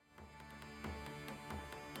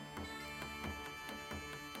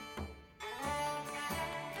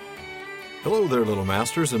Hello there, little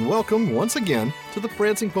masters, and welcome once again to the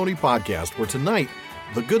Prancing Pony Podcast, where tonight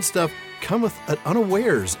the good stuff cometh at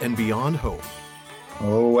unawares and beyond hope.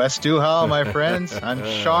 Oh, West Duhal, my friends. I'm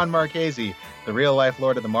Shawn Marchese, the real-life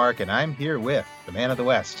Lord of the Mark, and I'm here with the man of the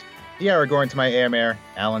West, the Aragorn to my Éomer,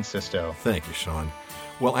 Alan Sisto. Thank you, Shawn.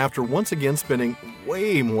 Well, after once again spending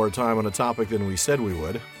way more time on a topic than we said we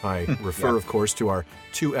would, I refer, of course, to our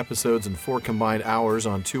 2 episodes and 4 combined hours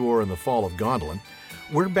on Tuor and the Fall of Gondolin,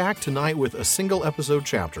 we're back tonight with a single episode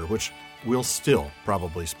chapter, which we'll still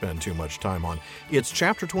probably spend too much time on. It's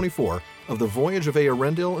chapter 24 of the Voyage of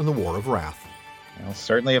Eärendil and the War of Wrath. Well,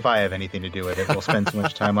 certainly if I have anything to do with it, we'll spend too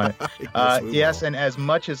much time on it. Yes, and as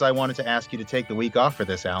much as I wanted to ask you to take the week off for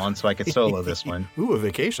this, Alan, so I could solo this one. Ooh, a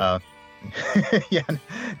vacation. Yeah,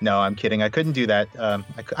 no, I'm kidding. I couldn't do that.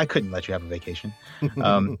 I couldn't let you have a vacation.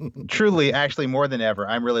 Truly, actually, more than ever,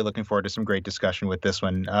 I'm really looking forward to some great discussion with this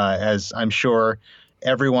one. As I'm sure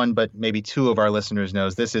everyone but maybe 2 of our listeners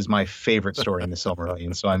knows, this is my favorite story in the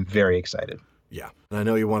Silmarillion, so I'm very excited. Yeah, and I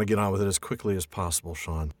know you want to get on with it as quickly as possible,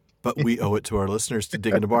 Shawn, but we owe it to our listeners to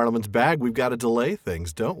dig into Bartleman's bag. We've got to delay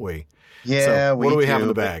things, don't we? Yeah, so what do we have in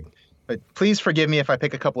the bag? But please forgive me if I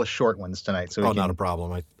pick a couple of short ones tonight. So not a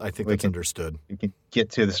problem. I think that's understood. We can get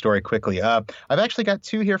to the story quickly. I've actually got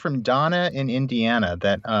 2 here from Donna in Indiana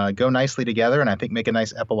that go nicely together and I think make a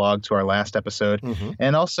nice epilogue to our last episode. Mm-hmm.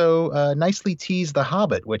 And also nicely tease The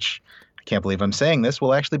Hobbit, which I can't believe I'm saying this,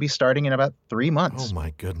 will actually be starting in about 3 months. Oh,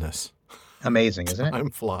 my goodness. Amazing, isn't it? Time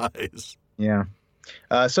flies. Yeah.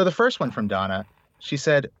 So the first one from Donna, she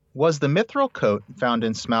said, was the mithril coat found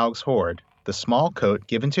in Smaug's hoard the small coat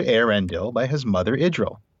given to Eärendil by his mother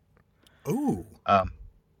Idril? Ooh.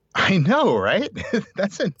 I know, right?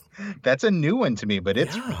 That's a new one to me, but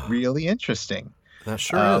it's really interesting. That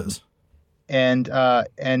sure is. And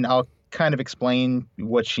I'll kind of explain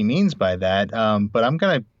what she means by that. But I'm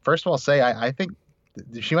going to first of all say I think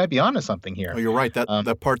she might be onto something here. Oh, you're right.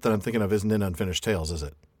 That part that I'm thinking of isn't in Unfinished Tales, is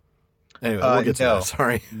it? Anyway, we'll get to that.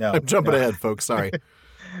 Sorry. No, I'm jumping ahead, folks. Sorry.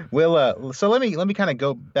 So let me kind of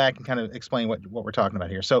go back and kind of explain what we're talking about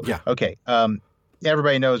here. So, okay.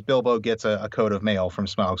 Everybody knows Bilbo gets a coat of mail from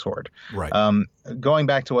Smaug's hoard. Right. Going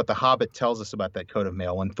back to what the Hobbit tells us about that coat of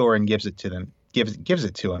mail, when Thorin gives it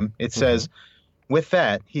to him, it says, with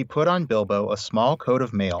that, he put on Bilbo a small coat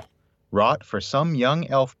of mail, wrought for some young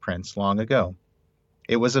elf prince long ago.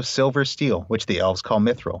 It was of silver steel, which the elves call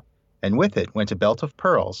mithril, and with it went a belt of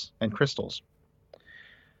pearls and crystals.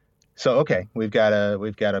 So, okay, we've got a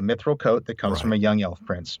mithril coat that comes from a young elf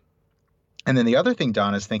prince. And then the other thing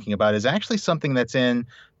Donna's thinking about is actually something that's in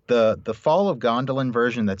the Fall of Gondolin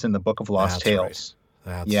version that's in the Book of Lost Tales.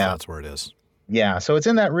 Right. That's where it is. Yeah, so it's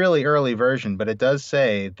in that really early version, but it does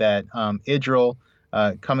say that Idril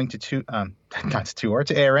coming to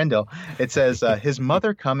Eärendil, it says, his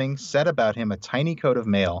mother coming set about him a tiny coat of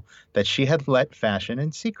mail that she had let fashion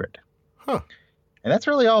in secret. Huh. And that's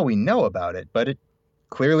really all we know about it, but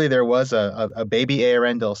clearly there was a baby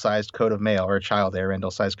Eärendil-sized coat of mail, or a child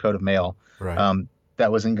Eärendil-sized coat of mail,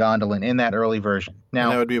 that was in Gondolin in that early version. Now,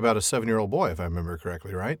 and that would be about a 7-year-old boy, if I remember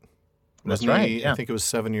correctly, right? That's right. I think it was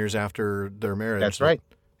 7 years after their marriage. That's right.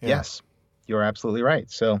 Yeah. Yes, you're absolutely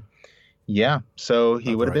right. So, so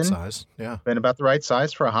he would have been about the right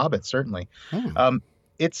size for a hobbit, certainly.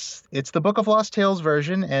 It's the Book of Lost Tales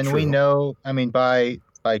version, and we know,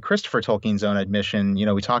 by Christopher Tolkien's own admission,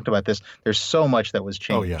 we talked about this. There's so much that was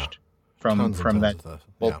changed from that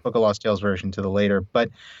Book of Lost Tales version to the later. But,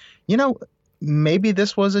 maybe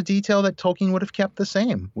this was a detail that Tolkien would have kept the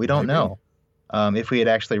same. We don't know. If we had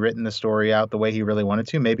actually written the story out the way he really wanted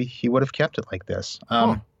to, maybe he would have kept it like this.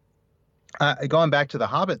 Going back to the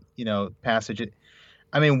Hobbit, passage,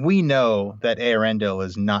 we know that Eärendil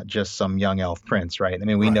is not just some young elf prince, right?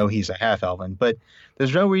 We know he's a half-elven, but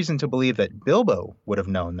there's no reason to believe that Bilbo would have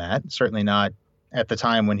known that, certainly not at the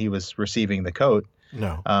time when he was receiving the coat.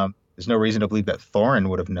 No. There's no reason to believe that Thorin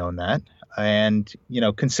would have known that. And,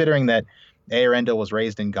 considering that Eärendil was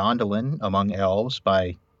raised in Gondolin among elves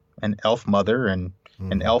by an elf mother and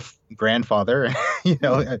an elf grandfather,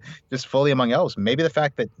 just fully among elves, maybe the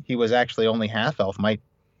fact that he was actually only half-elf might,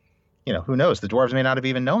 who knows? The dwarves may not have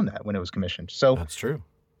even known that when it was commissioned. So that's true.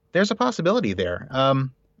 There's a possibility there.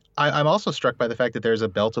 I'm also struck by the fact that there's a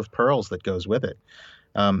belt of pearls that goes with it.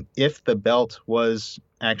 If the belt was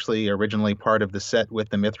actually originally part of the set with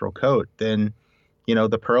the mithril coat, then,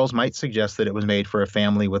 the pearls might suggest that it was made for a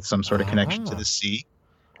family with some sort of connection to the sea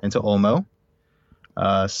and to Olmo.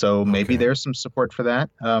 So maybe there's some support for that.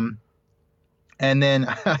 And then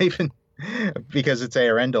because it's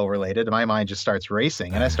Eärendil related, my mind just starts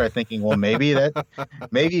racing, and I start thinking, well, maybe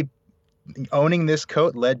owning this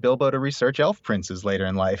coat led Bilbo to research elf princes later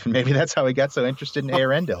in life, and maybe that's how he got so interested in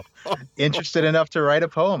Eärendil, interested enough to write a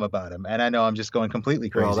poem about him. And I know I'm just going completely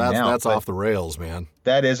crazy now. That's off the rails, man.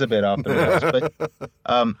 That is a bit off the rails,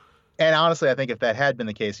 but and honestly, I think if that had been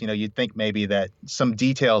the case, you'd think maybe that some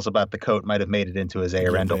details about the coat might have made it into his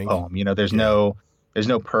Eärendil poem. There's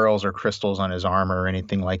no pearls or crystals on his armor or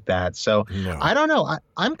anything like that. So I don't know.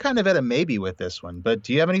 I'm kind of at a maybe with this one, but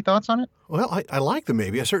do you have any thoughts on it? Well, I like the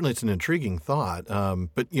maybe. Certainly it's an intriguing thought.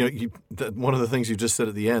 But one of the things you just said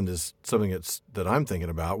at the end is something that I'm thinking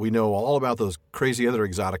about. We know all about those crazy other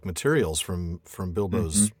exotic materials from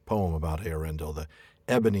Bilbo's poem about Eärendil, the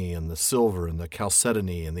ebony and the silver and the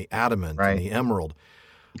chalcedony and the adamant and the emerald.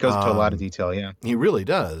 He goes into a lot of detail, yeah. He really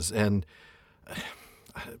does. And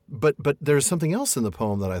but there's something else in the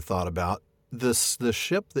poem that I thought about. The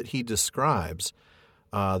ship that he describes,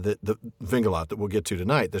 the Vingilot that we'll get to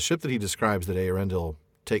tonight, the ship that he describes that Eärendil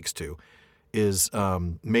takes to is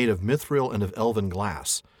made of mithril and of elven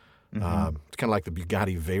glass. It's kind of like the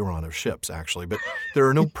Bugatti Veyron of ships, actually. But there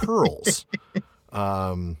are no pearls.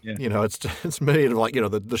 It's made of like,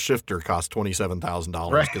 the shifter costs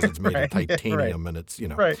 $27,000 because it's made of titanium and it's,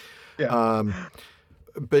 Right. Yeah.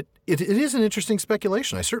 But it is an interesting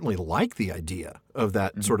speculation. I certainly like the idea of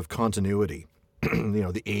that sort of continuity.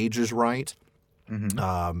 The age is right.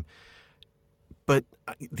 But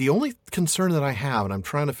the only concern that I have, and I'm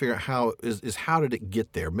trying to figure out how did it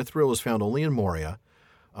get there? Mithril is found only in Moria.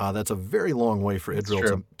 That's a very long way for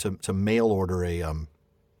Idril to mail order a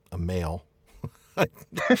mail.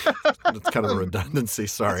 It's kind of a redundancy.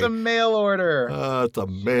 Sorry, it's a mail order. It's a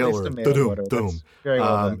mail order. Doom. Very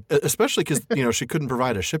well done. Especially because she couldn't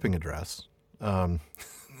provide a shipping address. Gondolin,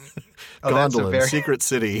 secret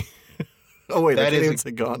city. Oh wait, I can't even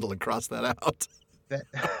say Gondolin. Cross that out.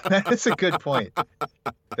 That is a good point.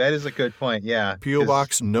 That is a good point. Yeah. P.O.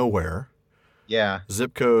 box nowhere. Yeah.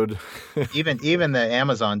 Zip code. even the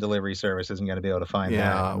Amazon delivery service isn't going to be able to find that.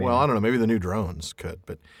 Yeah. Well, I don't know. Maybe the new drones could,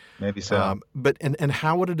 but. Maybe so. But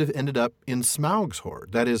how would it have ended up in Smaug's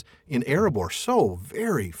hoard? That is, in Erebor, so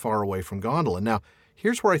very far away from Gondolin. Now,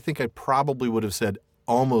 here's where I think I probably would have said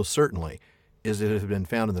almost certainly, is it had been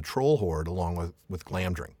found in the Troll hoard along with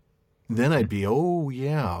Glamdring. Then I'd be,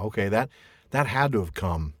 that had to have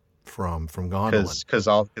come from Gondolin. Because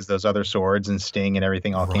those other swords and Sting and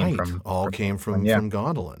everything came from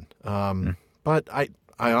Gondolin. But I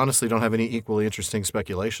honestly don't have any equally interesting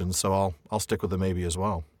speculations, so I'll stick with the maybe as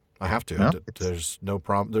well. I have to. No, there's no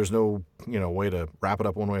problem. There's no way to wrap it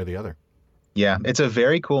up one way or the other. Yeah, it's a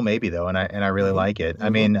very cool maybe though, and I really like it.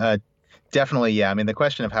 I mean, definitely, yeah. I mean, the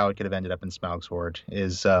question of how it could have ended up in Smaug's hoard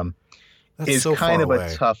is so kind of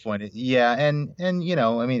a tough one. Yeah, and I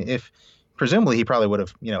mean, if presumably he probably would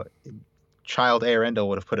have, child Eärendil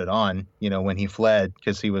would have put it on, when he fled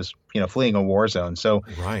because he was, fleeing a war zone. So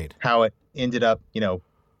how it ended up,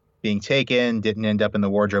 being taken, didn't end up in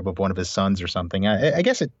the wardrobe of one of his sons or something. I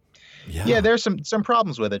guess it. Yeah, there's some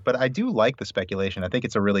problems with it, but I do like the speculation. I think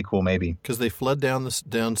it's a really cool maybe. Because they fled down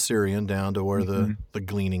Sirion down to where the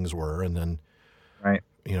gleanings were, and then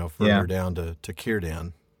further down to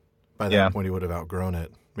Círdan. By that point, he would have outgrown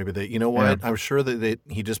it. Maybe they, I'm sure that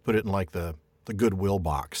he just put it in like the Goodwill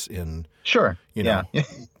box in. Sure. Yeah.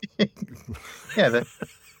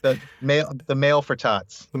 The mail for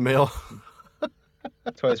tots. The mail.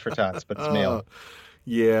 Toys for tots, but it's mail.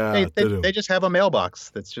 Yeah. They just have a mailbox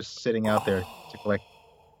that's just sitting out there to collect.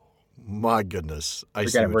 My goodness. I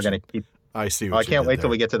see what you did there. I can't wait till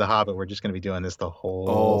we get to The Hobbit. We're just going to be doing this the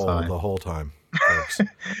whole time. The whole time, folks.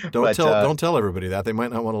 Don't tell everybody that. They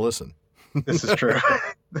might not want to listen. This is true.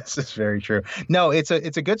 This is very true. No, it's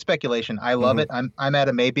a good speculation. I love it. I'm at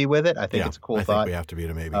a maybe with it. I think it's a cool thought. I think we have to be at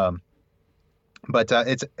a maybe. But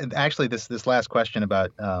it's actually this last question about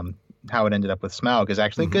how it ended up with Smaug is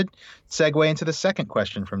actually a good segue into the second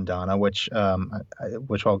question from Donna, which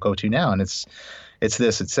I'll go to now, and it's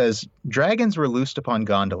this. It says, "Dragons were loosed upon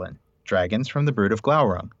Gondolin, dragons from the brood of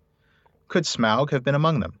Glaurung. Could Smaug have been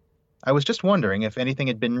among them? I was just wondering if anything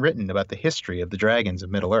had been written about the history of the dragons of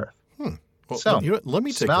Middle-earth." Well, so, let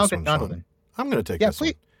me take Smaug this one, Shawn. I'm going to take this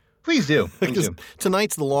one. Please do. Because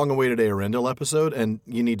tonight's the long-awaited Eärendil episode, and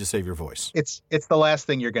you need to save your voice. It's the last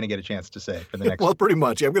thing you're going to get a chance to say for the next. Well, pretty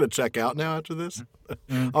much. I'm going to check out now after this.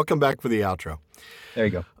 I'll come back for the outro. There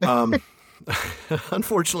you go.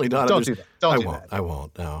 Unfortunately, Donna, don't do that. I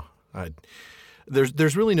won't. No,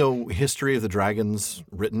 there's really no history of the dragons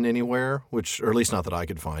written anywhere, or at least not that I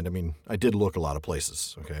could find. I mean, I did look a lot of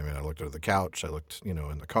places. Okay, I mean, I looked under the couch. I looked, in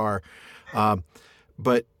the car,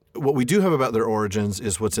 but. What we do have about their origins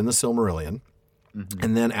is what's in the Silmarillion, Mm-hmm.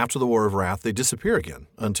 And then after the War of Wrath, they disappear again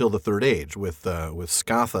until the Third Age with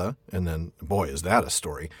Scatha, and then, boy, is that a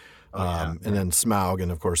story. And then Smaug,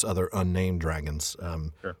 and of course other unnamed dragons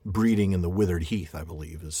breeding in the Withered Heath, I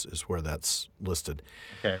believe, is where that's listed.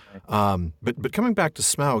 Okay. But coming back to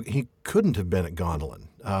Smaug, he couldn't have been at Gondolin.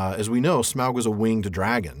 As we know, Smaug was a winged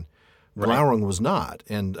dragon. Glaurung was not,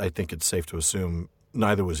 and I think it's safe to assume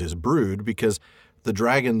neither was his brood, because the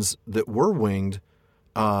dragons that were winged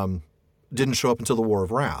didn't show up until the War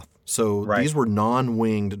of Wrath. So these were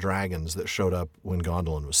non-winged dragons that showed up when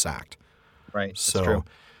Gondolin was sacked. Right, that's so, true.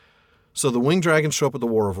 So the winged dragons show up at the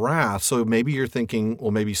War of Wrath, so maybe you're thinking,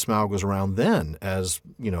 well, maybe Smaug was around then as,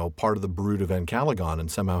 part of the brood of Encalagon,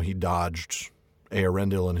 and somehow he dodged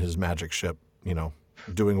Eärendil and his magic ship,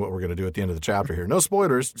 doing what we're going to do at the end of the chapter here. No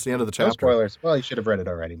spoilers. It's the end of the chapter. No spoilers. Well, you should have read it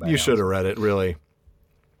already. You should have read it, really.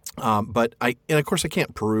 But of course I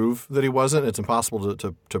can't prove that he wasn't. It's impossible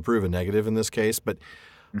to prove a negative in this case. But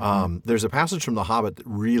there's a passage from The Hobbit that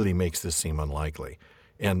really makes this seem unlikely.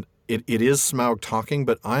 And it is Smaug talking,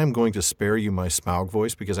 but I am going to spare you my Smaug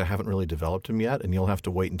voice because I haven't really developed him yet, and you'll have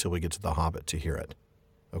to wait until we get to The Hobbit to hear it.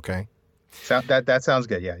 Okay? So that sounds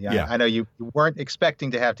good. Yeah. I know you weren't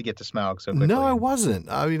expecting to have to get to Smaug so quickly. No, I wasn't.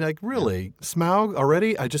 I mean, really, Smaug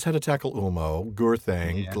already? I just had to tackle Ulmo,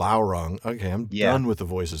 Gurthang, Glaurung. Okay, I'm done with the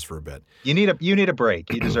voices for a bit. You need a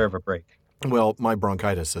break. You deserve a break. Well, my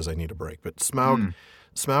bronchitis says I need a break. But Smaug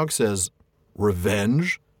says,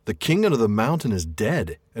 "Revenge? The king under the mountain is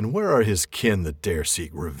dead, and where are his kin that dare seek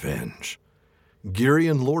revenge?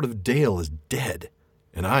 Girion, lord of Dale, is dead,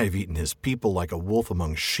 and I have eaten his people like a wolf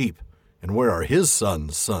among sheep. And where are his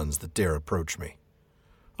sons that dare approach me?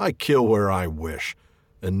 I kill where I wish,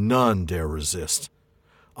 and none dare resist.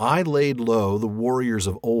 I laid low the warriors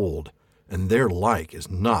of old, and their like is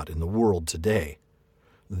not in the world today.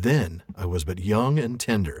 Then I was but young and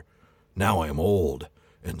tender. Now I am old,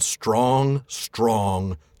 and strong,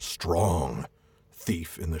 strong, strong.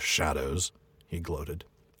 Thief in the shadows," he gloated.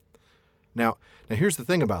 Now here's the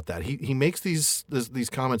thing about that. He makes these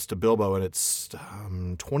comments to Bilbo, and it's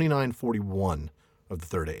 2941 of the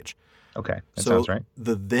Third Age. Okay, that sounds right.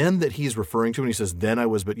 The then that he's referring to when he says, "Then I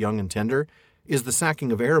was but young and tender," is the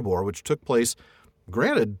sacking of Erebor, which took place,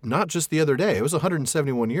 granted, not just the other day. It was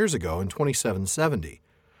 171 years ago in 2770.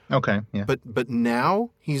 Okay, yeah. But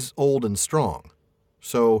now he's old and strong.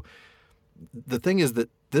 So the thing is that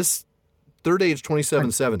this Third Age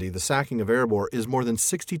 2770, the sacking of Erebor, is more than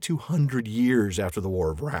 6,200 years after the War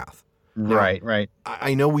of Wrath. Now, right.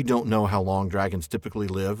 I know we don't know how long dragons typically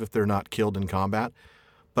live if they're not killed in combat,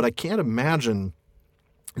 but I can't imagine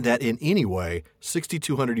that in any way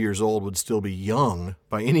 6,200 years old would still be young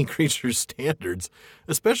by any creature's standards,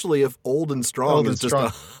 especially if old and strong is just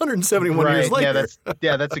 171 years later.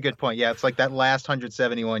 That's a good point. Yeah, it's like that last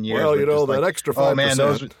 171 years. Well, that extra 5%. Oh man,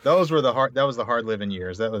 those were the hard living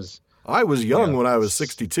years. I was young when I was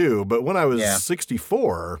 62, but when I was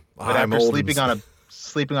 64, I'm old.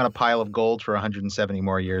 Sleeping on a pile of gold for 170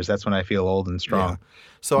 more years, that's when I feel old and strong. Yeah.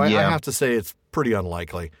 So I have to say it's pretty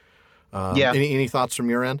unlikely. Any thoughts from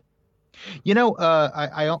your end?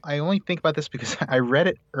 I only think about this because I read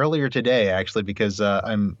it earlier today, actually, because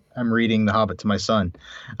I'm reading The Hobbit to my son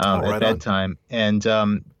at bedtime, and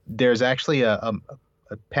there's actually a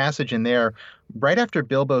passage in there right after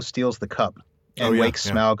Bilbo steals the cup and wakes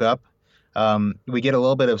Smaug up. We get a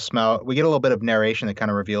little bit of narration that kind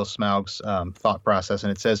of reveals Smaug's thought process,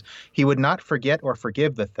 and it says, "He would not forget or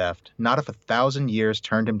forgive the theft, not if 1,000 years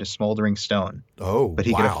turned him to smoldering stone. But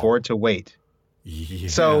he could afford to wait." Yeah.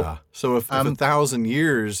 So if 1,000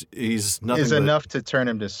 years is nothing is enough to turn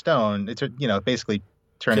him to stone, it's basically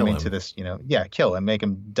turn him into this, kill him, make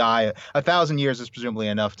him die. 1,000 years is presumably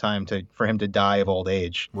enough time for him to die of old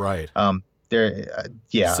age. Right. I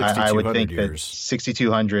would think that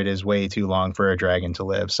 6,200 is way too long for a dragon to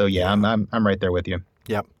live. So I'm right there with you.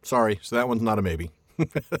 Yep. Sorry. So that one's not a maybe.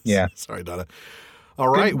 Yeah. Sorry, Donna. All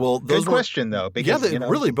right. Good question though. Because,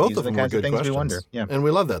 really both of them were good things questions. We wonder. Yeah. And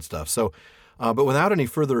we love that stuff. So, but without any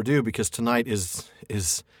further ado, because tonight is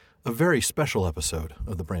a very special episode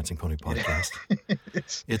of the Prancing Pony Podcast.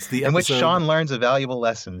 It's the episode in which Shawn learns a valuable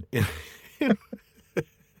lesson.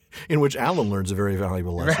 In which Alan learns a very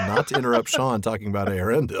valuable lesson, not to interrupt Shawn talking about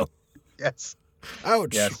Eärendil. Yes.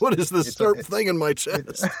 Ouch. Yes. What is this thing in my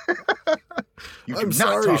chest? I'm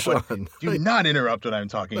sorry, Shawn. Do not interrupt when I'm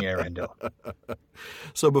talking Eärendil.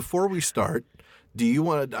 So before we start, do you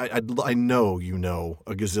want to, I know you know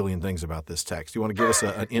a gazillion things about this text. Do you want to give us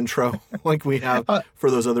an intro like we have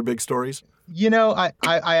for those other big stories? I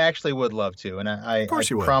actually would love to, and I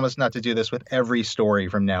promise not to do this with every story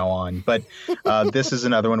from now on, but this is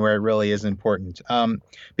another one where it really is important.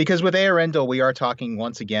 Because with Eärendil, we are talking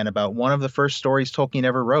once again about one of the first stories Tolkien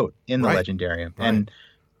ever wrote in the Legendarium. Right. And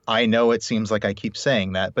I know it seems like I keep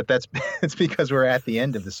saying that, but it's because we're at the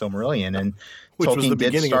end of the Silmarillion, and which Tolkien was the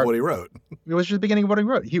beginning of what he wrote. It was just the beginning of what he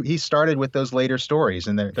wrote. He started with those later stories,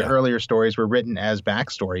 and the earlier stories were written as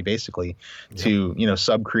backstory, basically, to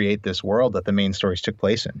subcreate this world that the main stories took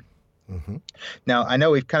place in. Mm-hmm. Now, I know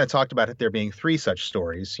we've kind of talked about it there being three such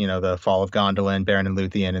stories, the Fall of Gondolin, Beren and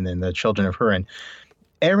Luthien, and then the Children of Húrin.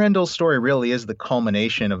 Eärendil's story really is the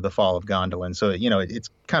culmination of the Fall of Gondolin, so it's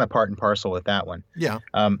kind of part and parcel with that one. Yeah.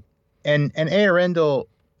 And Eärendil,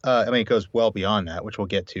 it goes well beyond that, which we'll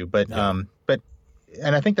get to, but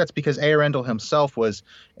and I think that's because Eärendil himself was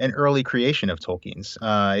an early creation of Tolkien's.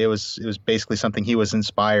 It was basically something he was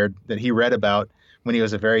inspired, that he read about when he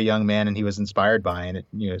was a very young man, and he was inspired by, and it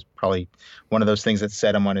is probably one of those things that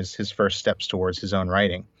set him on his first steps towards his own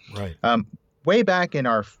writing. Right. Way back in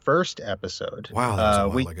our first episode. Wow, that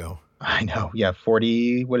was a while ago. I know. Yeah,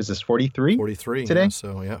 40. What is this? 43. 43 today. Yeah,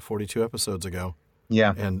 so 42 episodes ago.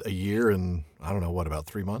 Yeah. And a year and I don't know what, about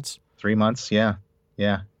 3 months. 3 months. Yeah.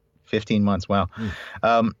 15 months. Wow.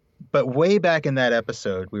 But way back in that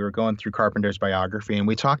episode, we were going through Carpenter's biography, and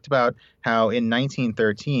we talked about how in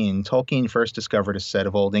 1913, Tolkien first discovered a set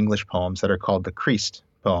of Old English poems that are called the Christ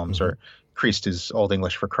poems, mm-hmm. or Christ is Old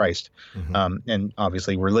English for Christ, mm-hmm. And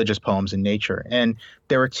obviously religious poems in nature. And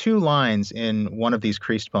there were two lines in one of these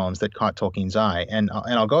Christ poems that caught Tolkien's eye, and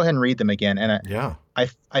I'll go ahead and read them again. And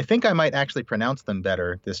I think I might actually pronounce them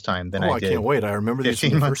better this time than I did. I can't wait. I remember these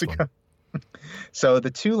from the first one. So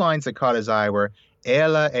the two lines that caught his eye were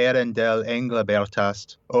Ela Eärendil Engla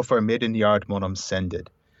Bertast Offer Middenjard Monum Sended.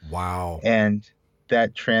 Wow. And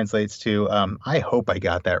that translates to, I hope I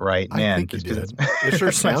got that right. Man, I think you did. It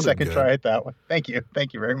sure sounded my second good. Try at that one. Thank you.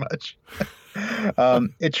 Thank you very much.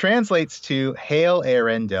 It translates to Hail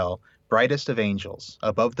Eärendil, brightest of angels,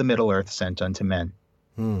 above the middle earth sent unto men.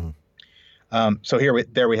 So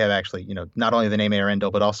there we have actually, not only the name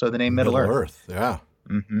Eärendil, but also the name Middle Earth. Yeah.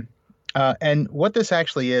 Mm-hmm. And what this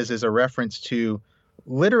actually is a reference to,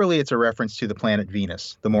 literally it's a reference to the planet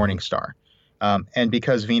Venus, the morning star. And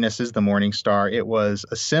because Venus is the morning star, it was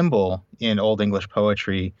a symbol in Old English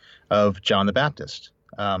poetry of John the Baptist.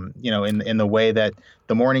 In the way that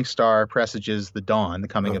the morning star presages the dawn, the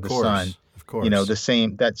coming of the sun. Of course. The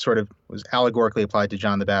same, that sort of was allegorically applied to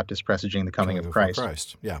John the Baptist presaging the coming of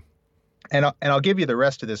Christ. Yeah. And I'll give you the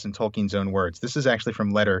rest of this in Tolkien's own words. This is actually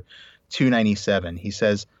from letter 297. He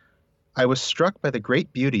says, I was struck by the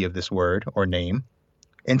great beauty of this word, or name,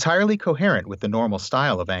 entirely coherent with the normal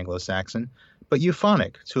style of Anglo-Saxon, but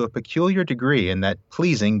euphonic to a peculiar degree in that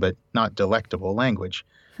pleasing but not delectable language.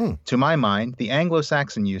 To my mind, the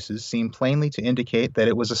Anglo-Saxon uses seem plainly to indicate that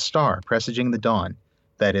it was a star presaging the dawn,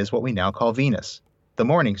 that is what we now call Venus, the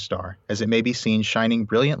morning star, as it may be seen shining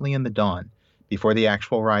brilliantly in the dawn, before the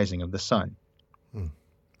actual rising of the sun.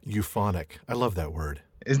 Euphonic. I love that word.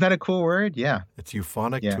 Isn't that a cool word? Yeah. It's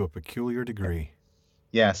euphonic to a peculiar degree.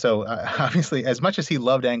 Yeah, so obviously, as much as he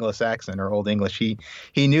loved Anglo-Saxon or Old English,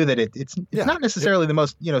 he knew that it's not necessarily the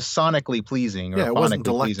most sonically pleasing or it wasn't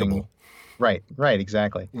delectable. Pleasing. Right,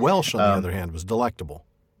 exactly. Welsh, on the other hand, was delectable.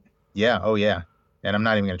 Yeah, oh yeah, and I'm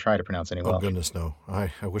not even going to try to pronounce any Welsh. Oh goodness, no!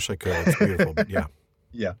 I wish I could. It's beautiful, but yeah.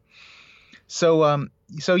 Yeah. So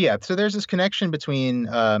there's this connection between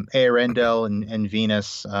Eärendil and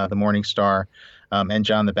Venus, the morning star, and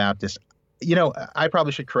John the Baptist. I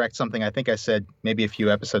probably should correct something I think I said maybe a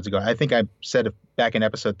few episodes ago. I think I said back in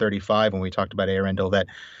episode 35 when we talked about Eärendil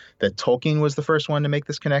that Tolkien was the first one to make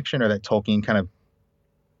this connection, or that Tolkien kind of,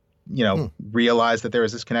 realized that there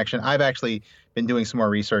was this connection. I've actually been doing some more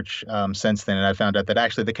research since then, and I found out that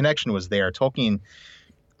actually the connection was there. Tolkien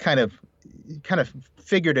kind of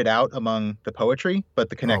figured it out among the poetry, but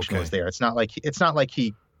the connection was there. It's not like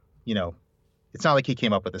he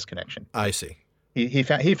came up with this connection. I see. He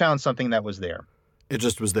found something that was there. It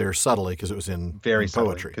just was there subtly because it was in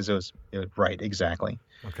poetry. Because it was right, exactly.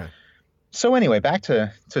 Okay. So anyway, back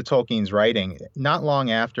to Tolkien's writing. Not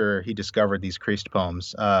long after he discovered these Christ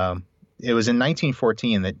poems, it was in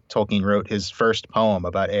 1914 that Tolkien wrote his first poem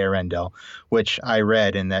about Eärendil, which I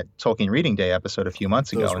read in that Tolkien Reading Day episode a few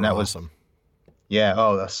months ago. And that was awesome.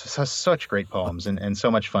 Yeah, such great poems and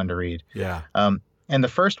so much fun to read. Yeah. And the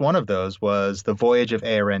first one of those was The Voyage of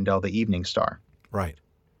Eärendil, the Evening Star. Right.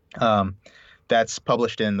 That's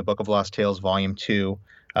published in the Book of Lost Tales, Volume 2.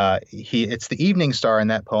 It's the evening star in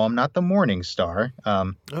that poem, not the morning star.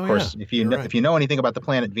 Of course, if you know anything about the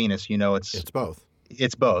planet Venus, it's both.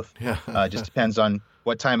 It's both. Yeah. Just depends on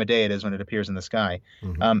what time of day it is when it appears in the sky.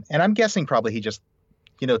 And I'm guessing probably he just,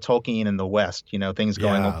 Tolkien in the West, things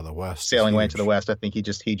going the West sailing away into the West. I think he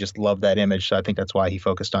just loved that image. So I think that's why he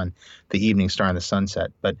focused on the evening star and the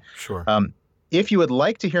sunset. But sure. If you would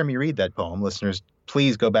like to hear me read that poem, listeners,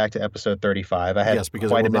 please go back to episode 35. I had because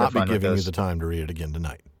quite I a bit will of fun not be giving with you the time to read it again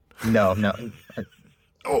tonight. No.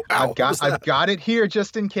 Oh, I've got it here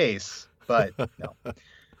just in case, but no.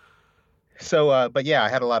 So, but yeah, I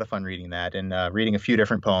had a lot of fun reading that and reading a few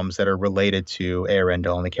different poems that are related to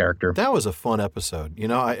Eärendil and the character. That was a fun episode. It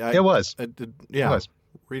was. It was.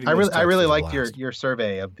 I really liked your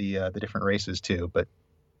survey of the different races too. But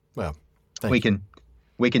we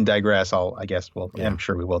can digress. I'm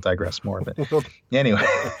sure we will digress more. But anyway,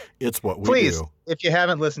 it's what we please, do. If you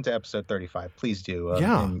haven't listened to episode 35, please do.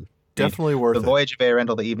 Definitely worth it. The Voyage of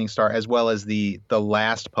Eärendil, the Evening Star, as well as the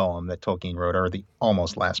last poem that Tolkien wrote, or the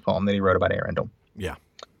almost last poem that he wrote about Eärendil. Yeah.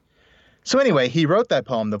 So anyway, he wrote that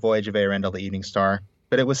poem, The Voyage of Eärendil, the Evening Star,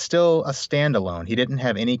 but it was still a standalone. He didn't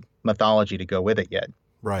have any mythology to go with it yet.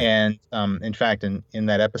 Right. And in fact, in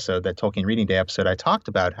that episode, that Tolkien Reading Day episode, I talked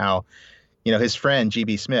about how, his friend,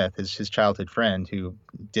 G.B. Smith, his childhood friend who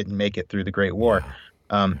didn't make it through the Great War,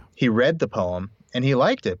 he read the poem and he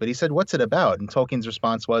liked it, but he said, "What's it about?" And Tolkien's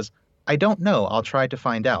response was, "I don't know. I'll try to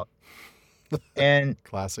find out." And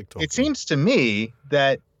classic Tolkien. It seems to me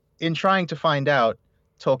that in trying to find out,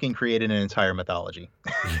 Tolkien created an entire mythology.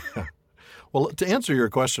 Yeah. Well, to answer your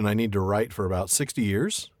question, I need to write for about 60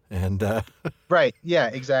 years and right. Yeah,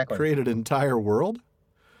 exactly. Create an entire world.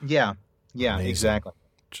 Yeah. Amazing. Exactly.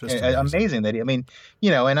 Just amazing that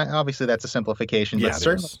and obviously that's a simplification, but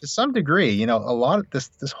certainly to some degree, a lot of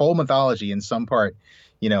this whole mythology in some part,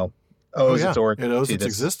 owes its origin. It owes its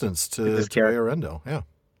existence to Eärendil. Yeah.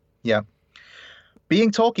 Yeah. Being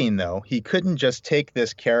Tolkien, though, he couldn't just take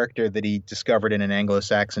this character that he discovered in an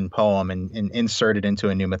Anglo-Saxon poem and insert it into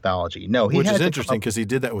a new mythology. No, which is interesting because he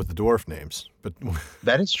did that with the dwarf names. But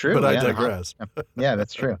that is true. But I digress. Yeah,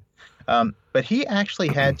 that's true. But he actually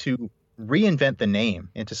had to reinvent the name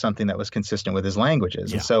into something that was consistent with his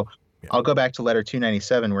languages. Yeah. And so I'll go back to letter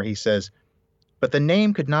 297 where he says, "But the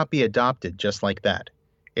name could not be adopted just like that.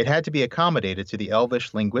 It had to be accommodated to the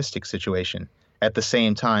Elvish linguistic situation at the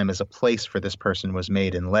same time as a place for this person was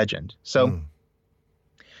made in legend." So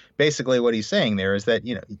basically what he's saying there is that,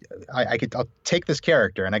 I'll take this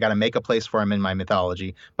character and I got to make a place for him in my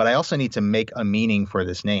mythology, but I also need to make a meaning for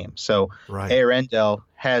this name. So Eärendil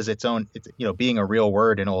has its own, being a real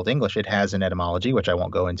word in Old English, it has an etymology, which I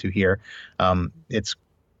won't go into here. It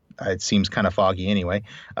seems kind of foggy anyway.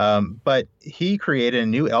 But he created a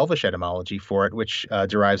new Elvish etymology for it, which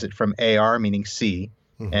derives it from Eär, meaning sea,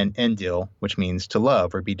 and Endil, which means to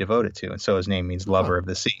love or be devoted to. And so his name means lover of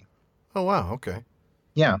the sea. Oh, wow. Okay.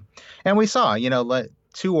 Yeah. And we saw,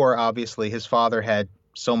 Tuor, obviously, his father had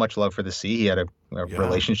so much love for the sea. He had a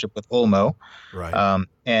relationship with Ulmo. Right.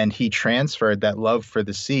 And he transferred that love for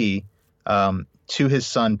the sea to his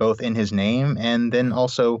son, both in his name and then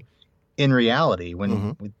also in reality.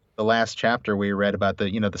 When the last chapter we read about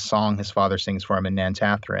the song his father sings for him in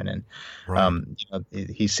Nantathrin, and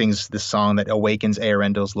he sings this song that awakens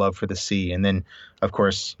Eärendil's love for the sea. And then, of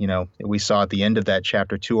course, we saw at the end of that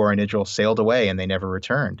chapter, Tuor and Idril sailed away and they never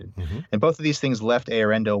returned. And both of these things left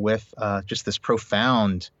Eärendil with just this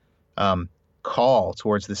profound call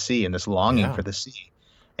towards the sea and this longing for the sea.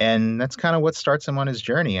 And that's kind of what starts him on his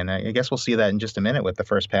journey. And I guess we'll see that in just a minute with the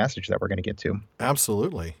first passage that we're going to get to.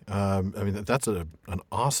 Absolutely. That's an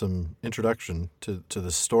awesome introduction to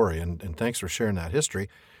this story. And thanks for sharing that history.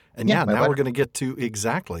 And now we're going to get to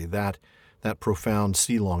exactly that profound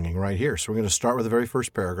sea longing right here. So we're going to start with the very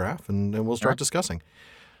first paragraph and we'll start discussing.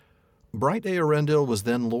 Bright Eärendil was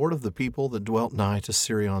then lord of the people that dwelt nigh to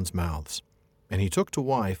Sirion's mouths. And he took to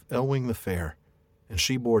wife Elwing the fair. And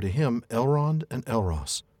she bore to him Elrond and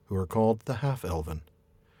Elros, who are called the half-elven.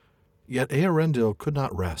 Yet Eärendil could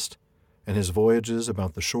not rest, and his voyages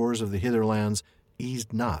about the shores of the hitherlands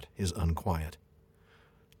eased not his unquiet.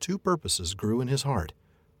 Two purposes grew in his heart,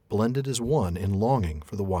 blended as one in longing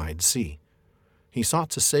for the wide sea. He sought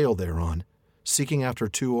to sail thereon, seeking after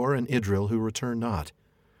Tuor and Idril who returned not,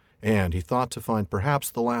 and he thought to find perhaps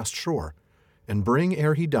the last shore, and bring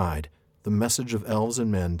ere he died the message of elves and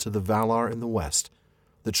men to the Valar in the west,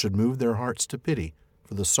 that should move their hearts to pity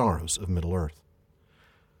for the sorrows of Middle-earth.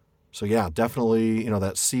 So definitely,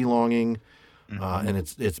 that sea longing, and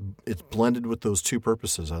it's blended with those two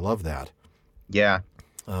purposes. I love that. Yeah.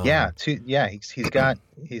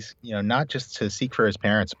 He's not just to seek for his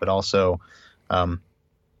parents, but also,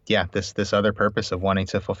 this other purpose of wanting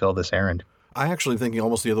to fulfill this errand. I actually thinking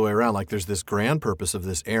almost the other way around, like there's this grand purpose of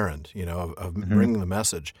this errand, of bringing the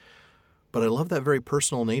message. But I love that very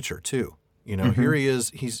personal nature too. You know, here he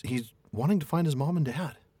is. He's wanting to find his mom and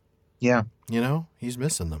dad. Yeah. You know, he's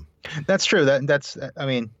missing them. That's true. That's. I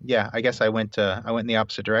mean, yeah. I guess I went in the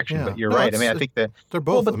opposite direction. Yeah. But you're right. I mean, I think that they're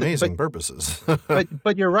both amazing purposes.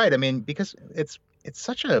 but you're right. I mean, because it's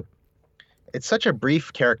such a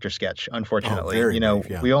brief character sketch. Unfortunately, very brief,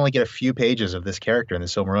 yeah. We only get a few pages of this character in the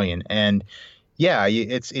Silmarillion, and yeah,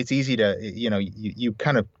 it's easy to you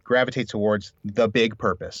kind of gravitate towards the big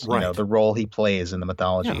purpose. Right. You know, the role he plays in the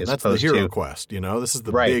mythology. Yeah, as that's the opposed hero to, quest. You know, this is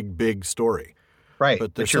the Right. big story. Right.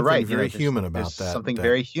 But there's you're something right. very human about there's that. Something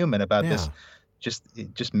very human about this.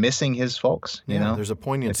 Just missing his folks. You know, there's a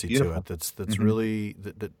poignancy to it that's really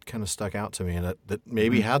that kind of stuck out to me, and that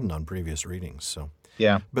maybe hadn't on previous readings. So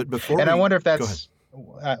yeah. But before, I wonder if that's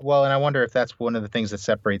well, and I wonder if that's one of the things that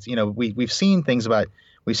separates. You know, we've seen things about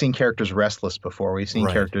we've seen characters restless before. We've seen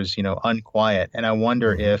characters unquiet, and I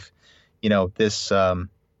wonder if this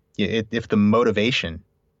if the motivation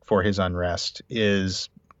for his unrest is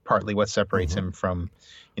partly what separates him from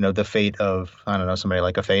the fate of, I don't know, somebody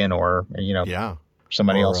like a Feanor, or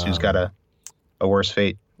somebody else who's got a worse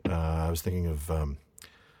fate. I was thinking of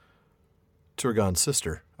Turgon's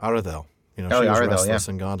sister, Eärendil. She was Eärendil, restless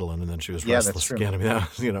in Gondolin, and then she was restless again. I mean,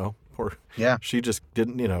 that was, she just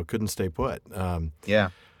didn't, couldn't stay put. And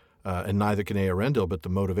neither can Eärendil, but the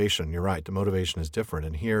motivation, you're right, the motivation is different.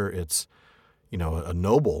 And here it's, a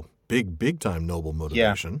noble, big time noble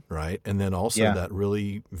motivation, right? And then also that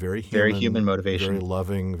really very human motivation, very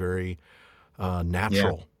loving, very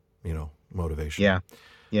natural, motivation.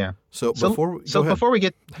 Yeah. So before we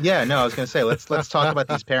get, I was going to say let's talk about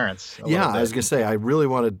these parents. I was going to say I really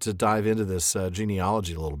wanted to dive into this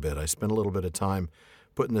genealogy a little bit. I spent a little bit of time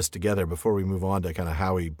putting this together before we move on to kind of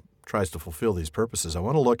how he tries to fulfill these purposes. I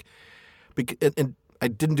want to look, and I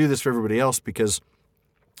didn't do this for everybody else because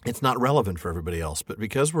it's not relevant for everybody else, but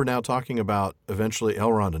because we're now talking about eventually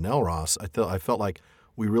Elrond and Elros, I felt like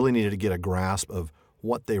we really needed to get a grasp of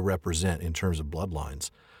what they represent in terms of bloodlines.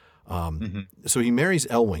 So he marries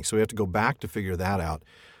Elwing, so we have to go back to figure that out.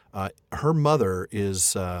 Her mother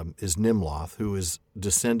is Nimloth, who is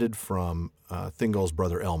descended from Thingol's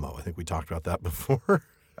brother Elmo. I think we talked about that before.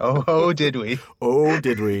 Oh, did we? Oh,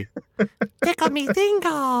 did we? Tickle me,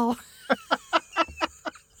 Thingol.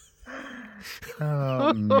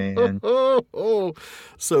 Oh man.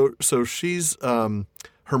 So she's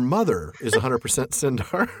her mother is 100%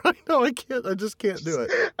 Sindar. I know, I just can't do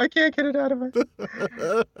it. I can't get it out of me.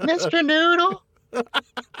 Mr. Noodle.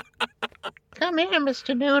 Come here,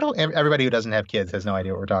 Mr. Noodle. Everybody who doesn't have kids has no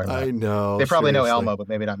idea what we're talking about. I know. They probably know Elmo, but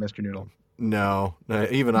maybe not Mr. Noodle. No,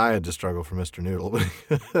 even I had to struggle for Mr. Noodle.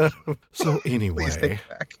 So anyway. Please take it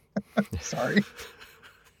back. Sorry.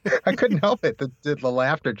 I couldn't help it. The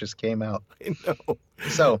laughter just came out. I know.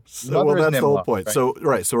 So that's Nimloth, the whole point.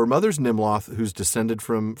 Right? So her mother's Nimloth, who's descended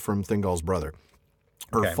from Thingol's brother.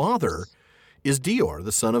 Her father is Dior,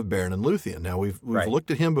 the son of Beren and Luthien. Now we've looked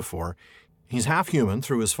at him before. He's half human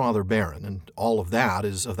through his father Beren, and all of that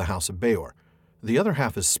is of the house of Beor. The other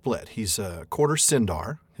half is split. He's a quarter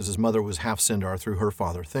Sindar, because his mother was half Sindar through her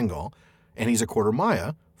father Thingol, and he's a quarter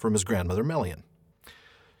Maya from his grandmother Melian.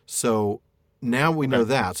 So now we know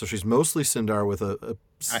that. So she's mostly Sindar with a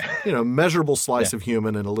measurable slice of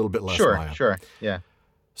human and a little bit less Maya. Sure, yeah.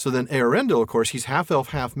 So then Eärendil, of course, he's half elf,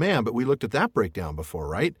 half man, but we looked at that breakdown before,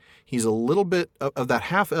 right? He's a little bit of that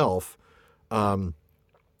half elf.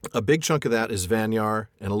 A big chunk of that is Vanyar,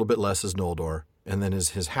 and a little bit less is Noldor. And then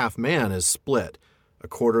his half man is split, a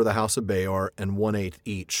quarter of the house of Beor and 1/8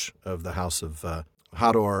 each of the house of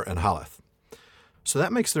Hador and Haleth. So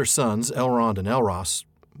that makes their sons, Elrond and Elros,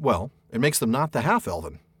 well, it makes them not the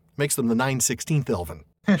half-elven. It makes them the 9/16 elven.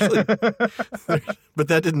 But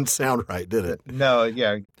that didn't sound right, did it? No,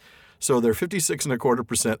 yeah. So they're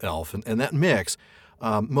 56.25% elf, and that mix,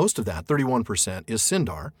 most of that, 31%, is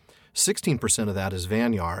Sindar, 16% of that is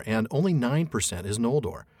Vanyar, and only 9% is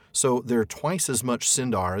Noldor. So they're twice as much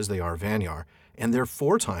Sindar as they are Vanyar, and they're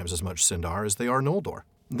 4 times as much Sindar as they are Noldor.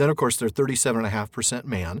 Then, of course, they're 37.5%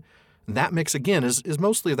 man. That mix, again, is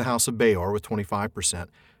mostly of the house of Beor with 25%,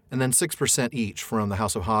 and then 6% each from the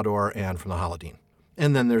house of Hador and from the Haladin.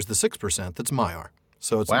 And then there's the 6% that's Maiar.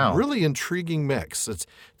 So it's a really intriguing mix.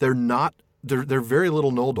 They're very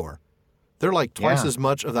little Noldor. They're like twice as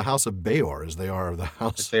much of the house of Beor as they are of the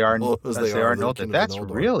house as they are Noldor. That's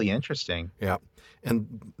really interesting. Yeah.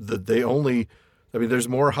 And there's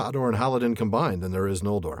more Hador and Haladin combined than there is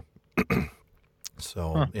Noldor.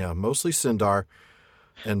 So, mostly Sindar.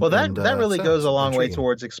 And, that really goes a long way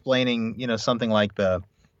towards explaining, something like the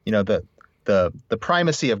the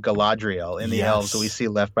primacy of Galadriel in the elves that we see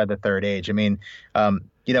left by the Third Age. I mean,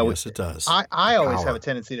 yes, it does. I always have a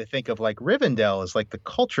tendency to think of like Rivendell as like the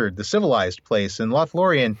cultured, the civilized place, and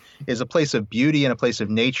Lothlorien is a place of beauty and a place of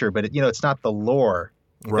nature, but it's not the lore,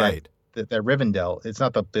 right? That Rivendell, it's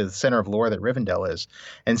not the center of lore that Rivendell is,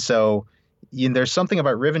 and so there's something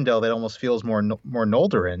about Rivendell that almost feels more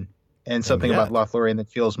Noldorin, and something about Lothlorien that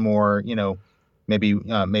feels more, maybe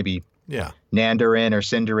Nandarin or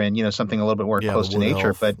Sindarin, something a little bit more close to nature,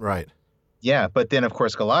 elf, but right. Yeah, but then of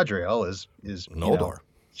course Galadriel is Noldor.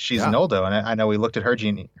 She's an Noldo, and I know we looked at her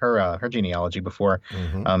genealogy before.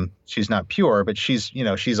 Mm-hmm. She's not pure, but she's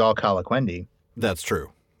all Calaquendi. That's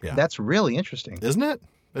true. Yeah, that's really interesting, isn't it?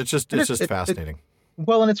 It's just fascinating.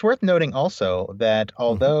 Well, and it's worth noting also that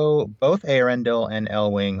although both Eärendil and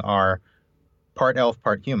Elwing are part elf,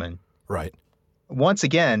 part human, right? Once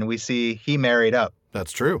again, we see he married up.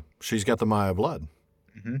 That's true. She's got the Maya blood.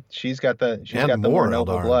 Mm-hmm. She's got the more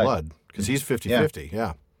noble Eldar blood because he's 50-50.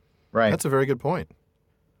 Yeah, right. That's a very good point.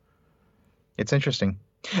 It's interesting.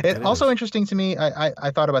 It's also interesting to me.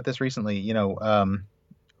 I thought about this recently.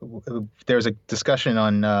 There's a discussion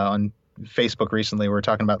on Facebook recently. We were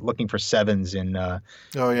talking about looking for sevens in the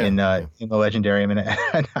Legendarium,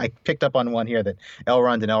 and I picked up on one here that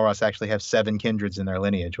Elrond and Elros actually have 7 kindreds in their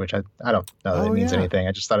lineage, which I don't know that it means anything.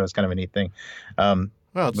 I just thought it was kind of a neat thing.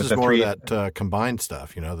 Well, it's just more of that combined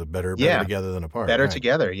stuff, the better together than apart. Better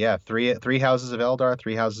together, yeah. Three houses of Eldar,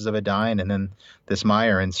 3 houses of Edain, and then this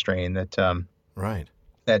Maiaran strain that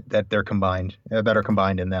that they're combined, that are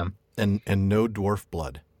combined in them. And no dwarf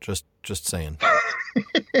blood. Just saying.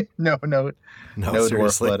 No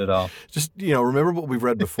dwarf blood at all. Just remember what we've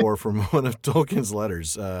read before from one of Tolkien's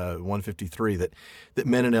letters, 153, that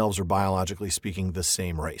men and elves are biologically speaking the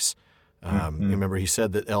same race. Remember he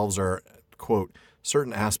said that elves are, quote,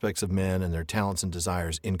 certain aspects of men and their talents and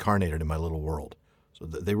desires incarnated in my little world. So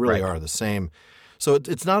they really are the same. So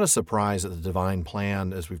it's not a surprise that the divine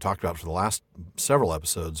plan, as we've talked about for the last several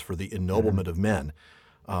episodes, for the ennoblement of men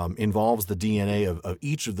involves the DNA of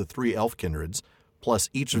each of the 3 elf kindreds,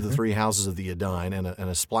 plus each of the 3 houses of the Edain, and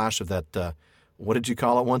a splash of that, what did you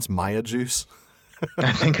call it once, Maya juice?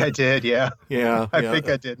 I think I did, yeah. Yeah. I think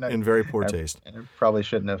I did. In very poor taste. I probably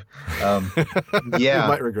shouldn't have. Yeah. You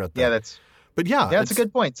might regret that. Yeah, that's a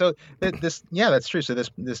good point. So that's true. So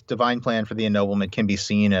this divine plan for the ennoblement can be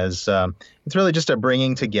seen as it's really just a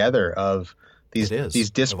bringing together of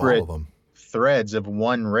these disparate threads of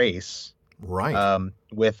one race, right?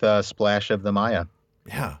 With a splash of the Maya.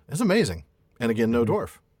 Yeah, it's amazing. And again, no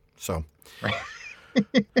dwarf. So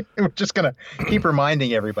we're just gonna keep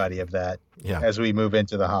reminding everybody of that as we move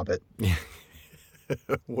into The Hobbit.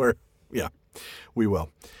 We will.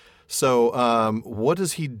 So what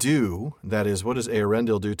does he do? That is, what does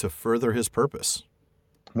Eärendil do to further his purpose?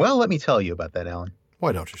 Well, let me tell you about that, Alan.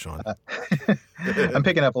 Why don't you, Shawn? I'm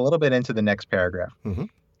picking up a little bit into the next paragraph. Mm-hmm.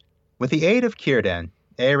 With the aid of Círdan,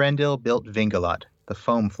 Eärendil built Vingilot, the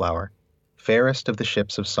foam flower, fairest of the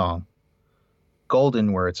ships of song.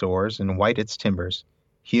 Golden were its oars and white its timbers,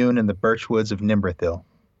 hewn in the birch woods of Nimberthil,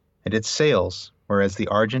 and its sails were as the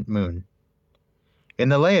argent moon. In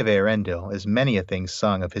the lay of Eärendil is many a thing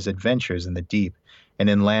sung of his adventures in the deep and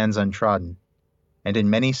in lands untrodden, and in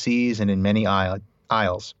many seas and in many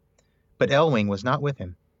isles. But Elwing was not with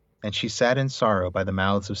him, and she sat in sorrow by the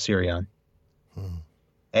mouths of Sirion.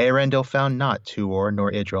 Eärendil found not Tuor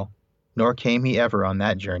nor Idril, nor came he ever on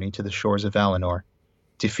that journey to the shores of Valinor,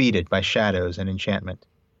 defeated by shadows and enchantment,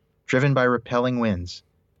 driven by repelling winds,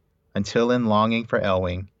 until in longing for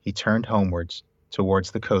Elwing he turned homewards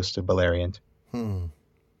towards the coast of Beleriand.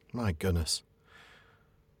 My goodness.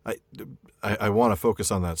 I want to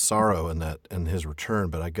focus on that sorrow and his return,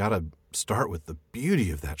 but I got to start with the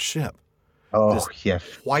beauty of that ship. Oh,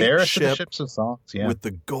 white fairest ship of the ships of songs, with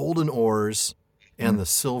the golden oars and the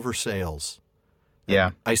silver sails.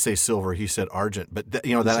 Yeah. I say silver, he said argent, but that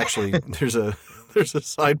actually there's a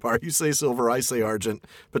sidebar. You say silver, I say argent,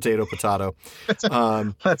 potato.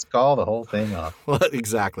 Let's call the whole thing off. Well,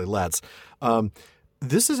 exactly, let's.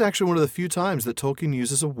 This is actually one of the few times that Tolkien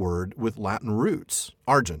uses a word with Latin roots,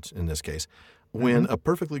 argent in this case, when a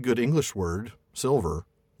perfectly good English word, silver,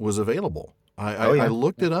 was available. I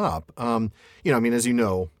looked it up. As you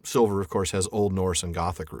know, silver, of course, has Old Norse and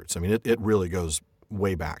Gothic roots. I mean, it really goes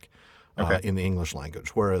way back in the English language,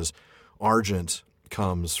 whereas argent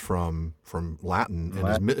comes from Latin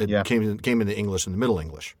and came into English in the Middle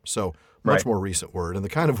English. So much more recent word, and the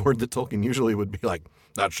kind of word that Tolkien usually would be like,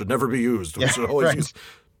 that should never be used. We should always use.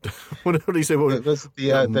 What did he say?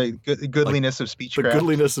 The goodliness of speechcraft. The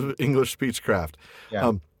goodliness of English speechcraft.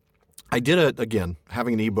 Yeah. I did again,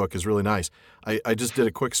 having an ebook is really nice. I just did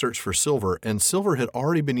a quick search for silver, and silver had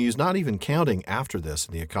already been used, not even counting after this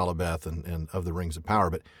in the Akalabeth and of the Rings of Power,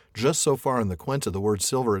 but just so far in the Quenta, the word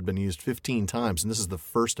silver had been used 15 times, and this is the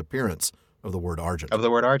first appearance of the word argent. Of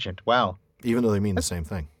the word argent, wow. Even though they mean the same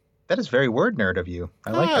thing. That is very word nerd of you.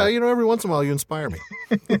 I like that. Every once in a while you inspire me.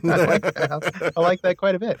 I like that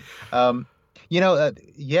quite a bit.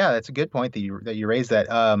 That's a good point that you raised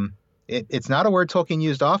that. It's not a word Tolkien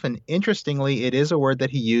used often. Interestingly, it is a word that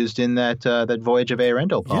he used in that Voyage of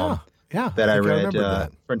Eärendil poem. Yeah, that I read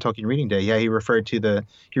for Tolkien Reading Day. Yeah, referring to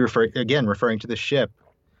the ship.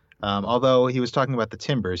 Although he was talking about the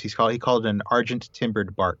timbers, he called it an argent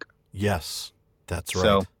timbered bark. Yes, that's right.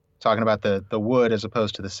 So talking about the wood as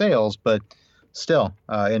opposed to the sails, but still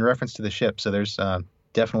in reference to the ship. So there's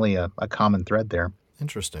definitely a common thread there.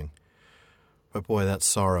 Interesting. But boy, that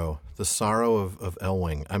sorrow, the sorrow of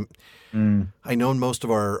Elwing. I know most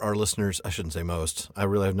of our listeners, I shouldn't say most, I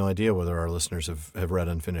really have no idea whether our listeners have read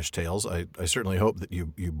Unfinished Tales. I certainly hope that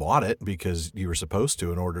you bought it because you were supposed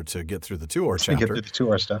to in order to get through the Tuor chapter. Get through the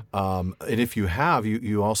Tuor stuff. And if you have,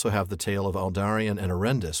 you also have the tale of Eärendil and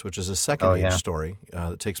Elwing, which is a second-age story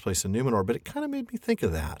that takes place in Númenor. But it kind of made me think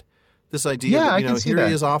of that. This idea that, here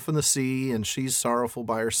he is off in the sea and she's sorrowful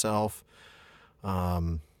by herself.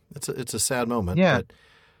 It's a sad moment. Yeah. But,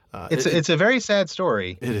 it's a very sad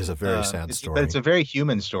story. It is a very sad story. But it's a very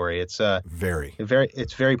human story. It's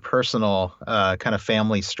very personal kind of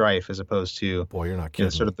family strife as opposed to you're not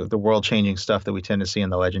kidding. Sort of the world-changing stuff that we tend to see in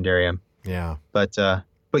the Legendarium. Yeah. But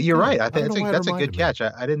you're right. I think that's a good catch.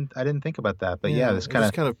 I didn't think about that. But this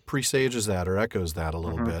kind of presages that or echoes that a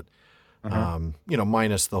little bit.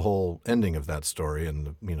 Minus the whole ending of that story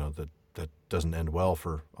and that doesn't end well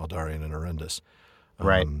for Eärendil and Elwing.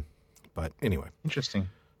 Right. But anyway. Interesting.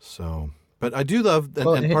 So, but I do love,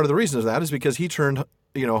 and part of the reason of that is because he turned,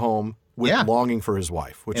 home with longing for his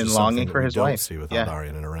wife, which is something that we don't see with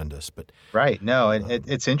Eärendil and Elwing. But right. No,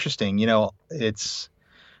 it's interesting. It's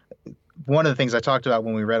one of the things I talked about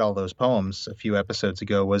when we read all those poems a few episodes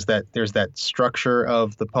ago was that there's that structure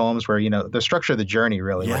of the poems where, the structure of the journey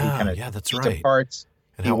really, where he kind of that's right. departs.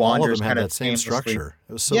 And how all of them had that same structure.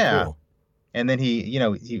 It was so cool. And then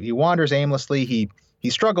he wanders aimlessly. He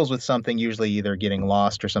struggles with something, usually either getting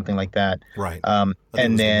lost or something like that. Right.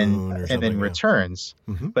 And then returns.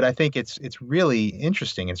 Mm-hmm. But I think it's really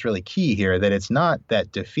interesting. It's really key here that it's not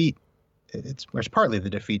that defeat. It's partly the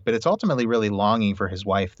defeat, but it's ultimately really longing for his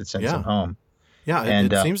wife that sends him home. Yeah,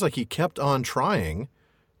 and it seems like he kept on trying,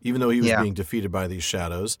 even though he was being defeated by these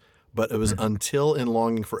shadows. But it was until in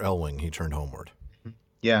longing for Elwing he turned homeward.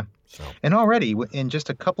 Yeah. So. And already in just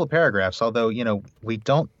a couple of paragraphs, although, we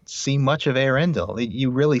don't see much of Eärendil,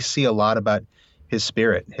 you really see a lot about his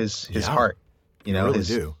spirit, his heart, really his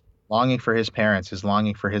do. Longing for his parents, his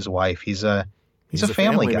longing for his wife. He's a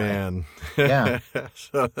family guy. Man. Yeah.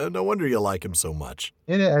 So, no wonder you like him so much.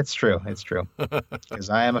 It's true. It's true. Because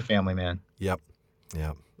I am a family man. Yep.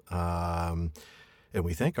 And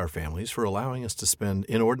we thank our families for allowing us to spend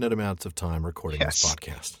inordinate amounts of time recording this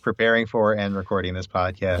podcast. Preparing for and recording this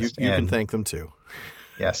podcast. You can thank them too.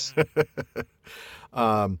 Yes.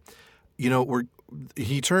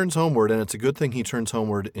 He turns homeward, and it's a good thing he turns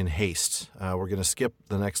homeward in haste. We're going to skip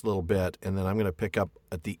the next little bit, and then I'm going to pick up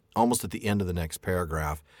almost at the end of the next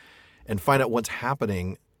paragraph and find out what's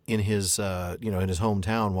happening in his in his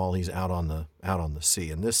hometown while he's out on the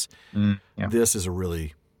sea. And this is a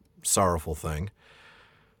really sorrowful thing.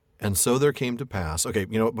 And so there came to pass. Okay,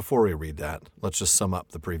 before we read that, let's just sum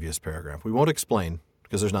up the previous paragraph. We won't explain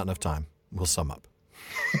because there's not enough time. We'll sum up.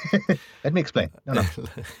 Let me explain. No.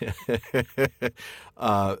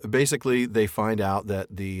 Basically, they find out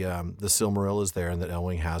that the Silmaril is there and that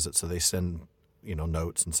Elwing has it, so they send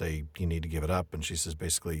notes and say you need to give it up. And she says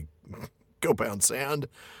basically, go pound sand.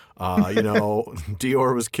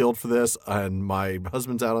 Dior was killed for this, and my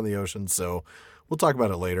husband's out on the ocean, so we'll talk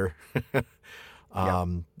about it later.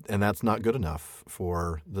 And that's not good enough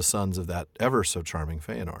for the sons of that ever so charming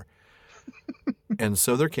Feanor. And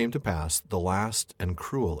so there came to pass the last and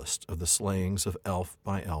cruelest of the slayings of elf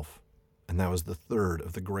by elf, and that was the third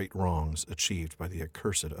of the great wrongs achieved by the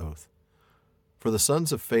accursed oath. For the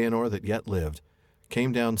sons of Feanor that yet lived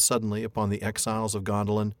came down suddenly upon the exiles of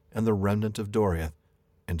Gondolin and the remnant of Doriath,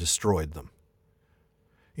 and destroyed them.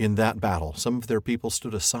 In that battle some of their people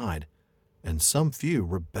stood aside, and some few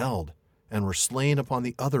rebelled, and were slain upon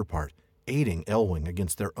the other part, aiding Elwing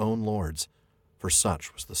against their own lords, for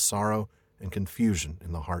such was the sorrow and confusion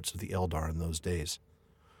in the hearts of the Eldar in those days.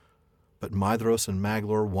 But Maedhros and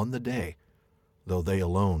Maglor won the day, though they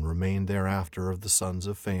alone remained thereafter of the sons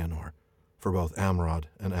of Feanor, for both Amrod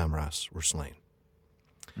and Amras were slain.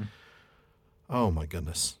 Oh my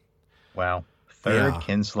goodness. Wow. Third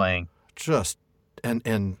kinslaying. Just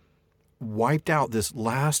and wiped out this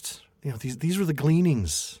last. These were the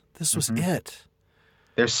gleanings. This was it.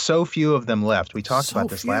 There's so few of them left. We talked about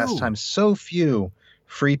this last time. So few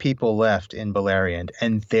free people left in Beleriand,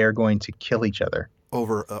 and they're going to kill each other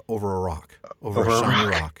over a rock, over a shiny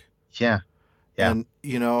rock. Yeah. And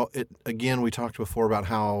again, we talked before about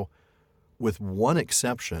how, with one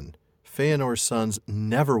exception, Feanor's sons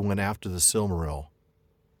never went after the Silmaril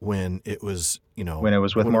when it was when it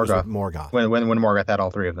was with Morgoth. When Morgoth had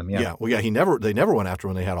all three of them. Yeah. They never went after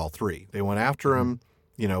when they had all three. They went after him,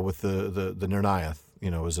 with the Nirnaeth.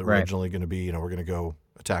 Was originally going to be, we're going to go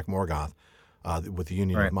attack Morgoth with the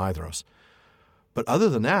Union of Mithros. But other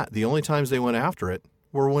than that, the only times they went after it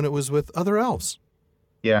were when it was with other elves.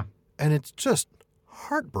 Yeah. And it's just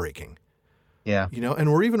heartbreaking. Yeah.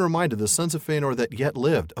 And we're even reminded the sons of Feanor that yet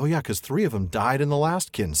lived. Oh, yeah, because 3 of them died in the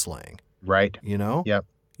last kinslaying. Right. Yep.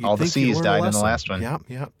 All the Seas died in the last one.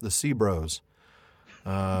 Yep. The Sea Bros.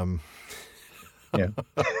 Yeah.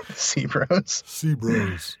 Sea Bros. Sea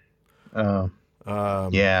Bros.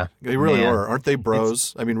 Yeah. They really were. Aren't they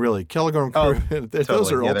bros? I mean, really. Celegorm,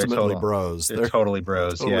 those are ultimately bros. They're totally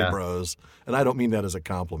bros. Totally bros. And I don't mean that as a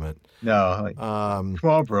compliment. No. Come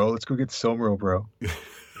on, bro. Let's go get the Silmaril, bro.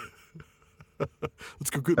 Let's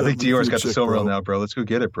go get I think Dior's got the Silmaril now, bro. Let's go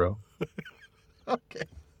get it, bro. Okay.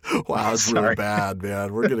 Wow, it's really bad,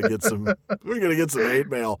 man. We're gonna get some hate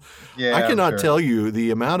mail. Yeah. I cannot tell you the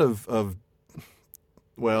amount of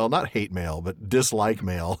well, not hate mail, but dislike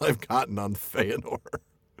mail I've gotten on Feanor.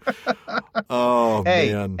 Oh,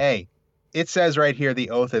 man. Hey, it says right here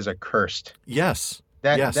the oath is accursed. Yes.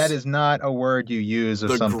 That is not a word you use of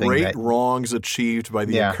the something. The great wrongs achieved by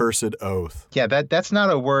the accursed oath. Yeah, that's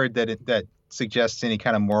not a word that suggests any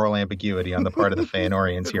kind of moral ambiguity on the part of the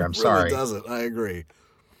Feanorians here. I'm sorry. It doesn't. I agree.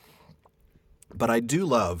 But I do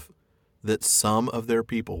love that some of their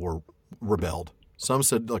people were rebelled. Some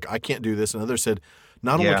said, look, I can't do this. And others said,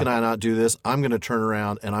 not only can I not do this, I'm going to turn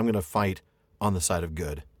around and I'm going to fight on the side of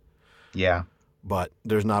good. Yeah. But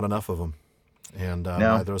there's not enough of them. And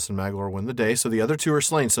Mithros and Maglor win the day. So the other 2 are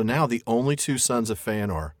slain. So now the only 2 sons of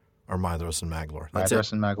Feanor are Mithros and Maglor. That's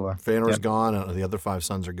Mithros and Maglor. Feanor's gone, and the other 5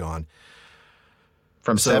 sons are gone.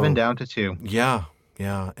 From 7 down to 2. Yeah.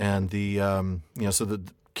 And the so the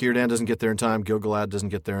Círdan doesn't get there in time. Gil-galad doesn't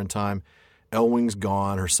get there in time. Elwing's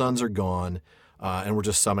gone. Her sons are gone. And we're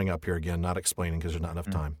just summing up here again, not explaining because there's not enough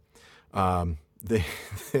time. Elrond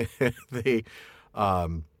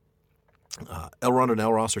and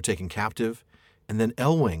Elros are taken captive, and then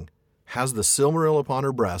Elwing has the Silmaril upon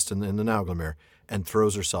her breast in the Nauglamir and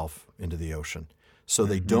throws herself into the ocean. So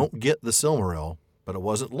they don't get the Silmaril, but it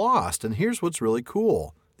wasn't lost. And here's what's really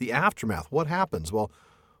cool. The aftermath. What happens? Well,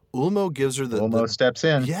 Ulmo gives her Ulmo steps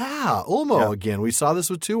in. Yeah, Ulmo again. We saw this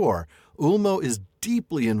with Tuor. Ulmo is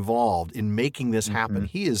deeply involved in making this happen.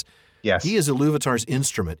 He is Ilúvatar's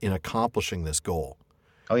instrument in accomplishing this goal.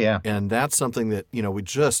 Oh, yeah. And that's something that, we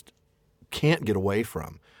just can't get away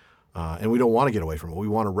from. And we don't want to get away from it. We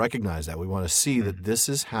want to recognize that. We want to see that this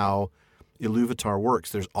is how Ilúvatar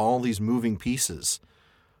works. There's all these moving pieces.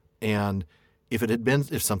 And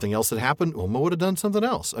if something else had happened, Ulmo would have done something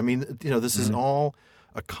else. I mean, this is all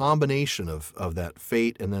a combination of that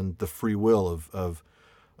fate and then the free will of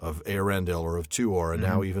Eärendil or of Tuor and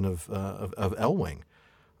now even of Elwing.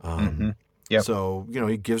 Yep. So,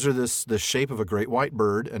 he gives her the shape of a great white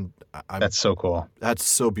bird. And that's so cool. That's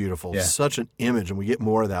so beautiful. Yeah. Such an image. And we get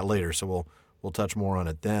more of that later. So we'll touch more on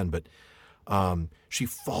it then. But she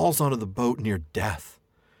falls onto the boat near death.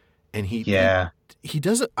 And he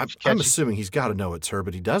doesn't, I'm assuming he's got to know it's her,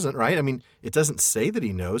 but he doesn't, right? I mean, it doesn't say that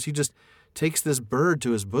he knows. He just takes this bird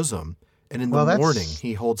to his bosom. And in the morning,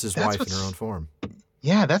 he holds his wife in her own form.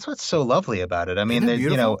 Yeah, that's what's so lovely about it. I mean,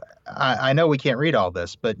 I know we can't read all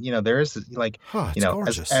this, but there is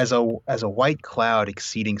as a white cloud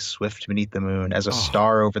exceeding swift beneath the moon, as a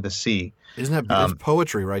star over the sea. Isn't that there's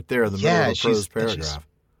poetry right there in the middle of the prose paragraph?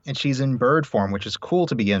 And she's in bird form, which is cool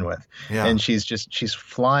to begin with. Yeah. And she's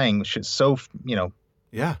flying. She's so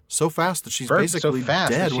so fast that she's basically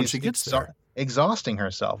dead when she gets there. Exhausting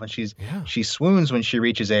herself, and she swoons when she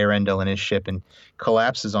reaches Eärendil and his ship and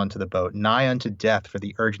collapses onto the boat, nigh unto death for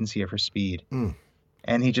the urgency of her speed.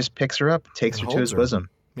 And he just picks her up, takes her to his bosom.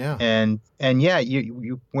 Yeah, and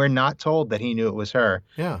we're not told that he knew it was her.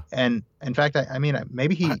 Yeah, and in fact, I mean,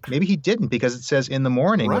 maybe he didn't, because it says in the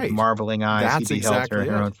morning with marveling eyes he beheld her in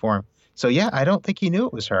her own form. So I don't think he knew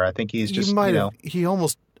it was her. I think he's just he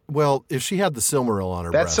almost if she had the Silmaril on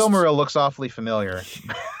her breast. That Silmaril looks awfully familiar.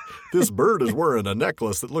 This bird is wearing a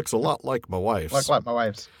necklace that looks a lot like my wife's. Like my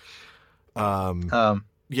wife's.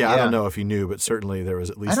 I don't know if he knew, but certainly there was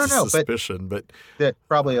at least a suspicion. But that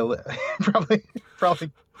probably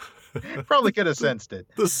could have sensed it.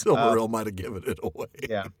 The Silmaril might have given it away.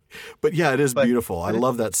 Yeah. But yeah, it is beautiful. I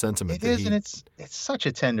love that sentiment. It is, and it's such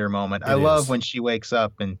a tender moment. I love when she wakes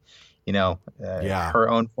up and, her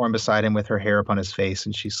own form beside him with her hair upon his face,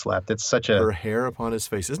 and she slept. It's such her hair upon his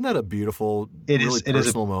face. Isn't that a beautiful, really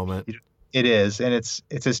personal moment? It is, and it's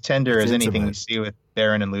as tender as anything we see with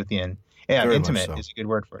Beren and Luthien. Yeah, very intimate is a good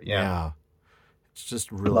word for it. Yeah. It's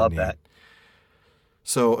just really love that.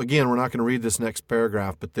 So again, we're not going to read this next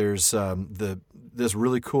paragraph, but there's this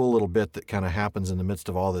really cool little bit that kind of happens in the midst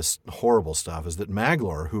of all this horrible stuff is that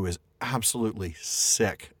Maglor, who is absolutely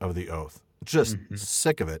sick of the oath, just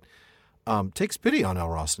sick of it, takes pity on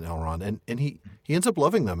Elros and Elrond, and he ends up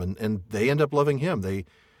loving them, and they end up loving him. They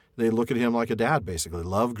look at him like a dad, basically.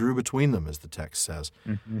 Love grew between them, as the text says.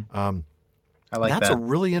 I like that's that. a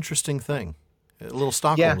really interesting thing. A little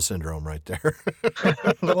Stockholm syndrome right there.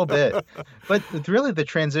 A little bit. But really the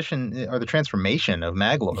transition or the transformation of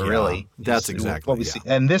Maglor, really. That's exactly what we see.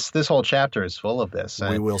 And this whole chapter is full of this.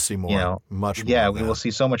 We will see more, much more. Yeah, we will see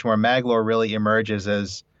so much more. Maglor really emerges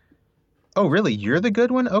as, oh, really? You're the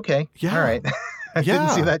good one? Okay. Yeah. All right. I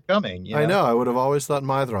didn't see that coming. I know. I would have always thought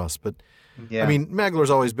Maedhros, but I mean, Maglor's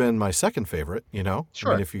always been my second favorite, Sure.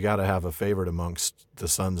 I mean, if you got to have a favorite amongst the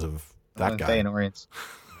sons of that guy. Feanorians.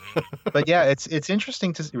 But yeah, it's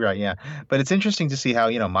interesting to see, right? Yeah, but it's interesting to see how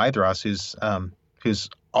Maedhros, who's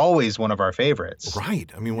always one of our favorites,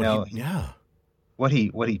 right? I mean, well,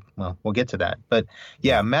 we'll get to that, but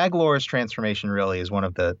Maglor's transformation really is one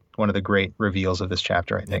of the great reveals of this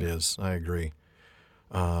chapter. I think it is. I agree.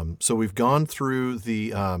 So we've gone through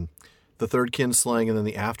the third kinslaying and then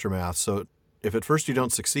the aftermath. So if at first you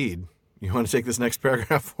don't succeed, you want to take this next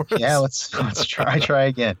paragraph for us? Yeah, let's try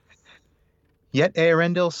again. Yet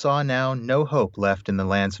Eärendil saw now no hope left in the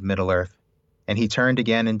lands of Middle-earth, and he turned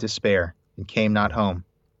again in despair, and came not home,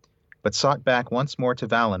 but sought back once more to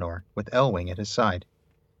Valinor, with Elwing at his side.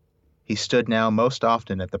 He stood now most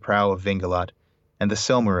often at the prow of Vingilot, and the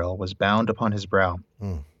Silmaril was bound upon his brow,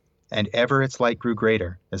 and ever its light grew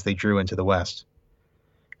greater as they drew into the west.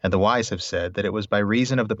 And the wise have said that it was by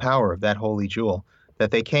reason of the power of that holy jewel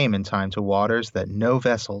that they came in time to waters that no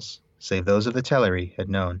vessels, save those of the Teleri, had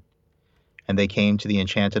known. And they came to the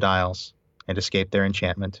enchanted isles, and escaped their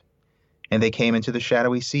enchantment. And they came into the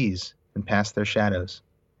shadowy seas, and passed their shadows.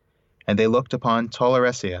 And they looked upon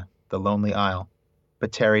Tolaresia, the lonely isle,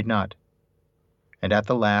 but tarried not. And at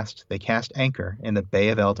the last they cast anchor in the bay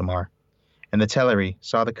of Eldamar, and the Teleri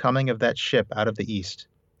saw the coming of that ship out of the east.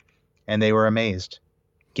 And they were amazed,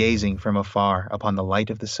 gazing from afar upon the light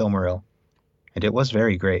of the Silmaril, and it was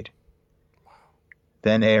very great.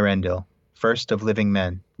 Then Eärendil, first of living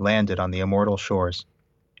men, landed on the immortal shores,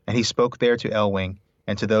 and he spoke there to Elwing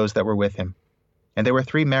and to those that were with him. And there were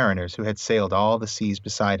 3 mariners who had sailed all the seas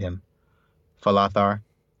beside him. Falathar,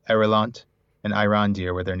 Erelant, and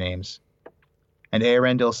Eärendil were their names. And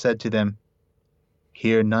Eärendil said to them,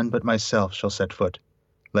 Here none but myself shall set foot,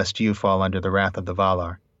 lest you fall under the wrath of the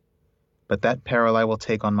Valar. But that peril I will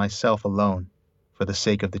take on myself alone, for the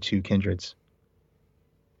sake of the 2 kindreds.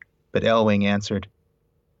 But Elwing answered,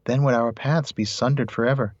 Then would our paths be sundered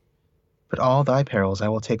forever. But all thy perils I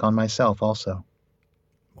will take on myself also.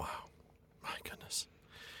 Wow. My goodness.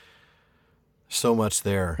 So much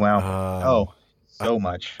there. Wow. So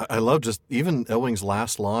much. I love just even Elwing's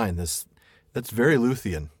last line. That's very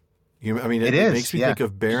Luthien. It makes me think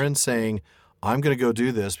of Beren saying, I'm going to go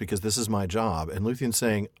do this because this is my job. And Luthien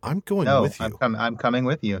saying, I'm going with you. I'm coming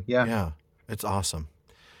with you. Yeah. Yeah. It's awesome.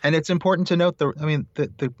 And it's important to note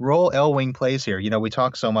the role Elwing plays here. We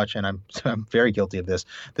talk so much, and I'm very guilty of this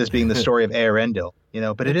being the story of Eärendil,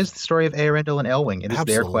 but it is the story of Eärendil and Elwing. It is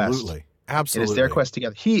their quest. Absolutely. It is their quest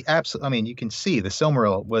together. You can see the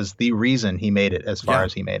Silmaril was the reason he made it as far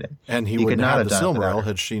as he made it. And he would not have the Silmaril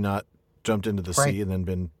had she not jumped into the sea and then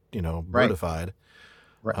been, birdified.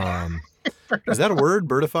 Right. Is that a word,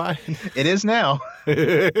 birdified? It is now.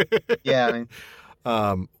 Yeah,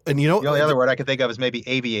 and the only other word I could think of is maybe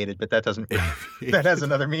aviated, but that doesn't. That has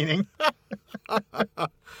another meaning.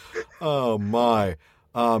 Oh my!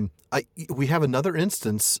 We have another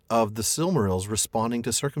instance of the Silmarils responding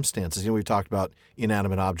to circumstances. We've talked about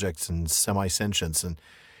inanimate objects and semi-sentience, and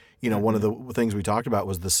one of the things we talked about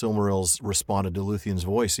was the Silmarils responded to Luthien's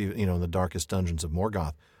voice, in the darkest dungeons of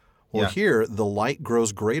Morgoth. Well, here the light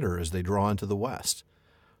grows greater as they draw into the west.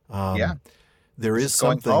 There is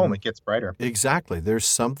something going home, it gets brighter. Exactly. There's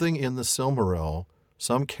something in the Silmaril,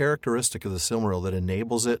 some characteristic of the Silmaril that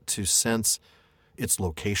enables it to sense its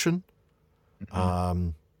location,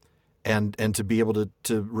 and to be able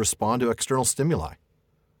to respond to external stimuli.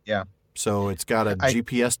 Yeah. So it's got a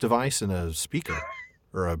GPS device and a speaker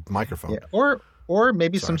or a microphone. Yeah. Or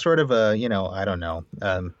maybe some sort of a, I don't know,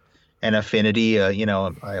 an affinity,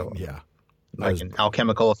 like an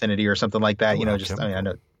alchemical affinity or something like that.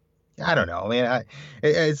 I don't know. I mean,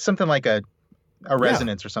 it's something like a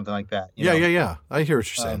resonance or something like that. Yeah. I hear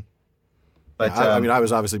what you're saying. But I mean, I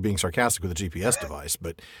was obviously being sarcastic with the GPS device,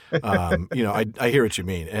 but I hear what you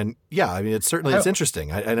mean. And I mean, it's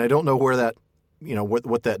interesting. And I don't know where that,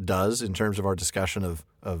 what that does in terms of our discussion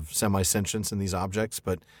of semi-sentience in these objects,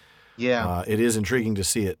 but it is intriguing to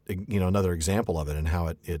see it, another example of it and how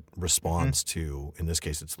it responds to, in this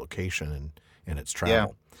case, its location and its travel. Yeah.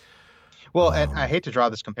 Well, and I hate to draw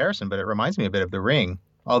this comparison, but it reminds me a bit of the Ring.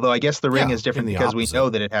 Although I guess the Ring is different because we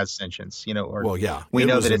know that it has sentience, we know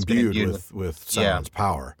that it's been imbued with Sauron's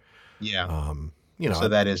power. Yeah. So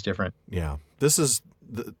that is different. Yeah. This is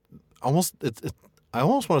almost. I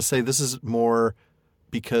almost want to say this is more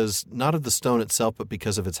because not of the stone itself, but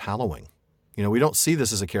because of its hallowing. We don't see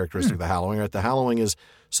this as a characteristic of the hallowing. Right? The hallowing is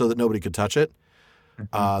so that nobody could touch it,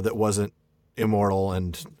 that wasn't immortal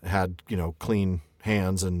and had clean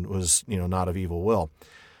hands and was not of evil will.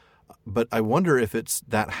 But I wonder if it's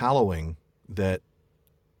that hallowing that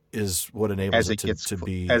is what enables it to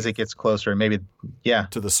be as it gets closer, maybe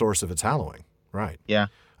to the source of its hallowing. Right. Yeah.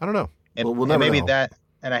 I don't know. And, we'll never maybe know. that,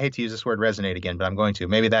 and I hate to use this word resonate again, but I'm going to.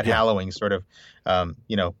 Maybe that hallowing sort of, kind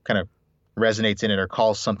of resonates in it or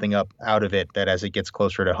calls something up out of it that as it gets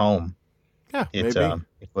closer to home, it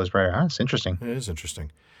flows brighter. It's interesting. It is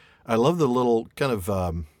interesting. I love the little kind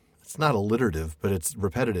of, it's not alliterative, but it's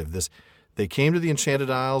repetitive. They came to the Enchanted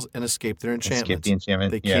Isles and escaped their enchantment.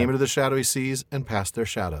 They came into the shadowy seas and passed their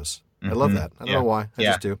shadows. I love that. I don't know why. I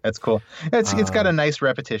just do. That's cool. It's got a nice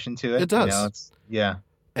repetition to it. It does.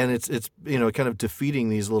 And it's kind of defeating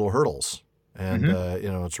these little hurdles. And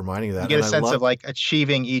it's reminding you that. You get a sense of like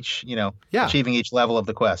achieving each level of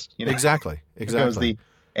the quest. Exactly. Because the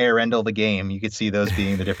Eärendil the game, you could see those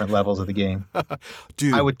being the different levels of the game.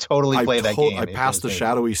 Dude, I would totally play that game. I passed the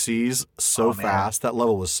shadowy seas so fast. That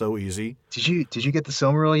level was so easy. Did you get the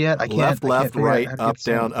Silmaril yet? I can't. Left, right, up,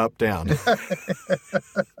 down, up, down.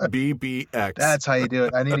 BBX. That's how you do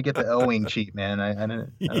it. I need to get the Elwing cheat, man. I don't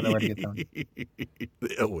know where to get them.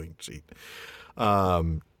 The Elwing cheat.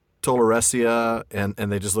 Tolaresia, and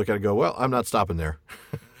they just look at it and go, well, I'm not stopping there.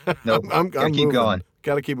 Nope. I'm keep going.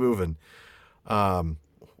 Got to keep moving.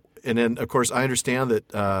 And then, of course, I understand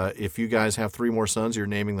that if you guys have 3 more sons, you're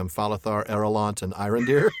naming them Falithar, Eärendil, and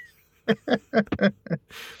Eärendil.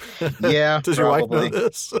 Yeah. Does your wife know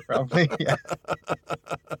this? Probably, yeah.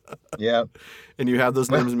 Yeah. And you have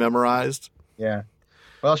those names memorized? Yeah.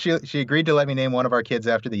 Well, she agreed to let me name one of our kids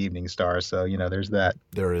after the Evening Star, so, there's that.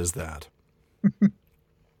 There is that.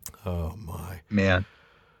 Oh, my. Man.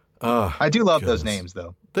 I do love those names,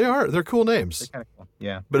 though. They're cool names. They're kind of cool.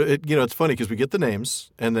 Yeah. But it's funny because we get the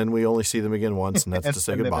names and then we only see them again once, and that's to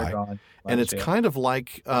say goodbye. And it's kind of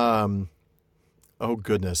like, oh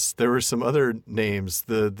goodness, there were some other names.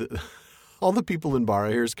 All the people in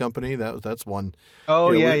Barahir's company. That's one.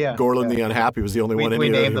 Oh yeah. Gorlam the Unhappy was the only one. We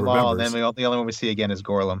named them all, and then the only one we see again is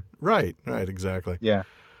Gorlam. Right, exactly. Yeah.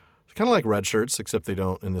 It's kind of like red shirts, except they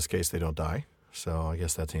don't. In this case, they don't die. So I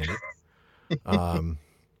guess that's handy.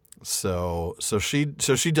 So she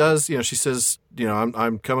does, she says,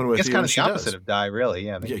 I'm coming with you. It's kind of the opposite of die, really.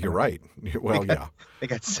 Yeah. Yeah, you're right. Well, They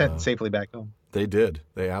got sent safely back home. They did.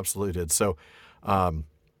 They absolutely did. So,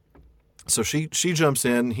 so she jumps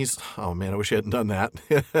in. Oh man, I wish he hadn't done that.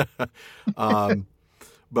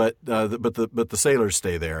 But the sailors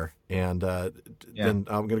stay there, and then I'm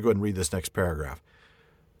going to go ahead and read this next paragraph.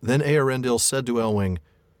 Then Eärendil said to Elwing,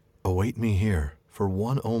 "Await me here. For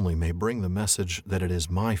one only may bring the message that it is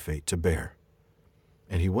my fate to bear."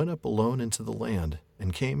 And he went up alone into the land,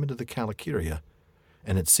 and came into the Calakiria,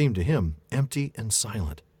 and it seemed to him empty and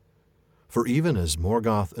silent. For even as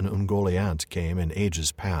Morgoth and Ungoliant came in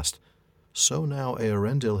ages past, so now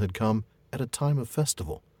Eärendil had come at a time of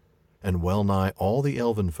festival, and well nigh all the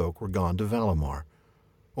elven folk were gone to Valamar,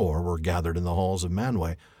 or were gathered in the halls of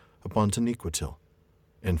Manwë upon Taniquetil,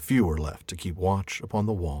 and few were left to keep watch upon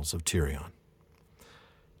the walls of Tirion.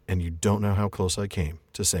 And you don't know how close I came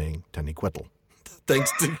to saying Taniquetil.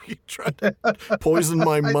 Thanks to you trying to poison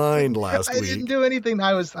my mind last week. I didn't do anything.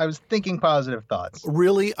 I was thinking positive thoughts.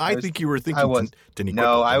 Really? I think you were thinking Taniquetil.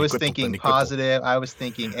 No, I was thinking positive. I was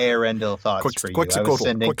thinking Eärendil thoughts for you.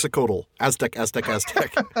 Quetzalcoatl, Aztec. I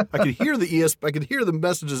could hear the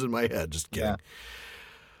messages in my head. Just kidding. Yeah.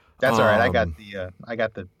 That's all right. I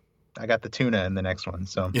got the tuna in the next one.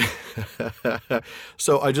 So.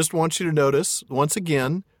 So I just want you to notice once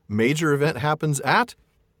again. Major event happens at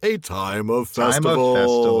A time of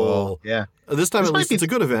festival. Yeah. This time, at least, it's a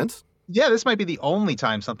good event. Yeah, this might be the only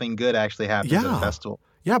time something good actually happens at a festival.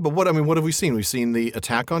 Yeah, but what have we seen? We've seen the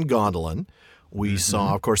attack on Gondolin. We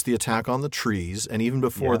saw, of course, the attack on the trees, and even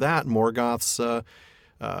before that, Morgoth's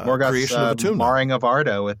creation of Atumno. Marring of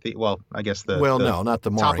Arda with the not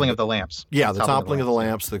the marring. Toppling of the lamps. Yeah, the toppling of the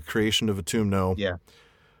lamps, the creation of Atumno. Yeah.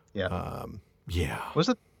 Was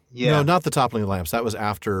it? Yeah. No, not the toppling of the lamps. That was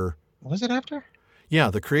after. Was it after? Yeah,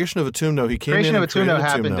 the creation of Atumno. He came creation in. Creation of Atumno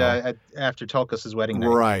happened after Tulkas' wedding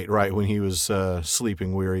night. Right, when he was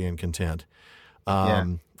sleeping, weary, and content.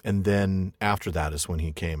 And then after that is when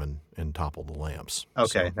he came and toppled the lamps.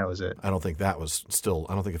 Okay, so that was it. I don't think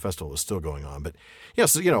the festival was still going on. But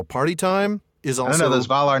yes, party time is also. I don't know, those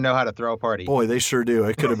Valar know how to throw a party. Boy, they sure do.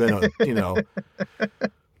 It could have been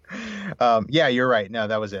yeah, you're right. No,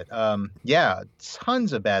 that was it.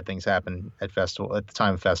 Tons of bad things happen at the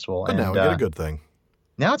time of festival. But now we get a good thing.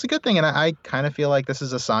 Now it's a good thing, and I kind of feel like this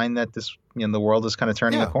is a sign that the world is kind of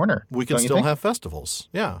turning a corner. We can still have festivals.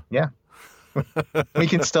 Yeah. Yeah. We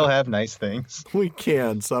can still have nice things. We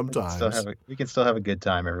can sometimes. We can still have a good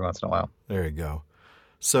time every once in a while. There you go.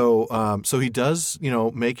 So he does,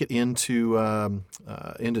 make it into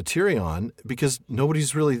Tirion because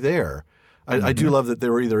nobody's really there. I do love that they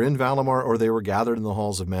were either in Valimar or they were gathered in the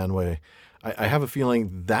halls of Manwë. I have a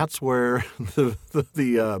feeling that's where the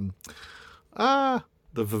OMG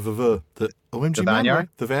Vanyar?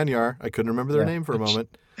 The Vanyar. I couldn't remember their name for a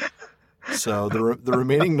moment. So the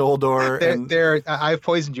remaining Noldor I've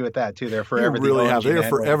poisoned you with that too. They're forever. You really have. They're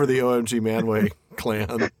forever the OMG Manwë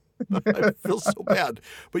clan. I feel so bad,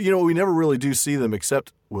 but we never really do see them.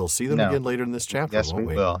 Except we'll see them again later in this chapter. Yes, won't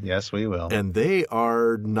we will. Yes, we will. And they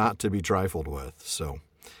are not to be trifled with. So,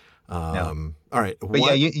 no. All right.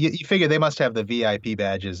 But you figure they must have the VIP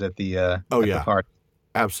badges at the the party.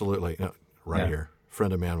 Absolutely. No, here,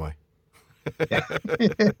 friend of Manwë.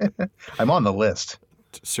 I'm on the list.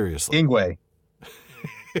 Seriously. Ingwe.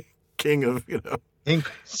 King of,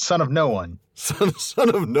 son of no one. Son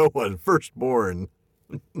of no one, firstborn.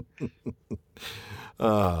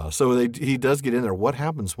 So he does get in there. What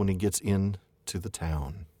happens when he gets into the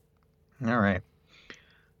town? All right.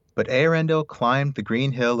 But Eärendil climbed the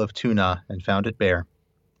green hill of Tuna and found it bare.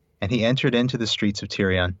 And he entered into the streets of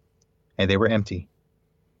Tirion, and they were empty.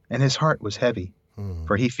 And his heart was heavy,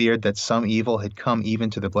 for he feared that some evil had come even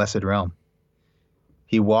to the blessed realm.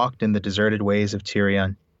 He walked in the deserted ways of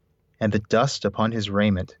Tirion, and the dust upon his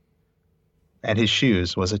raiment and his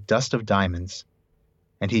shoes was a dust of diamonds,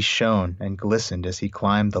 and he shone and glistened as he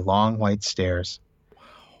climbed the long white stairs. Wow.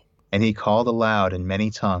 And he called aloud in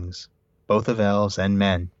many tongues, both of elves and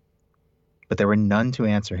men, but there were none to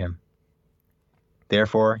answer him.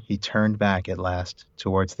 Therefore he turned back at last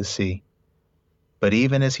towards the sea. But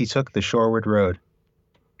even as he took the shoreward road,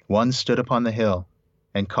 one stood upon the hill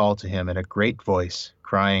and called to him in a great voice,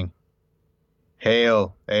 crying,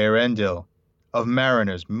 "Hail, Eärendil, of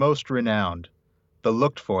mariners most renowned, the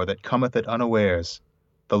looked for that cometh at unawares,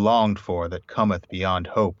 the longed for that cometh beyond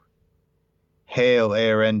hope. Hail,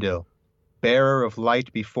 Eärendil, bearer of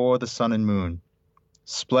light before the sun and moon,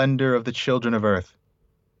 splendor of the children of earth,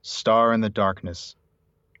 star in the darkness,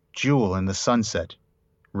 jewel in the sunset,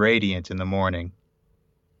 radiant in the morning."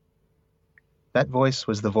 That voice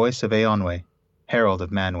was the voice of Eönwë, herald of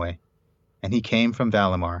Manwë, and he came from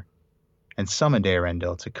Valimar, and summoned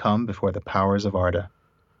Eärendil to come before the powers of Arda.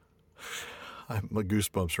 My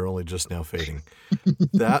goosebumps are only just now fading.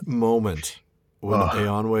 That moment when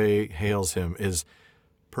Eönwë hails him is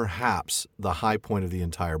perhaps the high point of the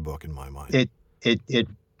entire book in my mind. It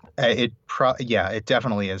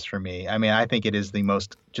definitely is for me. I mean, I think it is the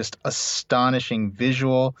most just astonishing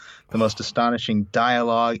visual, the most astonishing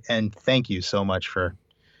dialogue, and thank you so much for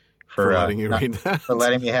letting you read that. For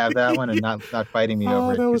letting me have that one and not fighting me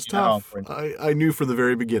over it. That was tough. I knew from the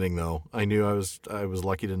very beginning, though. I knew I was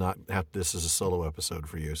lucky to not have this as a solo episode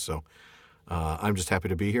for you. So I'm just happy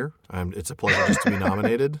to be here. It's a pleasure just to be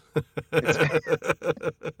nominated.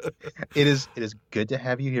 It is good to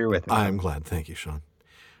have you here with me. I'm glad. Thank you, Shawn.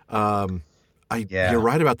 You're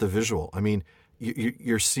right about the visual. I mean,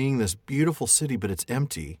 you're seeing this beautiful city, but it's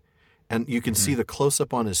empty, and you can see the close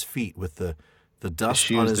up on his feet with the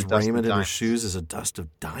dust on his raiment and his shoes is a dust of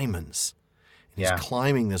diamonds. And he's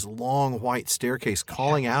climbing this long white staircase,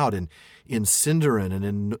 calling out in Sindarin and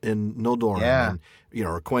in Noldor and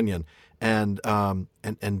or Quenya and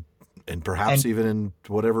perhaps even in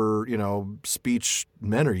whatever speech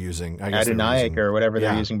men are using. I guess Adonaic or whatever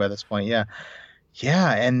they're using by this point. Yeah.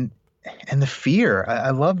 Yeah, and the fear. I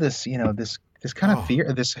love this, this kind of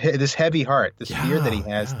fear, this heavy heart, this fear that he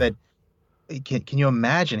has that can you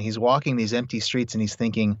imagine? He's walking these empty streets and he's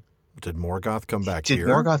thinking, did Morgoth come back here? Did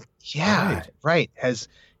Morgoth? Yeah, right. Has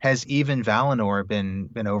even Valinor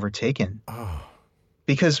been overtaken? Oh.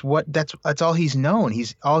 Because that's all he's known.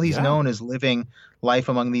 He's known is living life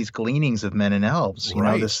among these gleanings of men and elves. You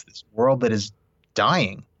know, this world that is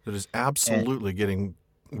dying. That is absolutely getting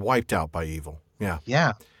wiped out by evil. Yeah.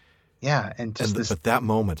 Yeah. Yeah. And but that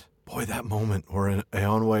moment where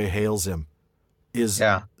Eärendil hails him is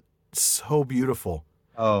so beautiful.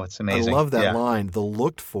 Oh, it's amazing. I love that line. The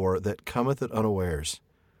looked for that cometh at unawares.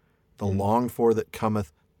 The longed for that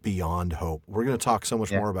cometh beyond hope. We're going to talk so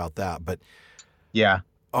much more about that, but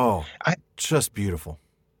just beautiful.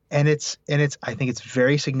 And it's I think it's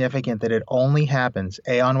very significant that it only happens.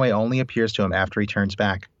 Eärendil only appears to him after he turns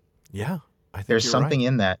back. Yeah. I think there's something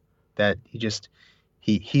in that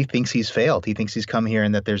he thinks he's failed. He thinks he's come here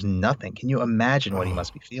and that there's nothing. Can you imagine what he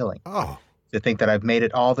must be feeling? Oh. To think that I've made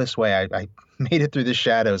it all this way. I made it through the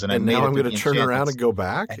shadows and now I'm going to turn around and go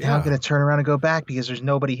back. And now I'm going to turn around and go back because there's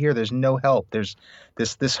nobody here. There's no help. There's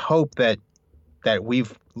this hope that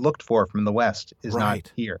we've looked for from the West is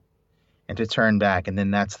not here. And to turn back, and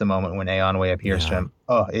then that's the moment when Eärendil appears to him.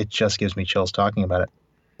 Oh, it just gives me chills talking about it.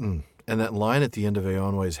 Mm. And that line at the end of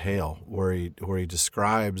Eärendil's hail, where he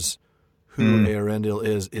describes who Eärendil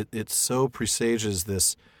is, it so presages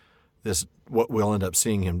this what we'll end up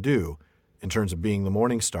seeing him do in terms of being the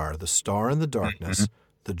morning star, the star in the darkness,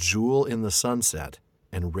 the jewel in the sunset,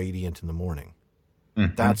 and radiant in the morning.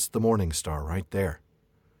 Mm-hmm. That's the morning star right there.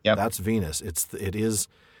 Yep. That's Venus. It is.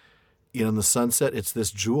 In the sunset, it's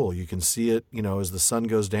this jewel. You can see it, as the sun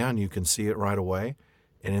goes down, you can see it right away.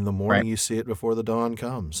 And in the morning, you see it before the dawn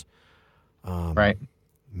comes. Right.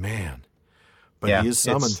 Man. But he is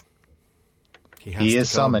summoned. He is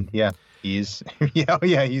summoned, yeah. He's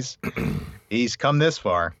he's come this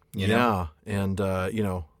far, you know? And,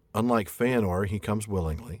 unlike Fëanor, he comes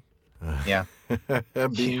willingly.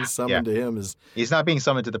 Being summoned to him is... He's not being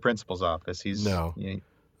summoned to the principal's office. No.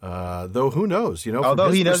 Though who knows? Although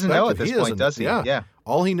he doesn't know at this point, does he? Yeah.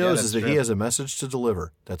 All he knows is that he has a message to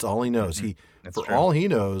deliver. That's all he knows. All he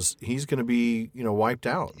knows, he's going to be, wiped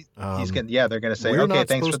out. They're going to say, "We're not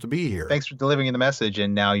supposed to be here. Thanks for delivering the message,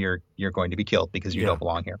 and now you're going to be killed because you don't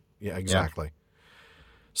belong here." Yeah, exactly. Yeah.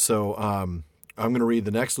 So I'm going to read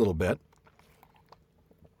the next little bit.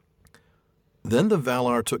 Then the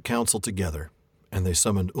Valar took counsel together, and they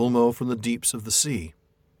summoned Ulmo from the deeps of the sea.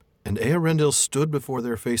 And Eärendil stood before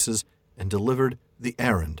their faces and delivered the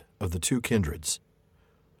errand of the two kindreds.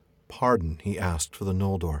 Pardon, he asked, for the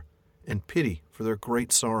Noldor, and pity for their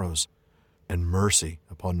great sorrows, and mercy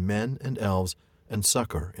upon men and elves, and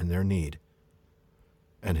succor in their need.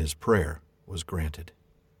 And his prayer was granted.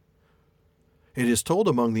 It is told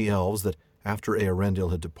among the elves that after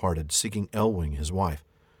Eärendil had departed, seeking Elwing his wife,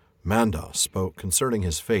 Mandos spoke concerning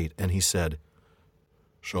his fate, and he said,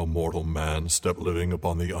 "Shall mortal man step living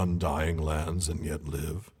upon the undying lands and yet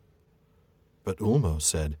live?" But Ulmo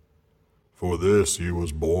said, "For this he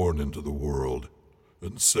was born into the world,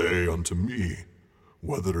 and say unto me,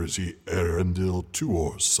 whether is he Eärendil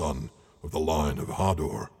Tuor's son of the line of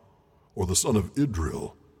Hador, or the son of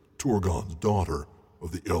Idril, Turgon's daughter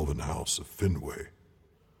of the elven house of Finwë?"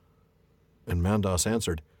 And Mandos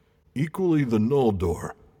answered, "Equally the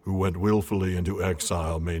Noldor, who went willfully into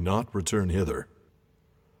exile, may not return hither."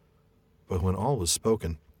 But when all was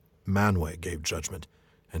spoken, Manwë gave judgment,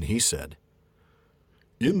 and he said,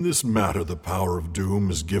 "In this matter the power of doom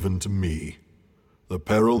is given to me. The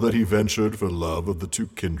peril that he ventured for love of the two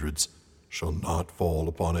kindreds shall not fall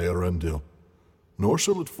upon Eärendil, nor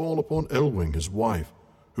shall it fall upon Elwing his wife,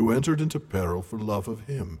 who entered into peril for love of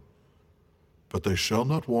him. But they shall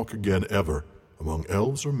not walk again ever among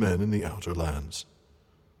elves or men in the outer lands.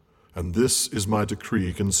 And this is my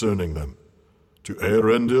decree concerning them. To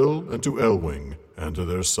Eärendil and to Elwing and to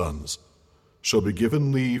their sons shall be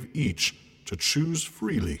given leave each to choose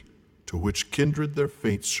freely to which kindred their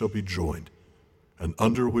fates shall be joined, and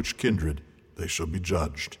under which kindred they shall be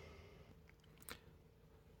judged."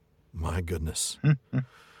 My goodness.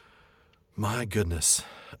 My goodness.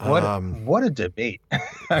 What a debate.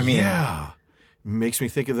 I mean... Yeah. Makes me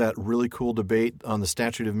think of that really cool debate on the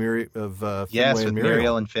statute of Finwë and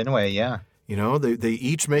Miriel and Finwë, yeah. They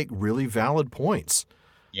each make really valid points.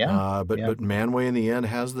 Yeah. But Manwë in the end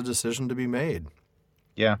has the decision to be made.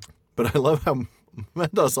 Yeah. But I love how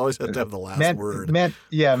Mandos always has to have the last word.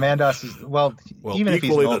 Mandos is, even if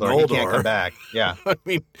he's Noldor, he can't come back. Yeah. I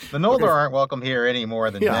mean, the Noldor aren't welcome here any more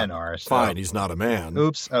than men are. So. Fine, he's not a man.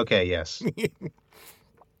 Oops. Okay, yes.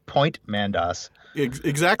 Point Mandos.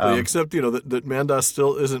 Exactly, except, that Mandos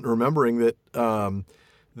still isn't remembering that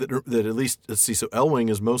that at least, let's see, so Elwing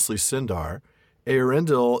is mostly Sindar.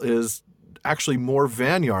 Eärendil is actually more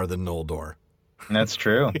Vanyar than Noldor. That's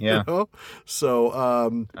true, yeah. You know?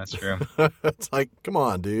 So that's true. It's like, come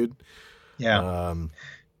on, dude. Yeah.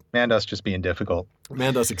 Mandos just being difficult.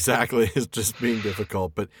 Mandos exactly is just being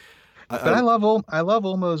difficult, but I love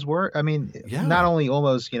Ulmo's work. I mean, not only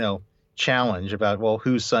Ulmo's, challenge about, well,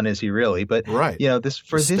 whose son is he really, but right.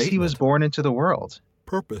 He was born into the world.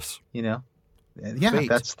 Purpose. Fate.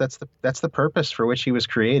 that's the purpose for which he was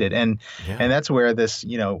created, and that's where this,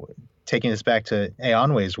 taking us back to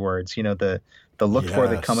Eonwe's words, the looked for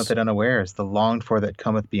that cometh at unawares, the longed for that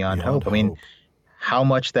cometh beyond hope. I mean, how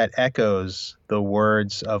much that echoes the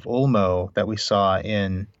words of Ulmo that we saw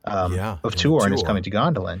in of Tuor and his coming to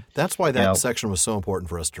Gondolin. That's why that section was so important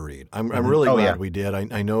for us to read. I'm really glad we did.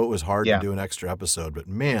 I know it was hard to do an extra episode, but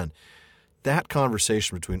man, that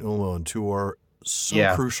conversation between Ulmo and Tuor,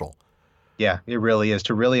 so crucial. Yeah, it really is,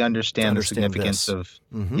 to really understand the significance of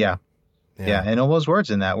and Ulmo's words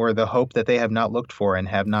in that were the hope that they have not looked for and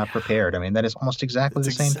have not prepared. I mean, that is almost exactly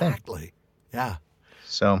the same thing. Exactly. Yeah.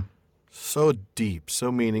 So deep,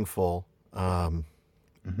 so meaningful. I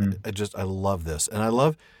love this. And I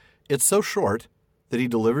love, it's so short that he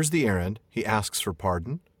delivers the errand. He asks for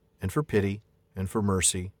pardon and for pity and for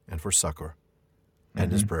mercy and for succor.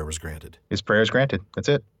 And his prayer was granted. His prayer is granted. That's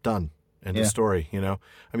it. Done. End of story, I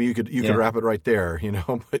mean, you could wrap it right there,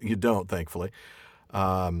 but you don't, thankfully.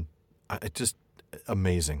 Just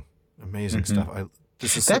amazing stuff.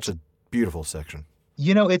 This is such a beautiful section.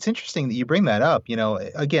 It's interesting that you bring that up.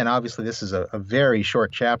 Again, obviously this is a very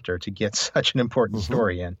short chapter to get such an important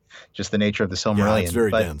story in, just the nature of the Silmarillion. Yeah, it's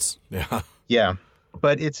very dense. Yeah. Yeah.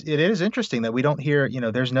 But it is interesting that we don't hear,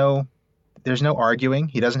 there's no arguing.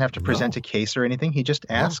 He doesn't have to present a case or anything. He just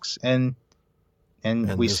asks and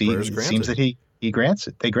we see it seems that he grants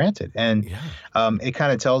it. They grant it. And it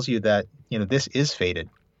kind of tells you that, this is fated.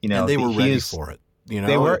 And they were ready for it.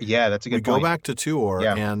 They were. Yeah, that's a good point. We go back to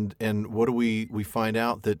Tuor, and what do we find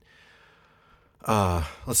out that?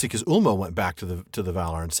 Let's see, because Ulmo went back to the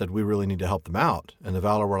Valar and said we really need to help them out, and the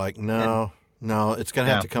Valar were like, no, it's going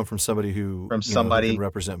to have to come from somebody who who can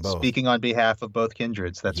represent both, speaking on behalf of both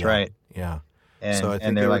kindreds. That's right. Yeah. And, so I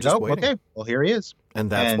think they're like, waiting. Okay, well here he is,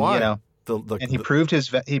 and that's why. He proved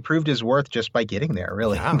his worth just by getting there,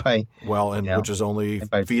 really. Yeah. Which is only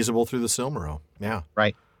feasible through the Silmaril. Yeah.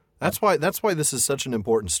 Right. That's why this is such an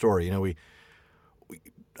important story.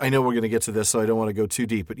 I know we're going to get to this, so I don't want to go too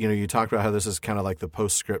deep. But you talked about how this is kind of like the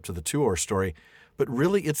postscript to the Tuor story, but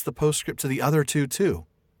really it's the postscript to the other two too.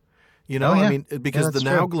 I mean, because the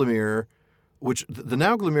Nauglamir, which the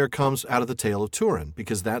Nauglamir comes out of the tale of Turin,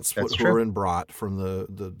 because that's what Hurin brought from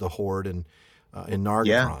the horde in Nargothrond.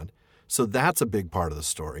 Yeah. So that's a big part of the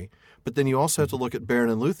story. But then you also have to look at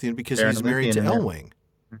Beren and Luthien because he's married to Elwing.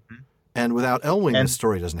 Mm-hmm. And without Elwing, the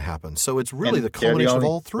story doesn't happen. So it's really the culmination of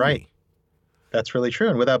all three. Right. That's really true.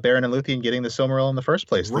 And without Beren and Luthien getting the Silmaril in the first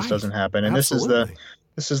place, this doesn't happen. And this is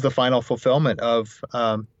the final fulfillment of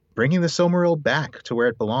bringing the Silmaril back to where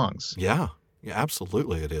it belongs. Yeah. Yeah,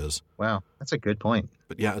 absolutely it is. Wow. That's a good point.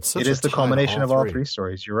 But yeah, it is the culmination of all three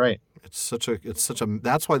stories. You're right. It's such a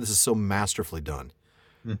that's why this is so masterfully done.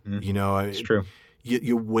 Mm-hmm. It's true.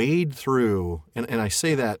 You wade through, and I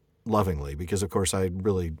say that lovingly because, of course, I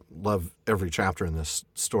really love every chapter in this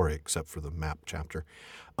story except for the map chapter.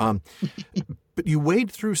 But you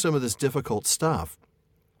wade through some of this difficult stuff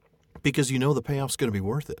because the payoff's going to be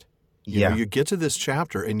worth it. You get to this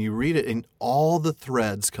chapter and you read it and all the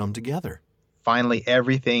threads come together. Finally,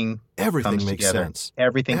 everything makes together. Sense.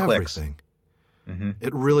 Everything clicks. Mm-hmm.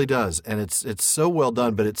 It really does. And it's so well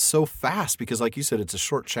done, but it's so fast because, like you said, it's a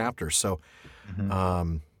short chapter. So,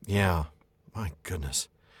 my goodness.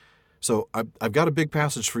 So I've got a big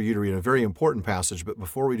passage for you to read, a very important passage. But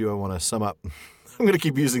before we do, I want to sum up. I'm going to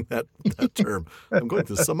keep using that term. I'm going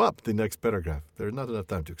to sum up the next paragraph. There's not enough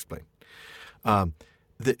time to explain.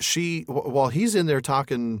 That while he's in there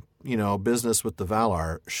talking, business with the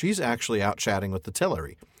Valar, she's actually out chatting with the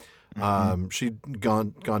Teleri. She'd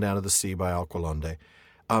gone down to the sea by Alqualonde.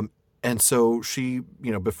 And so she,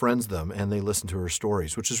 befriends them and they listen to her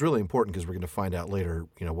stories, which is really important because we're going to find out later,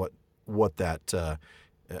 what that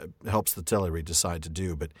helps the Teleri decide to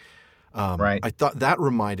do. But I thought that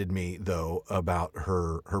reminded me, though, about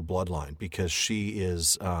her bloodline because she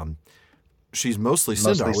is she's mostly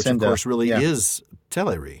Sindar, which of course really is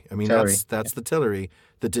Teleri. I mean, that's the Teleri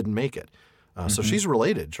that didn't make it. So she's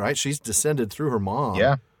related, right? She's descended through her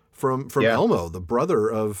mom from Elmo, the brother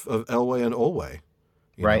of Elwë and Olwë.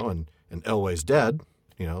 You know, and Elwë's dead.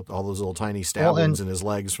 All those little tiny stab wounds in his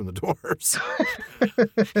legs from the dwarves.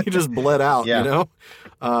 He just bled out,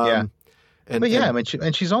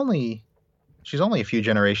 she's only a few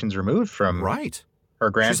generations removed from her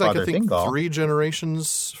grandfather she's like, I think, Thingol. 3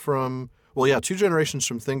 generations from 2 generations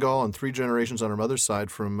from Thingol and 3 generations on her mother's side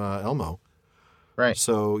from Elmo. Right.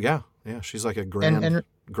 So yeah, she's like a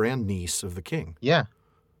grand niece of the king. Yeah.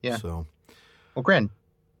 So, well,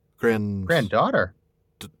 granddaughter,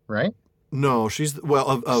 right? No, she's of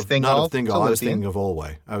not of Thingol. I was thinking of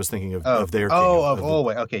Olwe. I was thinking of their king. Of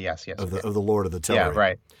Olwe. Okay, yes. Of the Lord of the Teleri.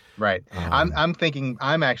 Yeah, right.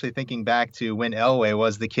 I'm actually thinking back to when Elwë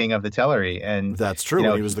was the king of the Teleri, and that's true.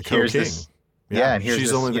 When he was the co-king. And here's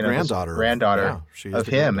she's only the granddaughter of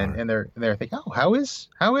him, and they're thinking, oh, how is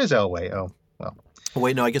Elwë? Oh, well.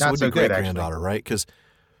 Wait, no, I guess it would be great granddaughter, right? Because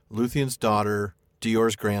Luthien's daughter,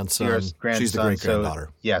 Dior's grandson. She's the great granddaughter.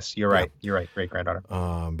 So, yes, you're right. You're right, great granddaughter.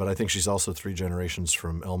 But I think she's also 3 generations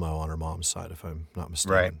from Elmo on her mom's side, if I'm not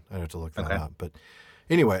mistaken. Right. I'd have to look that up. But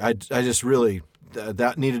anyway, I just really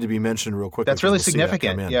that needed to be mentioned real quick. That's really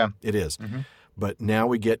significant. Yeah, it is. Mm-hmm. But now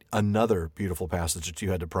we get another beautiful passage that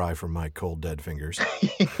you had to pry from my cold, dead fingers.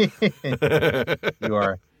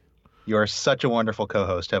 You are such a wonderful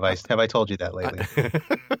co-host. Have I told you that lately?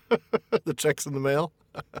 The check's in the mail?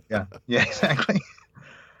 Yeah, exactly.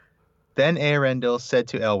 Then Eärendil said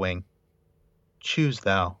to Elwing, "Choose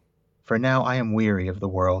thou, for now I am weary of the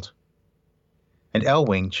world." And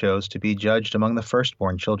Elwing chose to be judged among the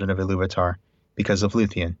firstborn children of Ilúvatar because of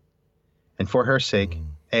Lúthien. And for her sake,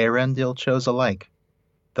 Eärendil chose alike,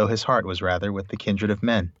 though his heart was rather with the kindred of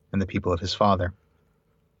men and the people of his father.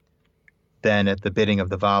 Then, at the bidding of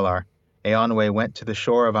the Valar, Eönwë went to the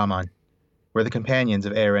shore of Aman, where the companions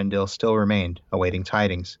of Eärendil still remained, awaiting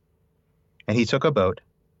tidings. And he took a boat,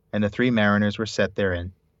 and the 3 mariners were set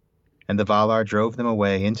therein, and the Valar drove them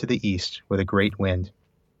away into the east with a great wind.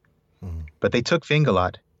 But they took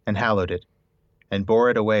Vingilot and hallowed it, and bore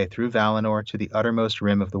it away through Valinor to the uttermost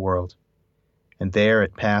rim of the world. And there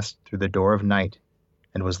it passed through the door of night,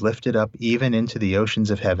 and was lifted up even into the oceans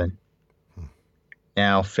of heaven.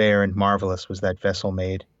 Now fair and marvelous was that vessel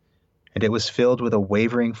made, and it was filled with a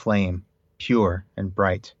wavering flame, pure and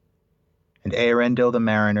bright. And Eärendil the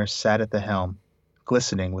mariner sat at the helm,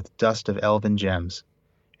 glistening with dust of elven gems,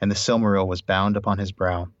 and the Silmaril was bound upon his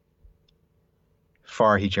brow.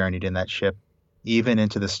 Far he journeyed in that ship, even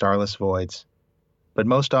into the starless voids, but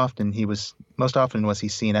most often was he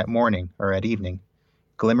seen at morning or at evening,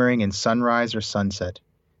 glimmering in sunrise or sunset,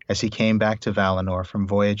 as he came back to Valinor from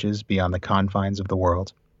voyages beyond the confines of the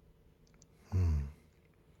world.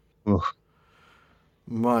 Oof.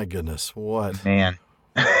 My goodness, what? Man.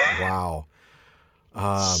 Wow.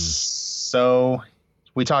 So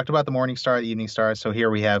we talked about the morning star, the evening star, so here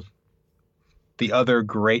we have the other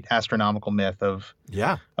great astronomical myth of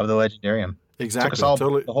the Legendarium. Exactly. It took us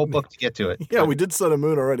the whole book to get to it. Yeah, we did Sun and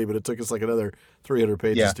Moon already, but it took us like another 300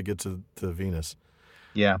 pages to get to Venus.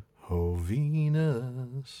 Yeah. Oh,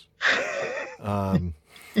 Venus.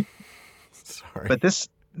 Sorry. But this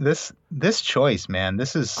choice, man,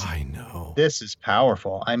 I know. This is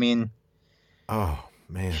powerful. I mean, oh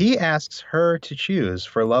man. He asks her to choose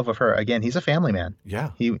for love of her. Again, he's a family man.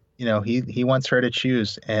 Yeah. He wants her to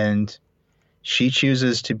choose, and she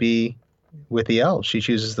chooses to be with the elves. She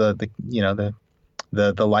chooses the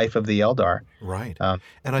life of the Eldar. Right.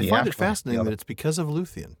 And I find it fascinating that it's because of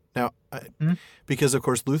Lúthien. Now, because of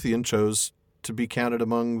course Lúthien chose to be counted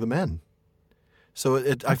among the men. So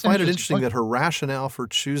I find it interesting that her rationale for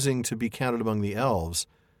choosing to be counted among the elves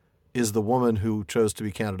is the woman who chose to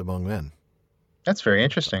be counted among men. That's very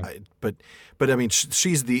interesting. But I mean,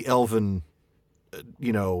 she's the elven,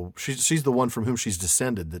 she's the one from whom she's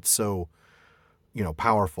descended that's so,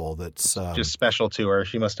 powerful. That's just special to her.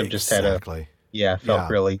 She must have just had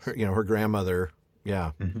felt really. Her grandmother.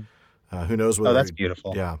 Yeah. Mm-hmm. Who knows whether? Oh, that's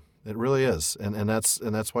beautiful. Yeah, it really is, and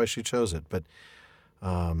that's why she chose it. But,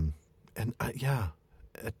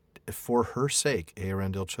 for her sake,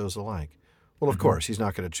 Eärendil chose alike. Well, of course, he's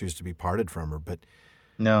not going to choose to be parted from her, but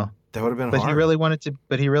no, that would have been hard. But he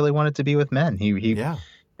really wanted to be with men.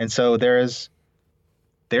 And so there is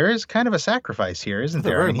kind of a sacrifice here, isn't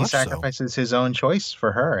there? He sacrifices his own choice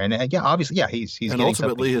for her, and obviously, he's and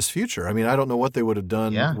ultimately his future. I mean, I don't know what they would have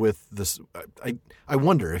done with this. I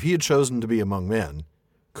wonder if he had chosen to be among men,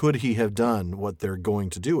 could he have done what they're going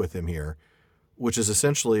to do with him here, which is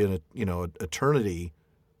essentially an eternity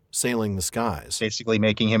sailing the skies, basically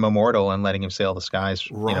making him immortal and letting him sail the skies,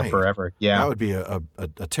 forever. Yeah, that would be a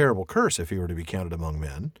terrible curse if he were to be counted among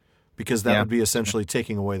men, because that would be essentially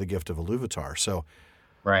taking away the gift of Ilúvatar. So.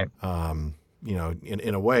 Right.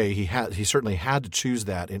 In a way, he certainly had to choose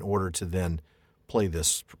that in order to then play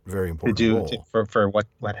this very important role for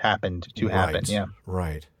what happened to happen. Yeah.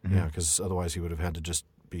 Right. Mm-hmm. Yeah, because otherwise he would have had to just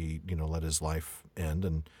be, let his life end,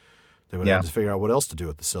 and they would have to figure out what else to do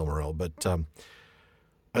with the Silmaril. But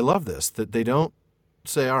I love this, that they don't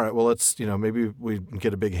say, all right, well, let's, maybe we can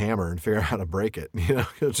get a big hammer and figure out how to break it.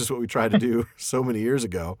 It's just what we tried to do so many years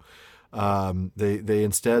ago. They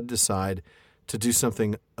instead decide to do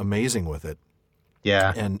something amazing with it.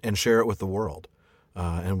 Yeah. And share it with the world.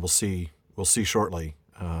 And we'll see shortly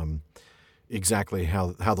exactly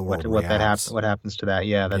how the world reacts. What happens to that.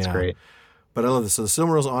 Yeah, that's great. But I love this. So the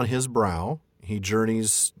Silmaril's on his brow. He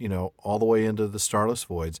journeys, all the way into the starless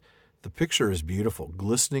voids. The picture is beautiful,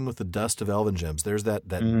 glistening with the dust of elven gems. There's that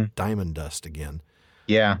diamond dust again.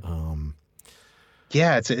 Yeah.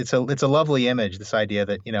 Yeah, it's a lovely image. This idea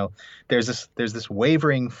that there's this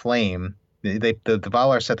wavering flame. The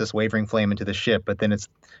Valar set this wavering flame into the ship, but then it's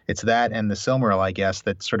that and the Silmaril, I guess,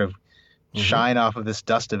 that sort of shine off of this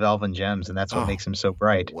dust of elven gems, and that's what makes him so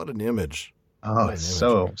bright. What an image! Oh, it's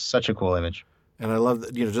such a cool image. And I love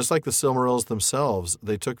that, just like the Silmarils themselves,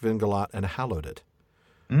 they took Vingilot and hallowed it.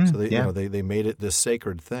 So they made it this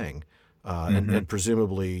sacred thing, and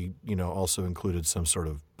presumably, also included some sort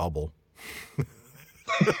of bubble.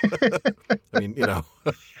 I mean,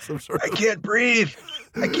 some sort of... I can't breathe.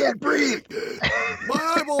 My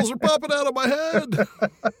eyeballs are popping out of my head.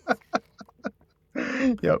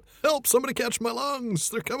 Yep. Help! Somebody catch my lungs.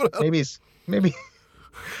 They're coming out. Maybe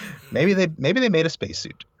they made a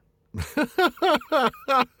spacesuit.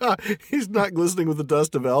 He's not glistening with the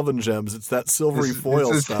dust of elven gems. It's that silvery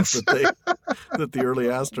foil stuff that the early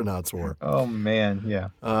astronauts wore. Oh man, yeah.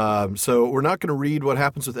 So we're not going to read what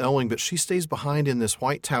happens with Elwing, but she stays behind in this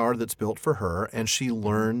white tower that's built for her, and she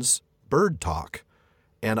learns bird talk.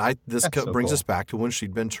 And this brings us back to when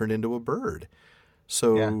she'd been turned into a bird.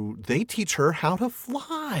 So they teach her how to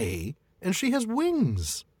fly, and she has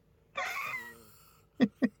wings.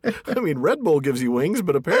 I mean, Red Bull gives you wings,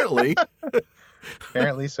 but apparently...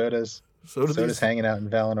 so does hanging out in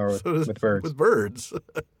Valinor with birds. With birds.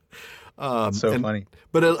 Funny.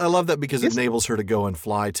 But I love that because it enables her to go and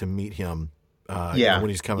fly to meet him when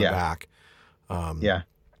he's coming back.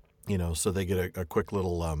 So they get a quick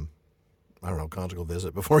little... conjugal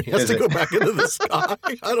visit before he has to go back into the sky.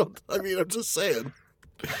 I'm just saying.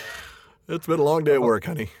 It's been a long day at work,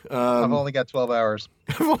 honey. I've only got 12 hours.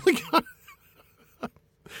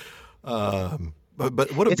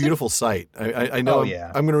 But what a beautiful sight. I know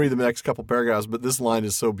I'm going to read the next couple paragraphs, but this line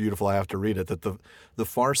is so beautiful I have to read it, that the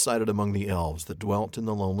far-sighted among the elves that dwelt in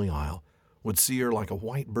the lonely isle would see her like a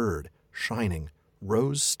white bird, shining,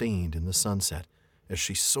 rose-stained in the sunset, as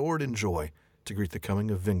she soared in joy to greet the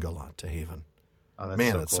coming of Vingilot to haven. Oh, that's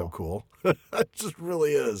Man, that's so cool. It just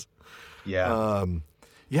really is. Yeah. I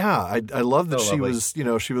love that she lovely. was,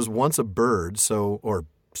 she was once a bird, or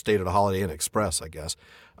stayed at a Holiday Inn Express, I guess.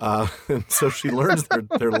 And so she learns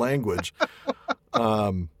their language.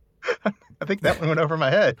 I think that one went over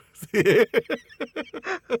my head.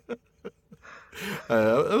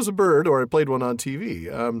 I was a bird, or I played one on TV.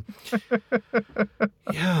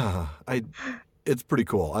 It's pretty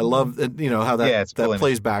cool. I love how that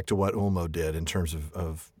plays back to what Ulmo did in terms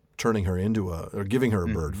of turning her into or giving her a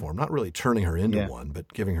bird form. Not really turning her into one,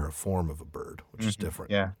 but giving her a form of a bird, which is different.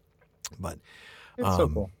 Yeah. But it's so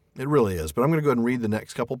cool. It really is. But I'm going to go ahead and read the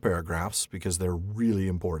next couple paragraphs because they're really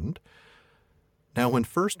important. Now, when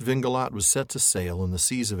first Vingilot was set to sail in the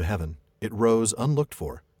seas of heaven, it rose unlooked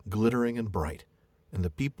for, glittering and bright, and the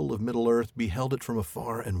people of Middle-earth beheld it from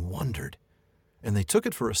afar and wondered. And they took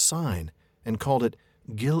it for a sign and called it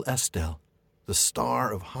Gil Estel, the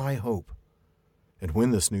star of high hope. And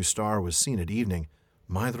when this new star was seen at evening,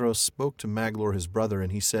 Maedhros spoke to Maglor his brother,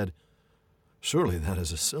 and he said, "Surely that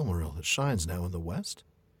is a Silmaril that shines now in the west?"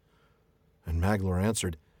 And Maglor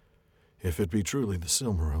answered, "If it be truly the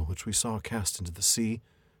Silmaril which we saw cast into the sea,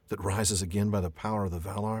 that rises again by the power of the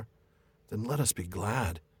Valar, then let us be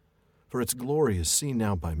glad, for its glory is seen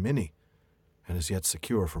now by many, and is yet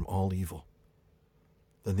secure from all evil."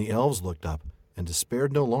 Then the elves looked up and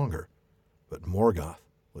despaired no longer, but Morgoth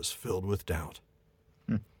was filled with doubt.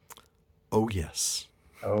 Oh, yes.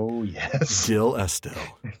 Oh, yes. Gil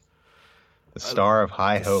Estel. The star of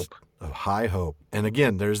high hope. Of high hope. And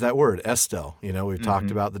again, there's that word, Estel. We've talked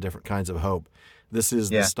about the different kinds of hope. This is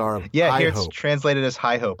the star of high hope. Yeah, here it's translated as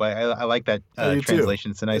high hope. I like that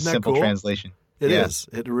translation. It's a nice, simple translation. It is.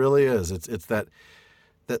 It really is. It's that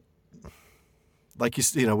like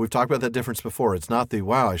we've talked about that difference before. It's not the,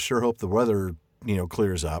 wow, I sure hope the weather,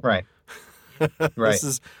 clears up. Right. Right. This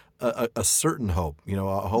is a certain hope,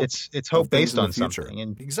 a hope. It's hope based on something.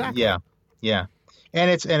 And exactly. Yeah.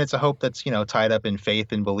 And it's a hope that's, tied up in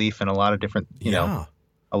faith and belief and a lot of different,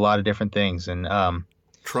 a lot of different things. And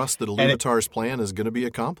trust that Ilúvatar's plan is going to be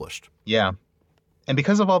accomplished. Yeah. And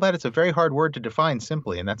because of all that, it's a very hard word to define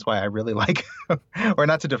simply, and that's why I really like, or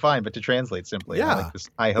not to define, but to translate simply. Yeah, I like this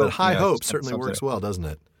high hope. But high hope certainly works well, doesn't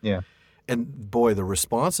it? Yeah. And boy, the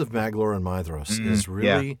response of Maglor and Maedhros is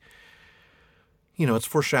really, it's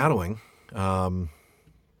foreshadowing. Yeah.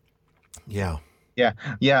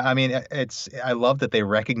 I mean, I love that they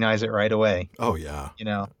recognize it right away. Oh yeah.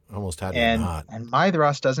 Almost had to not. And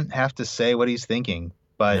Maedhros doesn't have to say what he's thinking,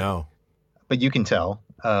 but you can tell.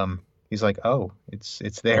 He's like, oh,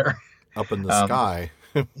 it's there up in the sky.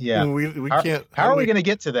 Yeah. we can't. How are we going to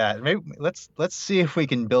get to that? Maybe let's see if we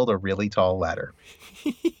can build a really tall ladder.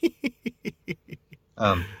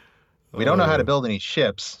 We don't know how to build any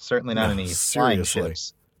ships, certainly not any flying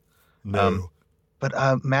ships. No. But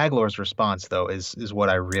Maglor's response, though, is what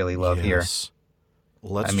I really love here.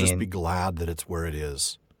 Let's just be glad that it's where it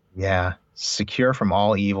is. Yeah. Secure from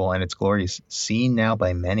all evil and its glories, seen now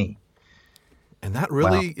by many. And that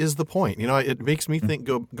really is the point. It makes me think,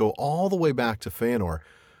 go all the way back to Feanor.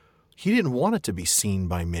 He didn't want it to be seen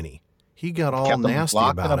by many. He got all nasty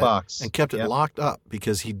about it and kept it locked up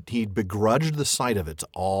because he'd begrudged the sight of it to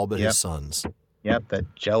all but his sons. Yep,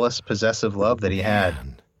 that jealous, possessive love that he had.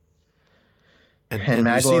 And you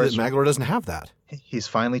see that Maglor doesn't have that. He's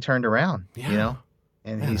finally turned around,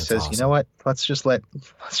 and he says, awesome. You know what? Let's just let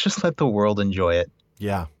the world enjoy it.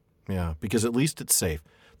 Yeah, because at least it's safe.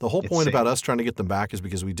 The whole point about us trying to get them back is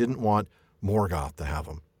because we didn't want Morgoth to have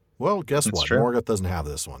them. Well, guess what? True. Morgoth doesn't have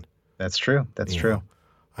this one. That's true. That's true.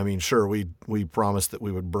 I mean, sure, we promised that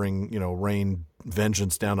we would bring, rain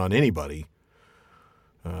vengeance down on anybody.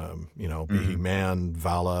 Be he man,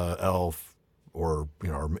 Vala, elf, or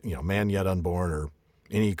man yet unborn, or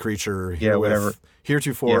any creature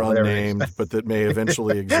heretofore unnamed, but that may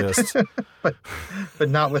eventually exist. but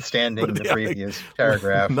notwithstanding the previous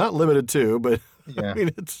paragraph, not limited to, but I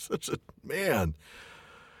mean, it's such a man.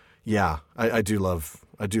 Yeah, I do love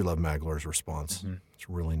Maglor's response. Mm-hmm. It's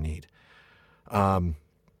really neat.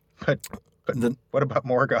 But what about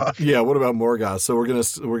Morgoth? Yeah, what about Morgoth? So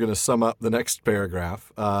we're gonna sum up the next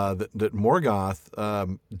paragraph. That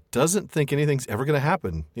Morgoth doesn't think anything's ever gonna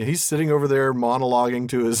happen. He's sitting over there monologuing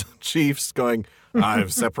to his chiefs, going,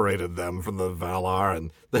 "I've separated them from the Valar,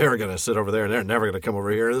 and they're gonna sit over there, and they're never gonna come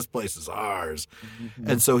over here. This place is ours."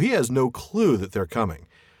 Mm-hmm. And so he has no clue that they're coming.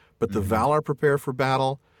 But the Valar prepare for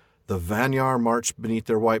battle. The Vanyar march beneath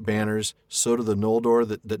their white banners. So do the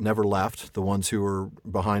Noldor that never left, the ones who were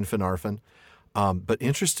behind Finarfin. But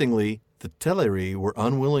interestingly, the Teleri were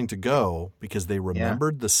unwilling to go because they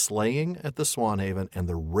remembered the slaying at the Swanhaven and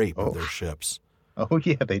the rape of their ships. Oh,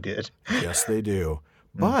 yeah, they did. Yes, they do.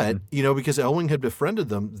 But, because Elwing had befriended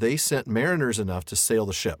them, they sent mariners enough to sail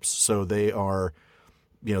the ships. So they are,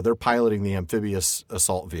 they're piloting the amphibious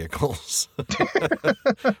assault vehicles.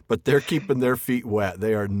 But they're keeping their feet wet.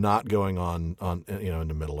 They are not going on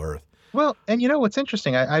into Middle Earth. Well, and what's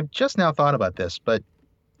interesting, I've just now thought about this, but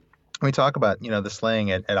we talk about, the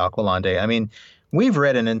slaying at Aqualande. I mean, we've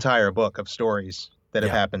read an entire book of stories that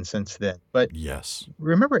have happened since then. But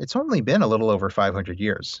remember, it's only been a little over 500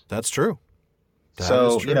 years. That's true.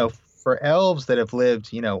 So, for elves that have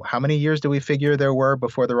lived, how many years do we figure there were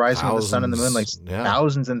before the rising of the sun and the moon? Like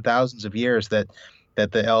thousands and thousands of years that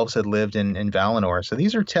the elves had lived in Valinor. So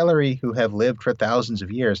these are Teleri who have lived for thousands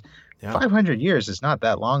of years. Yeah. 500 years is not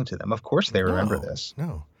that long to them. Of course they remember this.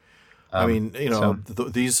 No. I mean,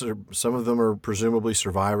 these are, some of them are presumably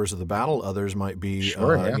survivors of the battle. Others might be,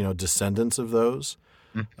 descendants of those.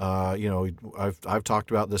 I've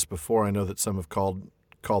talked about this before. I know that some have called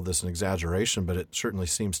this an exaggeration, but it certainly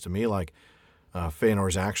seems to me like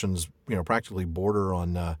Feanor's actions, practically border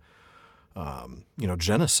on,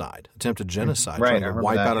 genocide, attempted genocide, trying to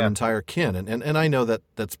wipe out an entire kin. And I know that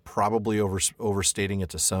that's probably overstating it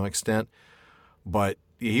to some extent, but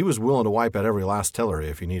he was willing to wipe out every last Teleri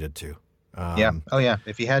if he needed to.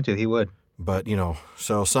 If he had to, he would. But,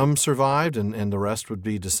 so some survived and the rest would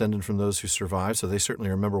be descended from those who survived. So they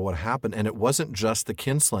certainly remember what happened. And it wasn't just the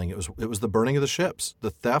kinslaying. It was the burning of the ships,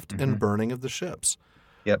 the theft and burning of the ships.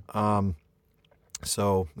 Yep.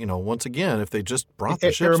 So, once again, if they just brought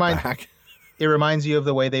the ships back. It reminds you of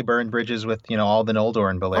the way they burned bridges with, all the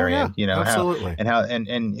Noldor and Beleriand, absolutely.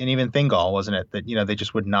 And even Thingol, wasn't it? That, they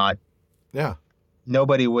just would not. Yeah.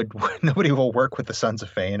 Nobody will work with the Sons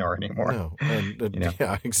of Feanor anymore. No,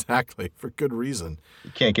 yeah, exactly, for good reason.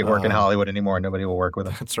 You can't get work in Hollywood anymore. Nobody will work with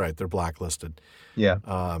them. That's right. They're blacklisted. Yeah.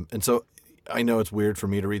 And so I know it's weird for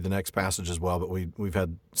me to read the next passage as well, but we've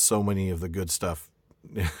had so many of the good stuff,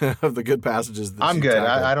 of the good passages. I'm good.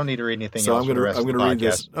 I don't need to read anything else. I'm going to read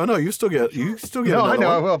this. Oh no, you still get. No, I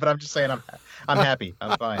know I will, but I'm just saying I'm happy.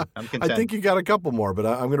 I'm fine. I'm content. I think you got a couple more, but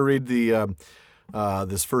I'm going to read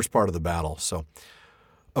this first part of the battle. So,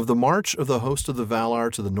 of the march of the host of the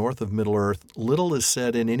Valar to the north of Middle-earth, little is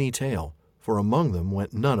said in any tale, for among them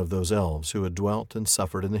went none of those elves who had dwelt and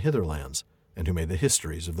suffered in the hitherlands, and who made the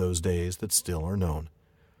histories of those days that still are known.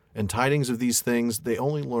 And tidings of these things they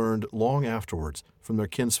only learned long afterwards from their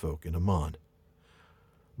kinsfolk in Amand.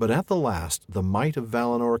 But at the last the might of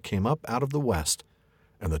Valinor came up out of the west,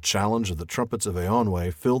 and the challenge of the trumpets of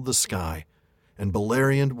Eönwë filled the sky, and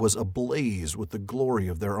Beleriand was ablaze with the glory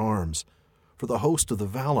of their arms. For the host of the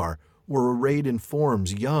Valar were arrayed in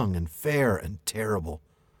forms young and fair and terrible,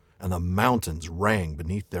 and the mountains rang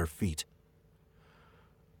beneath their feet.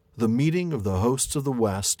 The meeting of the hosts of the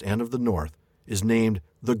west and of the north is named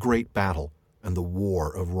the Great Battle and the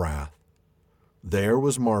War of Wrath. There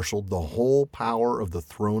was marshaled the whole power of the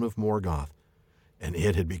throne of Morgoth, and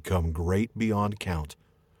it had become great beyond count,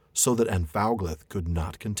 so that Anfauglith could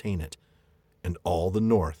not contain it, and all the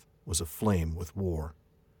north was aflame with war.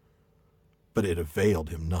 But it availed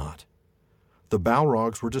him not. The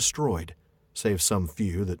Balrogs were destroyed, save some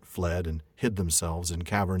few that fled and hid themselves in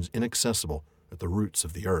caverns inaccessible at the roots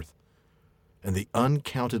of the earth. And the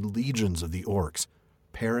uncounted legions of the orcs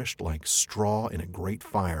perished like straw in a great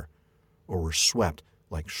fire, or were swept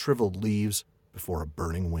like shriveled leaves before a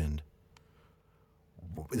burning wind.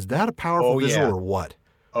 Is that a powerful visual or what?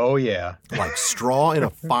 Oh, yeah. Like straw in a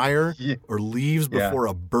fire or leaves before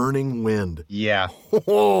a burning wind. Yeah.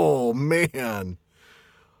 Oh, man.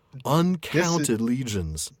 Uncounted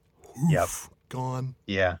legions. Oof, gone.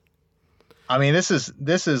 Yeah. I mean, this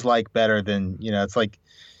is like better than, it's like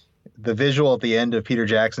the visual at the end of Peter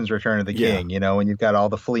Jackson's Return of the King, when you've got all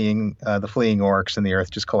the fleeing orcs and the earth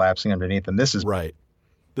just collapsing underneath them. This is right.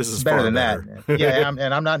 This is better far than better. that. Yeah,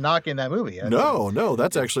 and I'm not knocking that movie. No,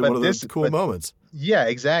 that's actually one of those cool moments. Yeah,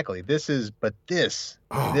 exactly. This is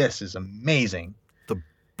amazing. The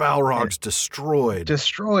Balrogs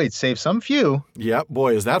destroyed, save some few. Yeah,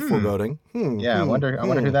 boy, is that foreboding. I wonder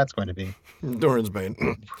who that's going to be. Doran's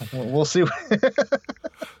Bane. We'll see.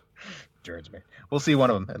 Doran's Bane. We'll see one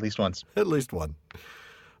of them at least once. At least one.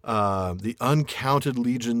 The uncounted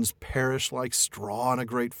legions perish like straw in a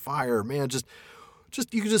great fire. Man, just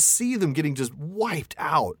you can just see them getting just wiped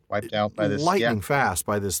out by this lightning fast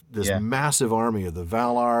by this massive army of the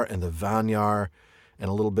Valar and the Vanyar, and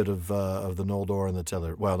a little bit of the Noldor and the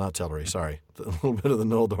Teleri. Well, not Teleri, sorry, a little bit of the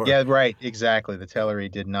Noldor. Yeah, right, exactly. The Teleri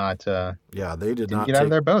did not. They did not get out of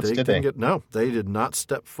their boats, did they? No, they did not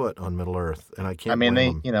step foot on Middle Earth, and I can't. I mean,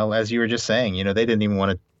 blame them. As you were just saying, they didn't even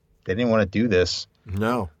want to. They didn't want to do this.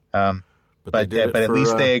 No. But at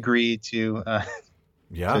least they agreed to.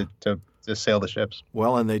 To sail the ships.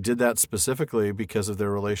 Well, and they did that specifically because of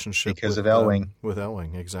their relationship with Elwing. With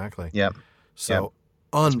Elwing, exactly. Yep. So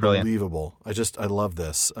unbelievable. I love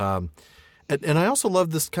this. And I also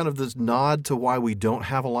love this kind of this nod to why we don't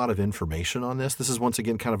have a lot of information on this. This is once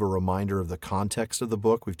again kind of a reminder of the context of the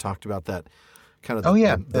book. We've talked about that kind of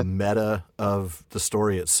the meta of the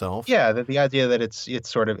story itself. Yeah, the idea that it's a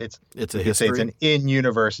history. It's an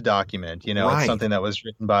in-universe document. Right. It's something that was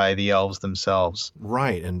written by the elves themselves.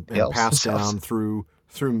 Right, and passed down through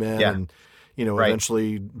men, and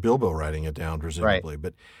eventually Bilbo writing it down, presumably.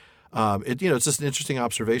 Right. But it's just an interesting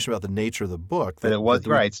observation about the nature of the book. It wasn't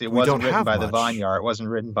written by the Vanyar. It wasn't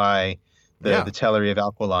written by the Teleri of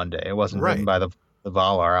Alquilande. It wasn't written by the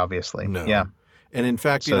Valar, obviously. No. Yeah. And in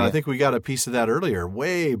fact, I think we got a piece of that earlier,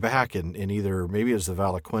 way back in either maybe it was the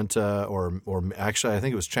Valaquenta or actually I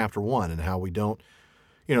think it was chapter 1, and how we don't,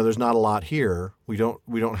 there's not a lot here. We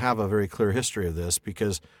don't have a very clear history of this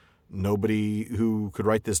because nobody who could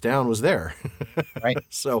write this down was there. Right.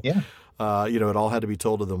 So, it all had to be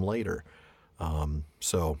told to them later.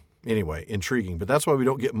 So anyway, intriguing. But that's why we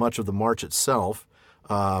don't get much of the march itself.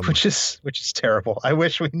 Which is terrible. I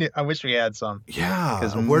wish we had some. Yeah.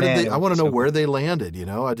 I want to know where they landed.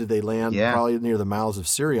 Did they land probably near the mouths of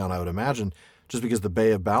Sirion? I would imagine, just because the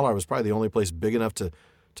Bay of Valar was probably the only place big enough to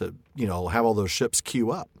have all those ships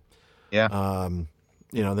queue up. Yeah.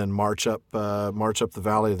 Then march up the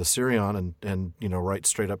valley of the Sirion and right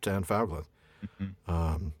straight up to Anfauglith.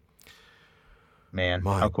 Mm-hmm. Man,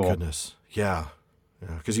 my how cool. Goodness. Yeah.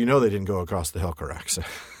 Because they didn't go across the Helcarax.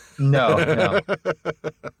 No.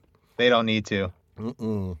 They don't need to.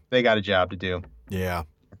 Mm-mm. They got a job to do. Yeah.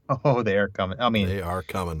 Oh, they are coming. I mean, they are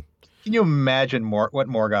coming. Can you imagine what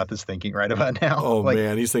Morgoth is thinking right about now? Oh,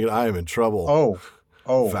 man, he's thinking, I am in trouble.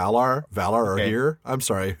 Oh. Valar are here? I'm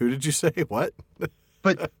sorry, who did you say? What?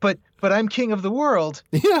 But I'm king of the world.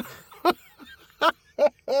 Yeah.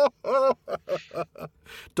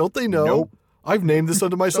 Don't they know? Nope. I've named this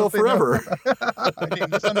unto myself forever. I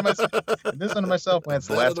named this unto myself. That's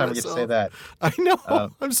the last time we get to say that. I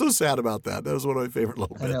know. I'm so sad about that. That was one of my favorite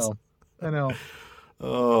little bits. I know.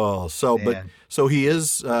 Oh, so he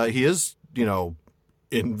is,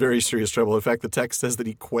 in very serious trouble. In fact, the text says that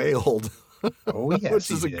he quailed. Oh, yes.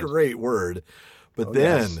 Which is a great word. But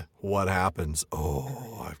what happens?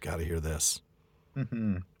 Oh, I've got to hear this.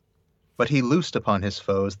 Mm-hmm. But he loosed upon his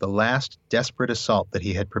foes the last desperate assault that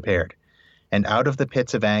he had prepared. And out of the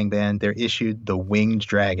pits of Angband there issued the winged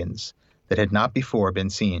dragons that had not before been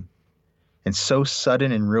seen. And so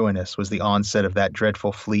sudden and ruinous was the onset of that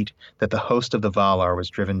dreadful fleet that the host of the Valar was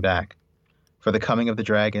driven back. For the coming of the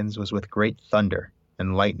dragons was with great thunder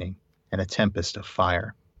and lightning and a tempest of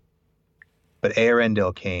fire. But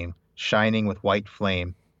Eärendil came, shining with white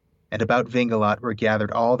flame, and about Vingilot were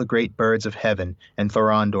gathered all the great birds of heaven, and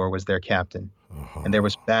Thorondor was their captain. And there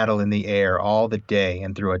was battle in the air all the day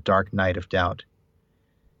and through a dark night of doubt.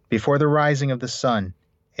 Before the rising of the sun,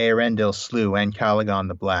 Eärendil slew Encalagon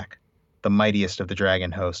the Black, the mightiest of the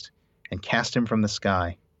dragon host, and cast him from the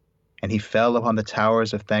sky. And he fell upon the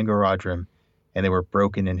towers of Thangorodrim, and they were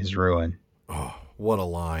broken in his ruin. Oh, what a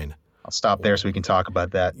line. I'll stop there so we can talk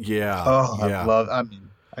about that. Yeah. Oh, yeah.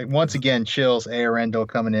 Once again, chills. Eärendil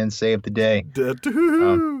coming in, saved the day.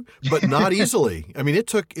 But not easily. I mean, it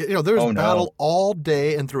took, there was battle all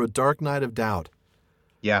day and through a dark night of doubt.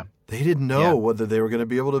 Yeah. They didn't know whether they were going to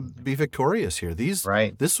be able to be victorious here. This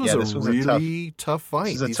was a really tough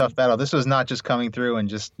fight. This was a tough battle. This was not just coming through and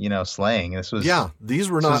just, slaying. These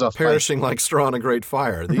were not perishing like straw in a great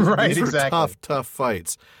fire. These were tough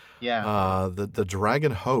fights. Yeah. The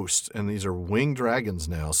dragon host, and these are winged dragons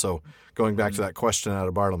now. So going back to that question out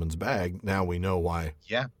of Bartleman's bag, now we know why.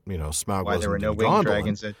 Yeah. Smaug why wasn't there were no winged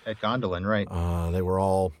dragons at Gondolin, right? They were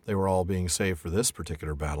all being saved for this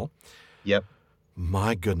particular battle. Yep.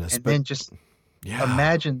 My goodness. And then just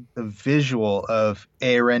imagine the visual of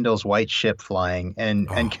Eärendil's white ship flying and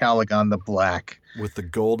Calagon the Black. With the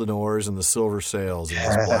golden oars and the silver sails and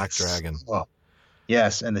this black dragon. Oh.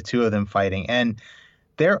 Yes, and the two of them fighting. And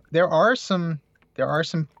there are some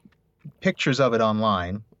pictures of it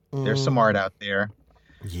online. There's some art out there.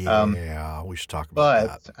 Yeah, we should talk about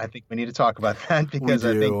that. But I think we need to talk about that because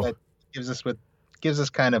I think that gives us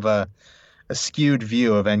kind of a skewed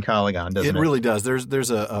view of Encalagon, doesn't it? It really does.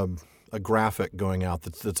 There's a graphic going out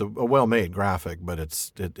that's a well-made graphic, but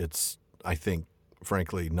it's I think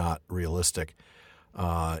frankly not realistic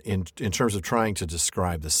in terms of trying to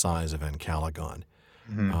describe the size of Encalagon.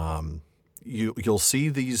 Mm-hmm. You'll see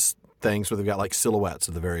these things where they've got like silhouettes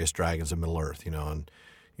of the various dragons of Middle-earth, and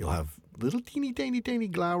you'll have little teeny tiny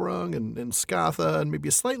Glaurung and Skatha and maybe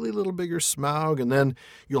a slightly little bigger Smaug, and then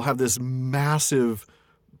you'll have this massive,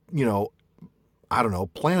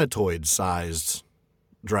 planetoid-sized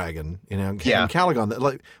dragon, Encalagon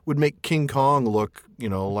that would make King Kong look,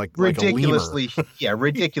 like ridiculously, like a lemur.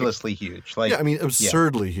 Ridiculously huge.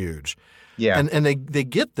 Absurdly huge. Yeah. And they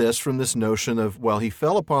get this from this notion of, he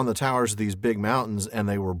fell upon the towers of these big mountains and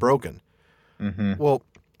they were broken. Mm-hmm. Well,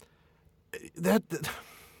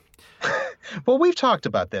 well, we've talked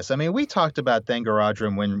about this. I mean, we talked about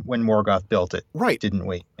Thangorodrim when Morgoth built it, right? Didn't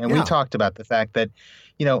we? And we talked about the fact that,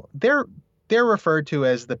 they're referred to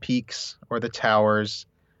as the peaks or the towers,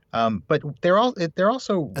 but they're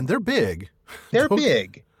also and they're big. They're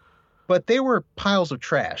big, but they were piles of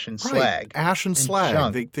trash and slag, ash and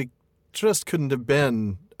slag. They just couldn't have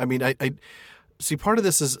been. I mean, I see. Part of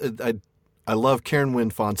this is I love Karen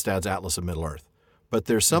Wynne Fonstad's Atlas of Middle-earth, but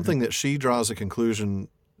there's something that she draws a conclusion.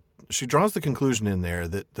 She draws the conclusion in there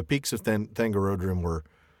that the peaks of Thangorodrim were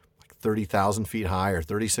like 30,000 feet high or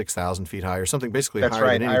 36,000 feet high or something, basically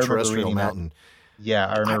higher than any terrestrial mountain. Yeah,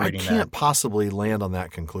 I remember reading that. I can't possibly land on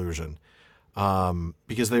that conclusion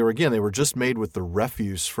because they were just made with the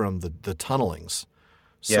refuse from the tunnelings.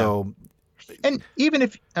 So. And even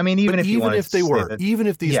if these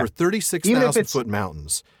were 36,000 foot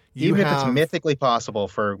mountains, if it's mythically possible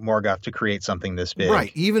for Morgoth to create something this big,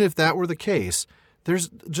 right? Even if that were the case,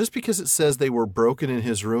 just because it says they were broken in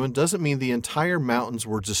his ruin doesn't mean the entire mountains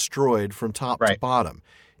were destroyed from top to bottom.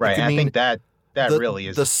 Right. I think that really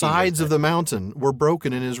is the sides of the mountain were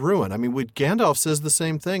broken in his ruin. I mean, Gandalf says the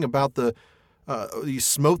same thing about he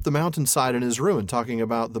smote the mountainside in his ruin, talking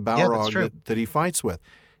about the Balrog that he fights with.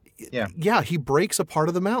 Yeah, he breaks a part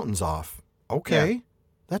of the mountains off. Okay. Yeah.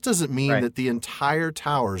 That doesn't mean that the entire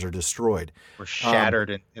towers are destroyed. Or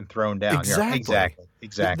shattered and thrown down.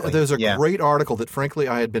 Exactly. There's a great article that, frankly,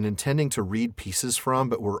 I had been intending to read pieces from,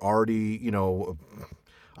 but we're already, I don't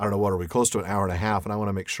know, what are we, close to an hour and a half, and I want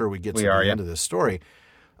to make sure we get to the end of this story.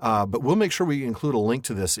 But we'll make sure we include a link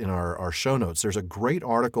to this in our show notes. There's a great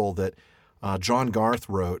article that John Garth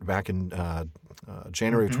wrote back in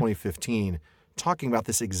January of 2015, talking about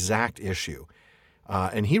this exact issue.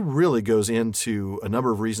 And he really goes into a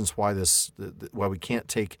number of reasons why why we can't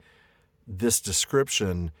take this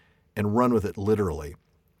description and run with it literally.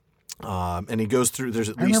 And he goes through, there's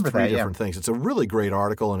at least three different things. It's a really great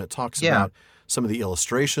article, and it talks about some of the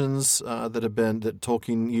illustrations that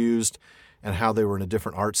Tolkien used and how they were in a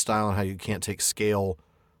different art style and how you can't take scale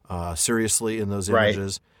seriously in those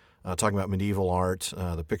images. Talking about medieval art,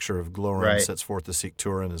 the picture of Glorhun sets forth the Seek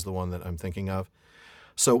Turin is the one that I'm thinking of.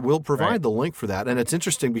 So we'll provide the link for that. And it's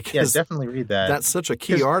interesting because definitely read that. That's such a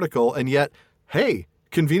key article. And yet, hey,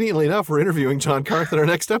 conveniently enough, we're interviewing John Garth in our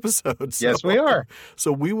next episode. So, yes, we are.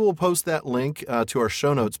 So we will post that link to our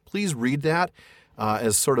show notes. Please read that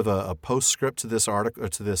as sort of a postscript to this article,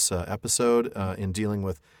 to this episode in dealing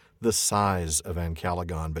with the size of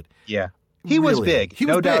Ancalagon. But he was big. He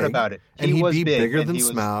was no doubt about it. And he'd be bigger than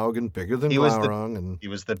Smaug and bigger than Glaurung. He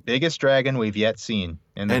was the biggest dragon we've yet seen,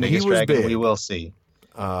 and the biggest dragon we will see.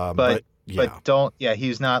 But don't. Yeah,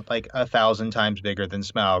 he's not like 1,000 times bigger than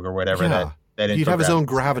Smaug or whatever. That he'd have his own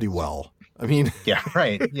gravity well. I mean,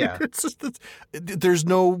 it's just, there's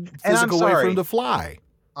no physical way for him to fly.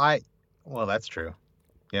 Well, that's true.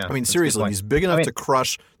 Yeah, I mean, seriously, he's big enough to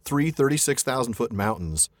crush 36,000-foot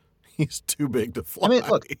mountains. He's too big to fly. I mean,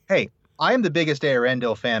 look, hey, I am the biggest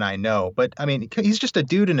Eärendil fan I know, but I mean, he's just a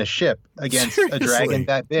dude in a ship against a dragon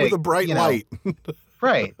that big with a bright light.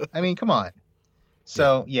 Right. I mean, come on.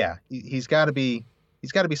 So he's got to be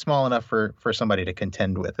small enough for somebody to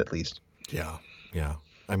contend with at least. Yeah.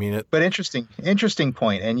 I mean, but interesting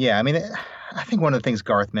point. And I mean, I think one of the things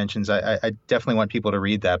Garth mentions, I definitely want people to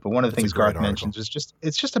read that. But one of the things Garth mentions is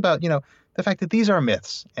it's just about the fact that these are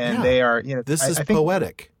myths and they are this is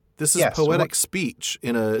poetic. This is poetic speech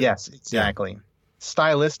in a exactly.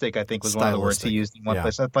 Stylistic, I think, was one of the words he used in one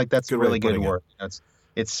place. I think that's a really good word.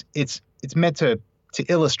 It's meant to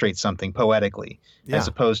illustrate something poetically, as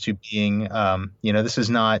opposed to being, this is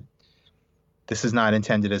not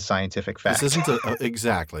intended as scientific fact. This isn't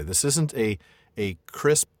exactly. This isn't a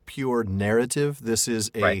crisp, pure narrative. This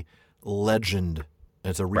is a legend.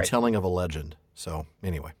 It's a retelling of a legend. So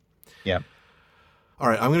anyway. Yeah. All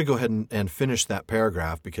right, I'm going to go ahead and finish that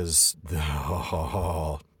paragraph because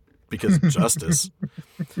justice.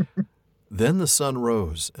 Then the sun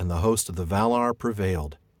rose, and the host of the Valar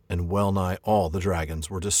prevailed, and well nigh all the dragons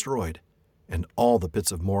were destroyed, and all the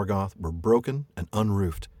pits of Morgoth were broken and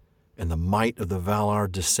unroofed, and the might of the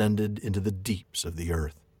Valar descended into the deeps of the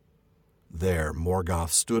earth. There Morgoth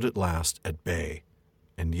stood at last at bay,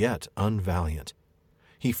 and yet unvaliant.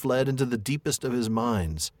 He fled into the deepest of his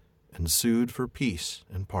mines, and sued for peace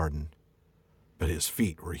and pardon. But his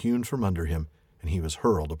feet were hewn from under him, and he was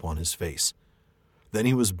hurled upon his face. Then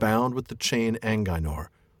he was bound with the chain Angainor,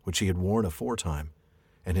 which he had worn aforetime,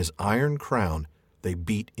 and his iron crown they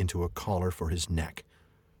beat into a collar for his neck,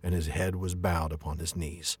 and his head was bowed upon his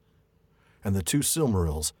knees. And the 2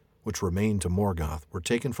 Silmarils, which remained to Morgoth, were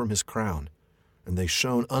taken from his crown, and they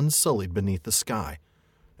shone unsullied beneath the sky,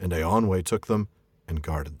 and Eonwe took them and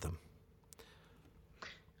guarded them.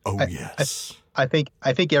 Yes. I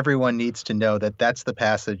think everyone needs to know that that's the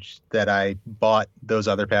passage that I bought those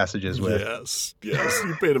other passages with. Yes.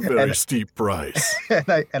 You paid a very steep price.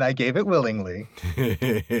 and I gave it willingly.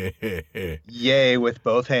 Yea, with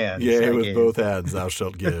both hands. Yea, with both hands thou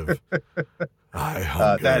shalt give. I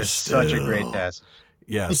hunger that is still. Such a great passage.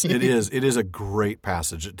 Yes, it is. It is a great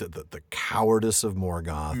passage. The cowardice of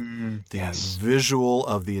Morgoth, the visual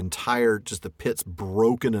of the entire, just the pits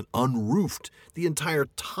broken and unroofed, the entire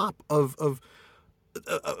top of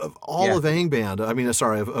all of Angband. I mean,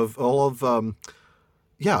 sorry, of all of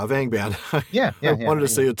Angband. I wanted to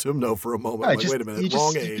say Autumno for a moment. Wait a minute,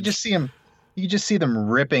 wrong age. You just see them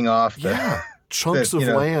ripping off chunks of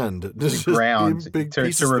land, the ground, big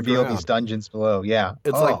to reveal these dungeons below. Yeah,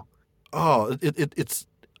 it's like. Oh, it's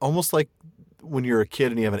almost like when you're a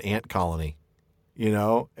kid and you have an ant colony,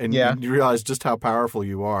 and you realize just how powerful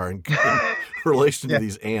you are in relation to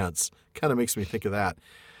these ants. Kind of makes me think of that.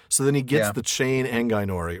 So then he gets the chain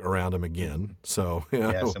Angainor around him again. So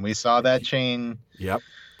yes, and we saw that chain. Yep.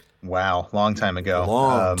 Wow, long time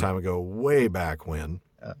ago. Time ago, way back when.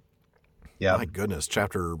 My goodness,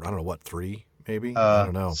 chapter 3. Maybe I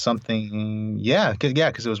don't know something.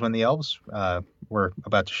 Because it was when the elves were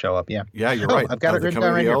about to show up. Yeah, you're right. I've got it written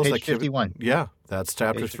down right here, page 51. Yeah, that's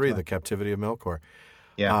chapter 3, the captivity of Melkor.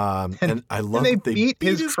 Yeah, and I love they beat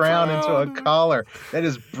his crown into a collar. That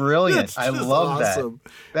is brilliant. I love awesome.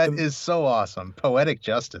 That is so awesome. Poetic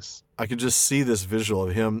justice. I could just see this visual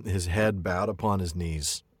of him, his head bowed upon his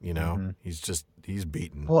knees. He's just He's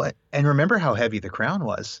beaten. Well, and remember how heavy the crown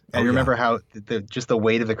was. And remember how just the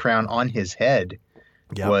weight of the crown on his head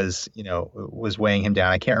was weighing him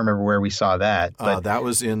down. I can't remember where we saw that. But that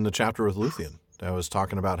was in the chapter with Luthien. I was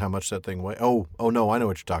talking about how much that thing weighed. Oh no, I know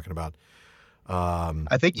what you're talking about.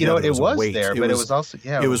 I think it was weight. There, but it was also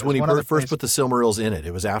It was when he first put the Silmarils in it.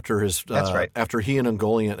 It was after his. That's right. After he and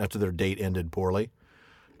Ungoliant, after their date ended poorly.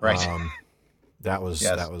 Right. That was.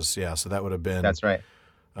 So that would have been. That's right.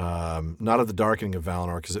 Not of the Darkening of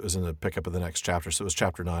Valinor, because it was in the pickup of the next chapter. So it was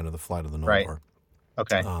chapter 9 of the Flight of the Noldor. Right.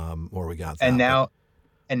 Okay. Where we got that.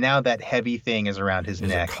 And now that heavy thing is around his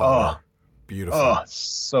neck. Collar. Beautiful. Oh,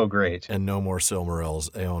 so great. And no more Silmarils.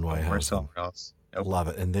 Eonwë has them. Silmarils. Nope. Love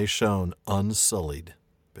it. And they shone unsullied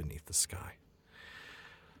beneath the sky.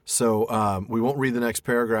 So we won't read the next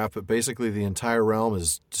paragraph, but basically the entire realm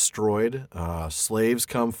is destroyed. Slaves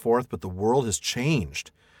come forth, but the world has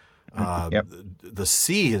changed. The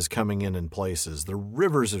sea is coming in places. The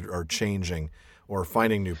rivers are changing or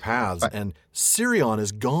finding new paths. And Sirion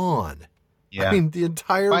is gone. Yeah. I mean, the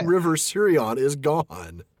entire river Sirion is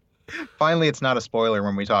gone. Finally, it's not a spoiler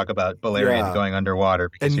when we talk about Beleriand going underwater.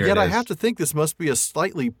 And yet I have to think this must be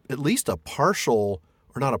at least a partial,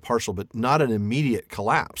 or not a partial, but not an immediate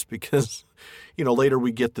collapse, because, later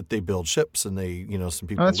we get that they build ships and they, some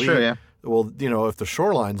people leave. True, yeah. Well, if the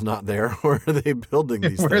shoreline's not there, where are they building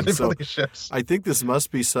these things? Where are they building ships? I think this must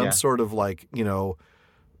be some sort of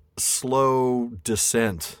slow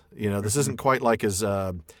descent. This isn't quite like as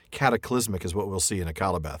cataclysmic as what we'll see in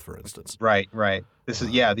Akalabeth, for instance. Right. This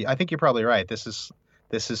is I think you're probably right. This is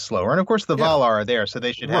slower, and of course the Valar are there, so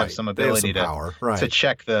they should have some ability to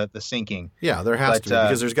check the sinking. Yeah, there has to be,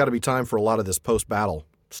 because there's got to be time for a lot of this post-battle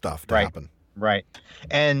stuff to happen. Right,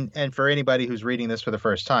 and for anybody who's reading this for the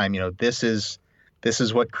first time, this is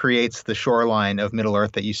what creates the shoreline of Middle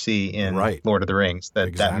Earth that you see in Lord of the Rings.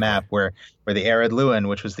 That map where the Eärendil and Elwing,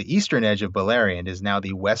 which was the eastern edge of Beleriand, is now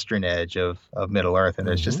the western edge of Middle Earth, and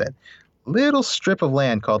there's just that little strip of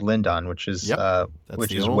land called Lindon, which is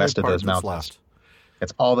west of those mountains. Left.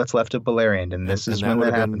 That's all that's left of Beleriand, and this is when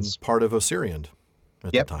that happens. Part of Osiriand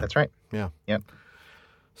at the time. That's right. Yeah. Yep.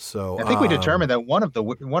 So I think we determined that one of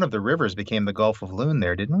the rivers became the Gulf of Lune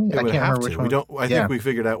there, didn't we? I can't remember which one. I think we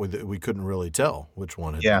figured out we couldn't really tell which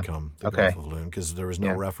one had become the Gulf of Lune, because there was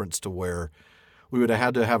no reference to where. We would have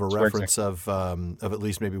had to have a reference of at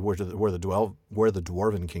least maybe where the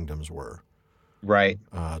Dwarven kingdoms were. Right.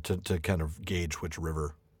 To kind of gauge which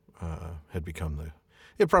river had become the.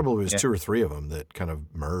 It probably was 2 or 3 of them that kind of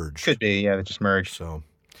merged. Could be, they just merged. So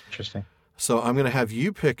interesting. So I'm going to have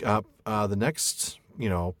you pick up the next,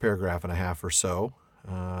 paragraph and a half or so,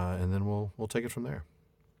 and then we'll take it from there.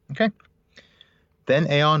 Okay. Then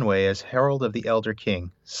Eönwë, as herald of the elder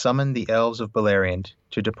king, summoned the elves of Beleriand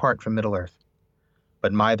to depart from Middle-earth.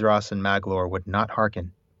 But Maedhros and Maglor would not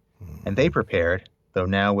hearken, and they prepared, though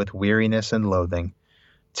now with weariness and loathing,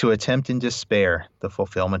 to attempt in despair the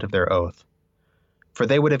fulfillment of their oath. For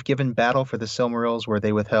they would have given battle for the Silmarils were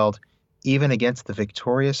they withheld, even against the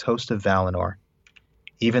victorious host of Valinor,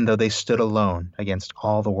 even though they stood alone against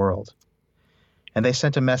all the world. And they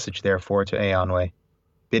sent a message, therefore, to Eönwë,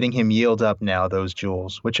 bidding him yield up now those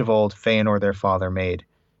jewels, which of old Feanor their father made,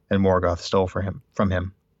 and Morgoth stole from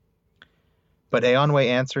him. But Eönwë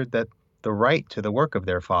answered that the right to the work of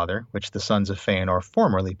their father, which the sons of Feanor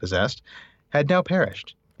formerly possessed, had now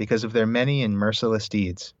perished, because of their many and merciless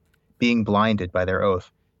deeds, being blinded by their oath,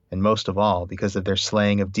 and most of all because of their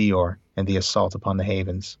slaying of Dior and the assault upon the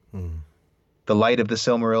havens. The light of the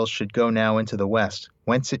Silmarils should go now into the west,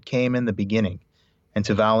 whence it came in the beginning, and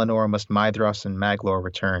to Valinor must Maedhros and Maglor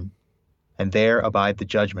return, and there abide the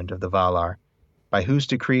judgment of the Valar, by whose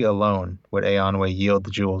decree alone would Eönwë yield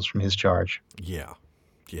the jewels from his charge. Yeah,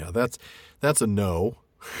 that's a no.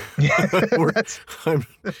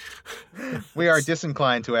 We are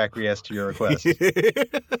disinclined to acquiesce to your request.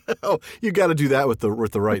 Oh, you got to do that with the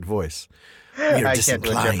right voice. I can't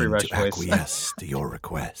do a Jeffrey Rush voice. Acquiesce to your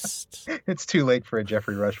request. It's too late for a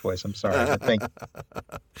Jeffrey Rush voice. I'm sorry. I think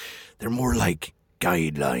they're more like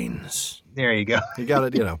guidelines. There you go. You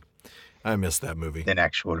got it. I missed that movie. Than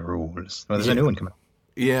actual rules. Well, there's a new one coming out.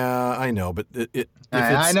 Yeah, I know, but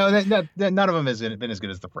I know that none of them has been as good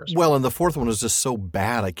as the first one. Well, and the fourth one was just so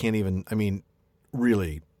bad, I can't even,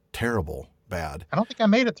 really terrible bad. I don't think I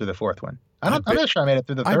made it through the fourth one. I'm not sure I made it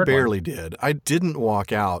through the third one. I barely did. I didn't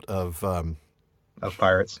walk out of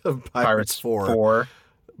Pirates. Of Pirates 4.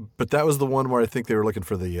 But that was the one where I think they were looking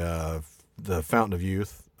for the Fountain of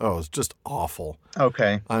Youth. Oh, it's just awful.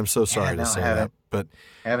 Okay. I'm so sorry to say that. But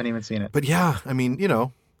I haven't even seen it. But yeah,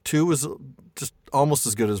 2 2 was just almost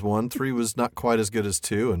as good as 1. 3 was not quite as good as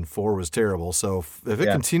 2, and 4 was terrible. So if it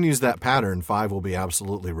continues that pattern, 5 will be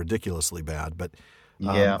absolutely ridiculously bad. But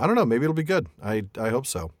I don't know. Maybe it'll be good. I hope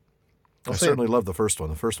so. I certainly love the first one.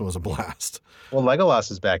 The first one was a blast. Well,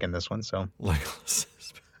 Legolas is back in this one, so. Legolas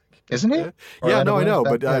is back. Isn't he? Yeah, no, I know.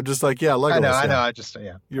 But I'm just like, Legolas. I know.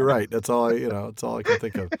 You're right. That's all I can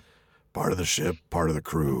think of. Part of the ship, part of the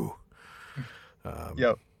crew.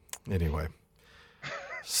 Yep. Anyway.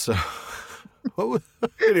 So, we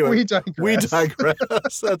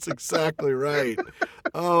digress. That's exactly right.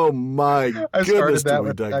 Oh my goodness, do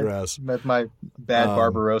we digress? With my bad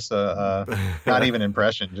Barbarossa, not even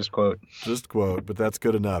impression, just quote. But that's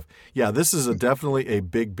good enough. Yeah, this is definitely a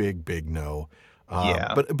big, big, big no.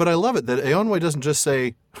 But I love it that Eärendil doesn't just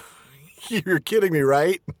say, "You're kidding me,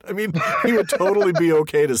 right?" I mean, he would totally be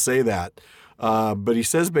okay to say that. But he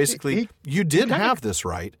says basically, you did have this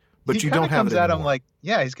right. But you don't have it anymore. He comes at him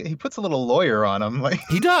like, he puts a little lawyer on him. Like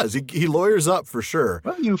he does. He lawyers up for sure.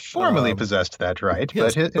 Well, you formally possessed that right.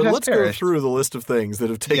 Yes, but let's go through the list of things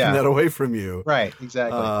that have taken that away from you. Right,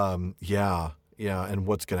 exactly. Yeah, and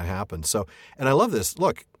what's going to happen. So, and I love this.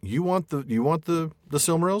 Look, you want the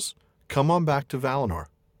Silmarils? Come on back to Valinor.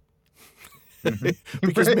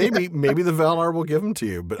 Because maybe the Valar will give them to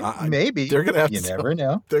you, but maybe they're going to have to. You never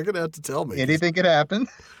know. They're going to have to tell me. Anything could happen.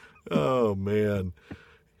 Oh man.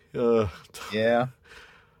 Yeah.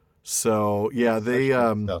 So they.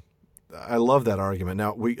 I love that argument.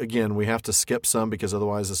 Now we have to skip some because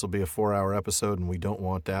otherwise this will be a 4-hour episode, and we don't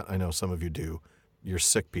want that. I know some of you do. You're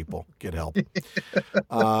sick people. Get help.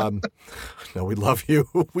 No, we love you.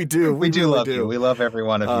 We do. We do love you. We love every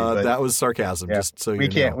one of you. But that was sarcasm. Yeah, just so you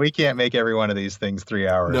know. We can't make every one of these things 3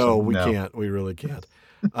 hours. No, we can't. We really can't.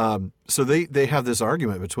 So they have this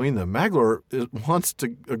argument between them. Maglor wants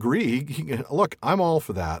to agree. Look, I'm all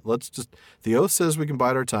for that. The oath says we can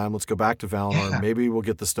bide our time. Let's go back to Valinor. And maybe we'll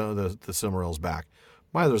get the Silmarils back.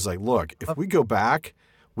 Mylor's like, look, if we go back,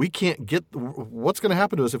 we can't get. What's going to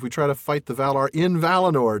happen to us if we try to fight the Valar in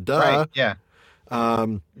Valinor? Duh. Right. Yeah.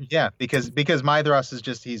 Because Maedhros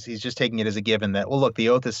is he's just taking it as a given that, well, look, the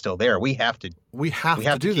oath is still there. We have to do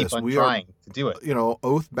this. We are trying to do it.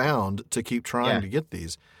 Oath bound to keep trying to get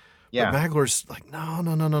these. Yeah. But Maglor's like,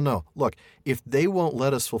 no. Look, if they won't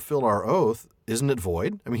let us fulfill our oath, isn't it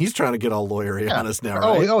void? I mean, he's trying to get all lawyery on us now,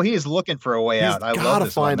 right? Oh, he's looking for a way out. I got to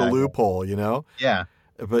find a loophole, Yeah.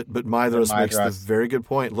 But Maedhros makes the very good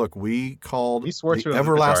point. Look, we swore the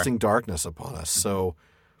everlasting darkness upon us, so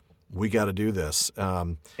we got to do this.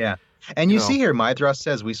 Yeah. And you see here, Maedhros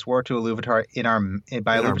says we swore to Iluvatar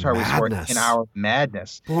we swore in our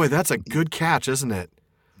madness. Boy, that's a good catch, isn't it?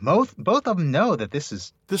 Both of them know that this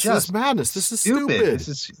is madness. This is stupid. This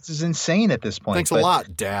is insane at this point. Thanks a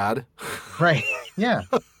lot, Dad. Right. Yeah.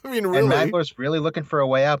 I mean, really. And Maglor's really looking for a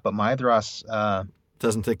way out, but Maedhros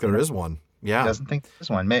doesn't think there is one. Yeah. Doesn't think there's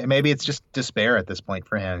one. Maybe it's just despair at this point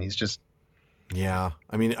for him. He's just. Yeah.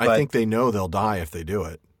 I mean, I think they know they'll die if they do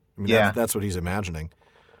it. I mean, that's what he's imagining.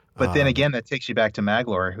 But then again, that takes you back to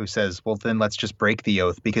Maglor, who says, well, then let's just break the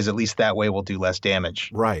oath because at least that way we'll do less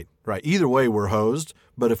damage. Right. Either way, we're hosed.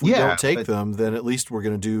 But if we don't take them, then at least we're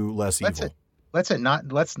going to do less evil. Let's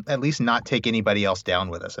at least not take anybody else down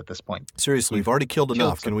with us at this point. Seriously, we've already killed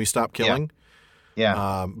enough. Can we stop killing?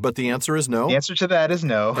 Yeah. But the answer is no. The answer to that is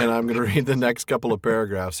no. And I'm going to read the next couple of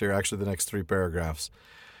paragraphs here, actually the next 3 paragraphs.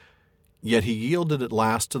 Yet he yielded at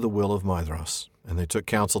last to the will of Maedhros, and they took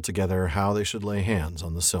counsel together how they should lay hands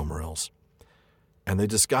on the Silmarils. And they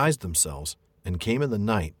disguised themselves, and came in the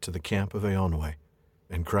night to the camp of Eärendil,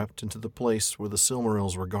 and crept into the place where the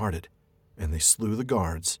Silmarils were guarded, and they slew the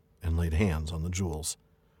guards, and laid hands on the jewels.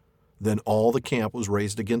 Then all the camp was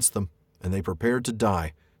raised against them, and they prepared to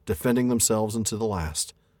die, defending themselves unto the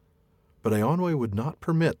last. But Eärendil would not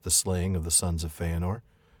permit the slaying of the sons of Fëanor,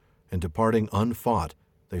 and departing unfought,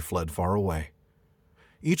 they fled far away.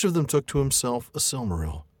 Each of them took to himself a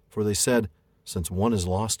Silmaril, for they said, since one is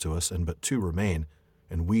lost to us and but 2 remain,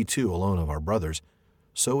 and we 2 alone of our brothers,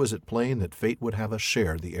 so is it plain that fate would have us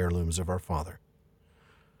share the heirlooms of our father.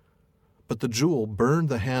 But the jewel burned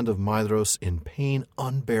the hand of Maedhros in pain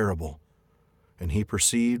unbearable, and he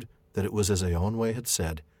perceived that it was as Eärendil had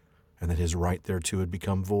said, and that his right thereto had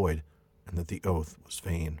become void, and that the oath was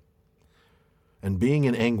vain. And being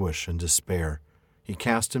in anguish and despair, he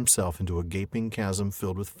cast himself into a gaping chasm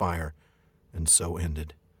filled with fire, and so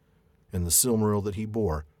ended. And the Silmaril that he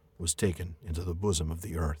bore was taken into the bosom of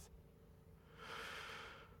the earth.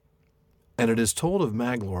 And it is told of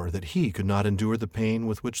Maglor that he could not endure the pain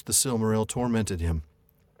with which the Silmaril tormented him,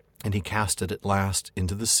 and he cast it at last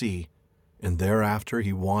into the sea, and thereafter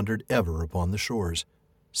he wandered ever upon the shores,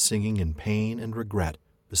 singing in pain and regret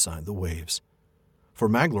beside the waves. For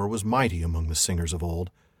Maglor was mighty among the singers of old,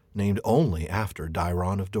 named only after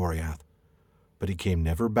Dairon of Doriath. But he came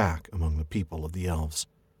never back among the people of the elves.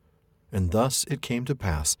 And thus it came to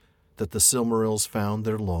pass that the Silmarils found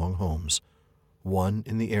their long homes, one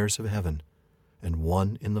in the airs of heaven, and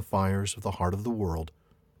one in the fires of the heart of the world,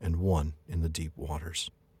 and one in the deep waters.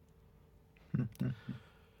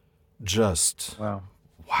 Just wow.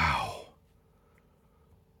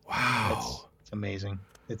 It's amazing.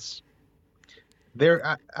 It's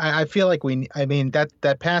there. I feel like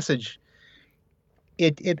that passage.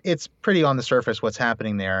 It's pretty on the surface what's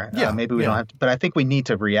happening there. Yeah, maybe we don't have to, but I think we need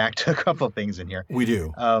to react to a couple of things in here. We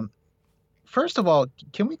do. First of all,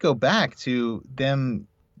 can we go back to them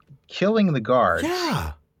killing the guards?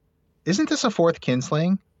 Yeah. Isn't this a fourth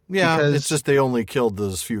kinslaying? Yeah, it's just they only killed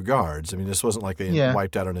those few guards. I mean, this wasn't like they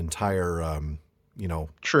wiped out an entire,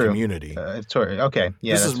 community. Okay,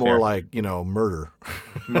 yeah, this is more fair. Like, murder.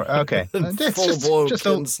 Okay, full-blown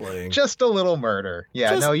kinslaying. Just a little murder.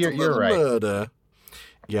 Yeah, just you're right. Murder.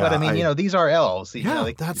 Yeah, but I mean, these are elves.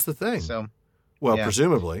 That's the thing. So,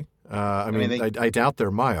 presumably. I doubt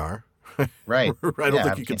they're Maiar. Right. I don't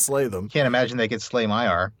think you could slay them. Can't imagine they could slay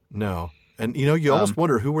Maiar. No. And, you almost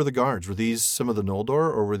wonder, who were the guards? Were these some of the Noldor,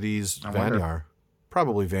 or were these Vanyar?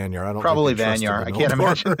 Probably Vanyar. I don't Probably think Vanyar. I can't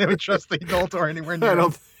imagine they would trust the Noldor anywhere near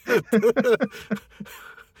them.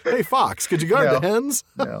 Hey, Fox, could you guard the hens?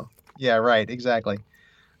 No. Yeah, right. Exactly.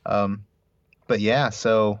 But yeah,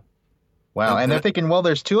 so... Wow. And they're thinking, well,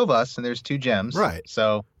 there's two of us, and there's two gems. Right.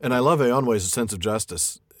 So... And I love Eonway's sense of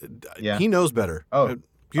justice. Yeah. He knows better. Oh.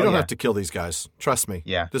 You don't have to kill these guys. Trust me.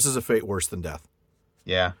 Yeah. This is a fate worse than death.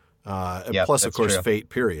 Yeah. Plus, of course, true. fate,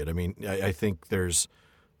 period. I mean, I think there's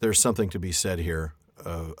something to be said here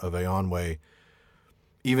of Eonway.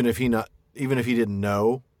 Even if he didn't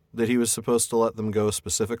know that he was supposed to let them go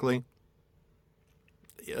specifically,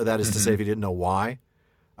 that is to say, if he didn't know why,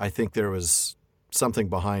 I think there was something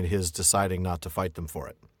behind his deciding not to fight them for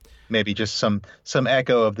it. Maybe just some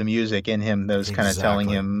echo of the music in him that was kind of telling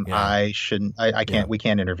him, I can't, we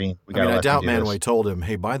can't intervene. I doubt Manwë told him,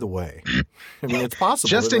 hey, by the way, I mean, it's possible.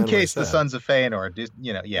 Just in case the Sons of Feanor,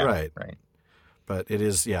 Right. But it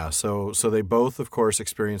is, so they both, of course,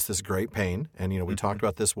 experience this great pain. And, we talked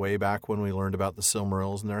about this way back when we learned about the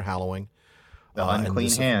Silmarils and their hallowing. The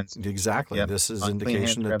unclean hands. Exactly. Yep. This is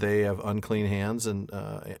indication that they have unclean hands and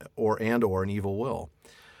or an evil will.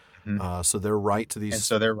 So their right to these... And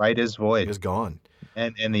so their right is void. Is gone.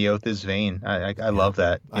 And the oath is vain. I love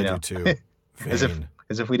that. I do too. As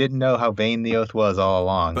if we didn't know how vain the oath was all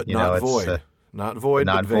along. But not void. Not void,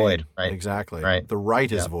 not but void. Vain. Right. Exactly. Right. The right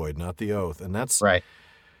is void, not the oath. And that's... Right.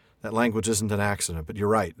 That language isn't an accident, but you're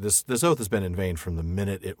right. This oath has been in vain from the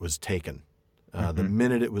minute it was taken. The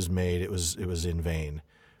minute it was made, it was in vain.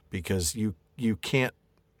 Because you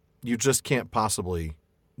just can't possibly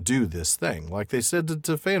do this thing. Like they said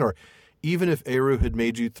to Feanor, even if Eru had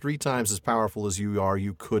made you 3 times as powerful as you are,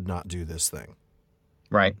 you could not do this thing.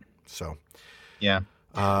 Right. So. Yeah.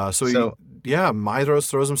 Maedhros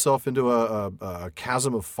throws himself into a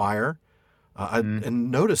chasm of fire. And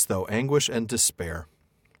notice, though, anguish and despair.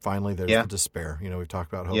 Finally, there's the despair. We've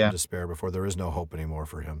talked about hope and despair before. There is no hope anymore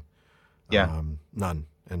for him. Yeah. None.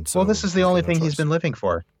 And so this is the only thing he's been living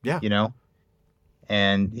for. Yeah.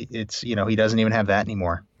 And it's, he doesn't even have that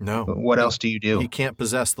anymore. No. What else do you do? He can't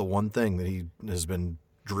possess the one thing that he has been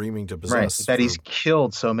dreaming to possess. Right. That he's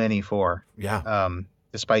killed so many for. Yeah.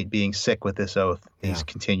 Despite being sick with this oath, he's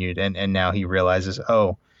continued. And now he realizes,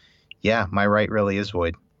 my right really is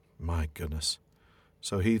void. My goodness.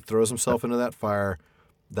 So he throws himself into that fire.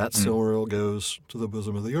 That Silmaril goes to the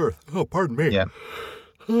bosom of the earth. Oh, pardon me.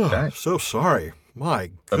 Yeah. So sorry.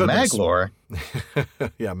 My goodness. But Maglor.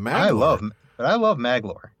 Maglor. I love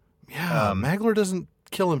Maglor. Yeah, Maglor doesn't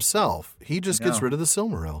kill himself. He just gets rid of the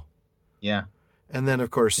Silmaril. Yeah. And then,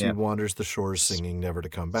 of course, he wanders the shores singing never to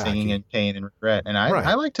come back. Singing in pain and regret. And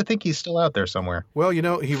I like to think he's still out there somewhere. Well,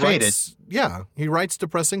 he writes... Yeah, he writes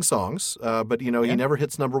depressing songs, but, he never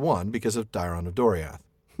hits number 1 because of Dairon of Doriath.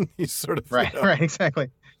 He's sort of... Right,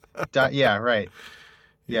 exactly. Yeah, right.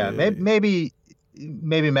 Yeah, maybe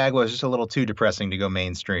Maglor is just a little too depressing to go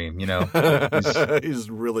mainstream, He's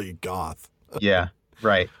really goth. Yeah,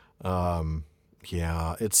 right.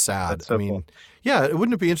 Yeah, it's sad. So cool.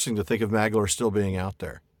 Wouldn't it be interesting to think of Maglor still being out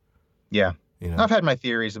there? Yeah. I've had my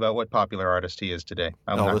theories about what popular artist he is today.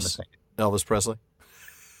 Elvis Presley?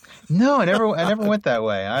 No, I never went that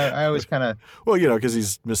way. I always kind of... Well, because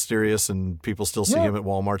he's mysterious and people still see him at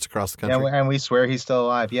Walmarts across the country. And we swear he's still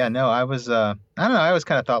alive. Yeah, no, I was... I don't know, I always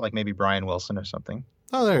kind of thought like maybe Brian Wilson or something.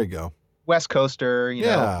 Oh, there you go. West Coaster,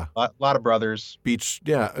 know, a lot of brothers. Beach,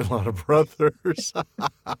 a lot of brothers.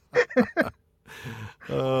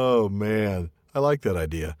 Oh, man. I like that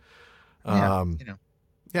idea.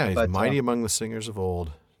 He's mighty among the singers of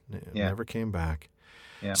old. Never came back.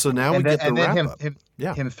 Yeah. So now we get the wrap up.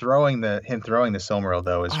 Him throwing the Silmaril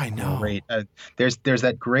though is great. There's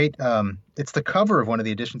that great. It's the cover of one of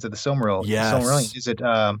the editions of the Silmaril. Yes. Silmarillion. Is it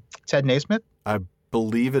Ted Naismith? I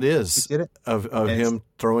believe it is. Did it? Of him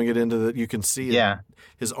throwing it into the. You can see it. Yeah.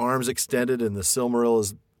 His arms extended and the Silmaril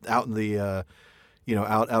is out in the,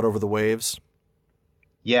 out over the waves.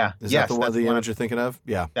 Yeah. Is that the image you're thinking of?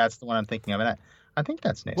 Yeah. That's the one I'm thinking of. And I think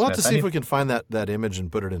that's Naismith. We'll have to see if we can find that image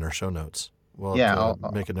and put it in our show notes. Well,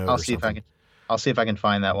 I'll make a note. I'll see if I can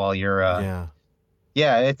find that while you're.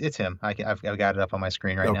 It's him. I've got it up on my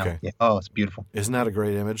screen right now. Yeah. Oh, it's beautiful. Isn't that a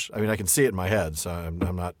great image? I mean, I can see it in my head, so I'm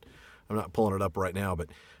not pulling it up right now. But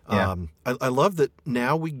I love that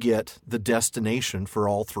now we get the destination for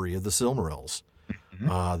all three of the Silmarils.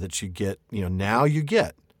 Mm-hmm. That you get. Now you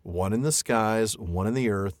get one in the skies, one in the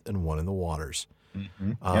earth, and one in the waters.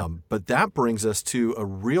 Mm-hmm. But that brings us to a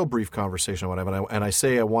real brief conversation I want to have, and I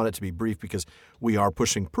say I want it to be brief because we are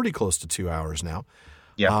pushing pretty close to 2 hours now.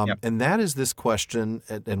 And that is this question,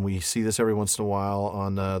 and we see this every once in a while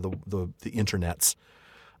on the internets.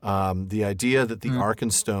 The idea that the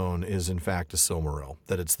Arkenstone is in fact a Silmaril,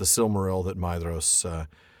 that it's the Silmaril that Maedhros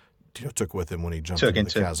took with him when he jumped into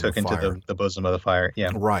the chasm of fire. Into the bosom of the fire. Yeah,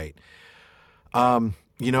 right.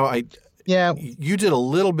 You did a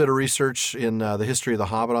little bit of research in the history of The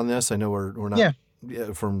Hobbit on this. I know we're not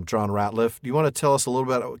from John Ratliff. Do you want to tell us a little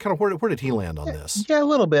bit kind of where did he land on this? Yeah, a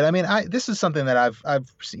little bit. I mean, this is something that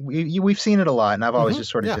we've seen it a lot, and I've always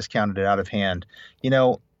just sort of discounted it out of hand.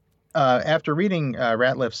 After reading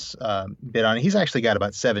Ratliff's bit on it, he's actually got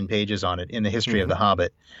about 7 pages on it in the history of The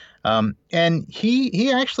Hobbit. And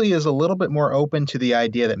he actually is a little bit more open to the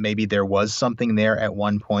idea that maybe there was something there at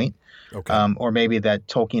one point. Okay. Or maybe that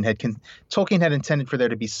Tolkien had intended for there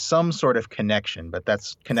to be some sort of connection, but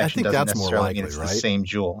connection doesn't necessarily mean it's the same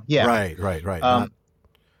jewel. Yeah. Right.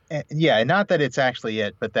 Not that it's actually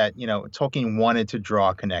it, but that Tolkien wanted to draw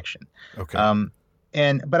a connection. Okay.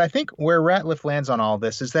 But I think where Ratliff lands on all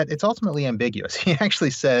this is that it's ultimately ambiguous. He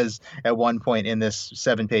actually says at one point in this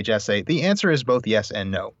 7-page essay, the answer is both yes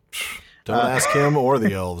and no. Don't ask him or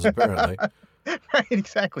the elves, apparently. Right,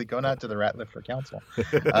 exactly. Go not to the Ratliff for counsel.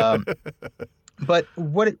 But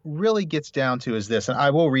what it really gets down to is this, and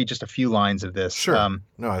I will read just a few lines of this. Sure.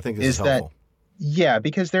 I think this is helpful.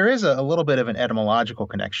 Because there is a little bit of an etymological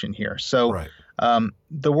connection here. So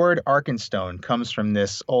the word Arkenstone comes from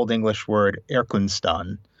this Old English word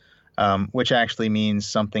Erkunstan, which actually means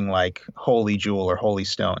something like holy jewel or holy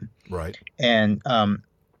stone. Right. And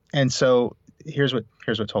so here's what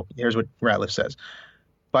Ratliff says.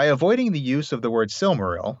 By avoiding the use of the word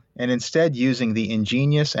Silmaril and instead using the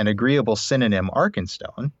ingenious and agreeable synonym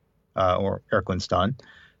Arkenstone, or Erkunstan,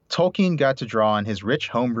 Tolkien got to draw on his rich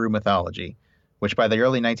homebrew mythology, which by the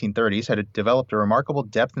early 1930s had developed a remarkable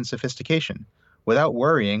depth and sophistication, without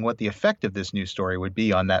worrying what the effect of this new story would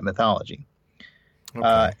be on that mythology.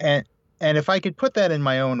 Okay. And if I could put that in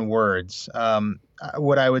my own words,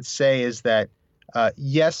 what I would say is that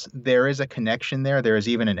yes, there is a connection there. There is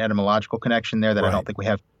even an etymological connection there that I don't think we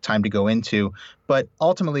have time to go into. But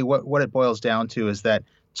ultimately, what it boils down to is that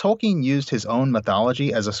Tolkien used his own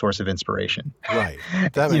mythology as a source of inspiration. Right.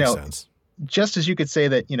 That makes sense. Just as you could say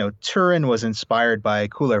that, Turin was inspired by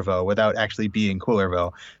Kullervo without actually being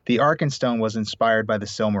Kullervo, the Arkenstone was inspired by the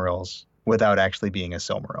Silmarils without actually being a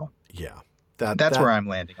Silmaril. Yeah. That's where I'm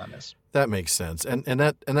landing on this. That makes sense. And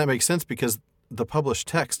that makes sense because the published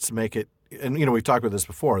texts make it, and we've talked about this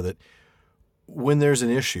before, that when there's an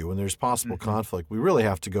issue, when there's possible conflict, we really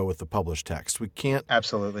have to go with the published text. We can't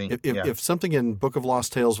absolutely. If something in Book of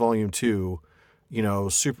Lost Tales Volume 2,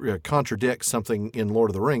 contradicts something in Lord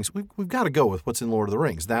of the Rings, we've got to go with what's in Lord of the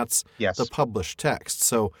Rings. That's the published text.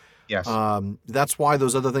 So that's why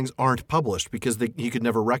those other things aren't published, because he could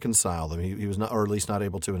never reconcile them. He was not, or at least not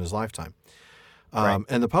able to in his lifetime.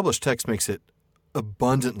 And the published text makes it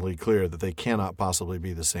abundantly clear that they cannot possibly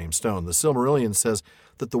be the same stone. The Silmarillion says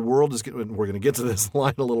that the world is, we're going to get to this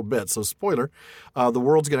line a little bit, so spoiler, the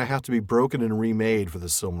world's going to have to be broken and remade for the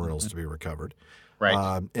Silmarils to be recovered.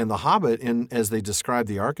 Right. And the Hobbit, as they describe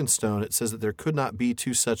the Arkenstone, it says that there could not be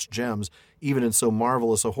two such gems, even in so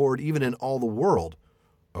marvelous a hoard, even in all the world.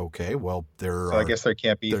 Okay, well, I guess there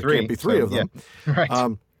can't be three. There can't be three of them. Yeah.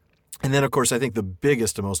 Right. And then, of course, I think the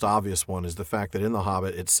biggest and most obvious one is the fact that in the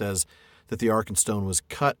Hobbit it says that the Arkenstone was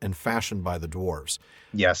cut and fashioned by the dwarves.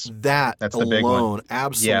 Yes. That's the big one.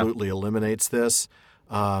 Absolutely eliminates this.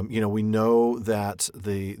 We know that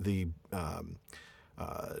the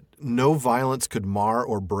no violence could mar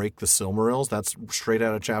or break the Silmarils. That's straight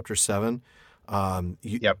out of Chapter 7.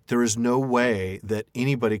 There is no way that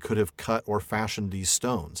anybody could have cut or fashioned these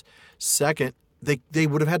stones. Second, they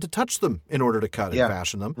would have had to touch them in order to cut and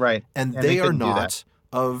fashion them. Right. And they are not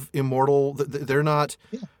of immortal. They're not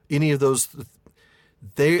any of those.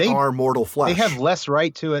 They are mortal flesh. They have less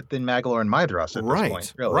right to it than Maglor and Maedhros at this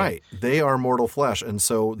point. Really. Right. They are mortal flesh, and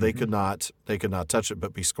so they could not touch it,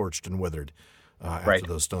 but be scorched and withered after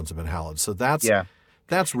those stones have been hallowed. So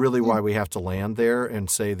that's really why we have to land there and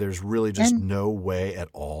say there's really just no way at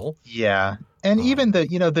all. Yeah. And even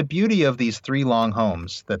the beauty of these 3 long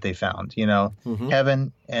homes that they found,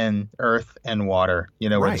 heaven and earth and water, where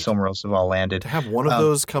the Silmarils have all landed. To have one of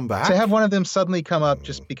those come back? To have one of them suddenly come up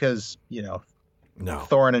just because,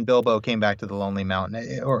 Thorin and Bilbo came back to the Lonely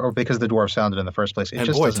Mountain, or because the dwarves found it in the first place.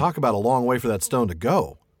 Talk about a long way for that stone to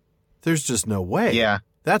go. There's just no way. Yeah.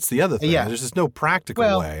 That's the other thing. Yeah. There's just no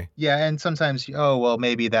practical way. Yeah, and sometimes,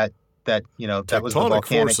 maybe that was the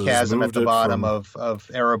volcanic chasm at the bottom of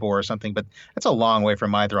Erebor or something, but that's a long way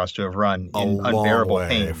from Maedhros to have run in unbearable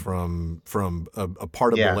pain. From a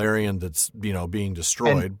part of Beleriand that's, being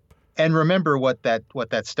destroyed. And remember what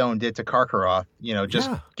that stone did to Karkaroth,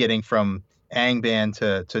 getting from Angband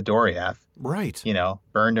to Doriath. Right.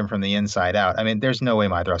 Burned him from the inside out. I mean, there's no way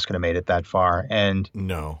Maedhros could have made it that far. And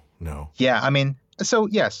No. Yeah, I mean, so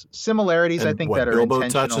yes, similarities I think that are Bilbo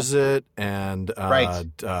intentional. touches it, and he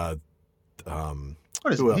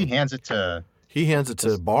hands it to? He hands it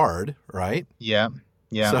to Bard, right? Yeah.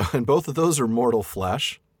 So, and both of those are mortal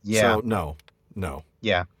flesh. Yeah. So no.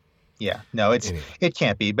 Yeah. No, it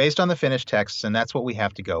can't be based on the finished texts, and that's what we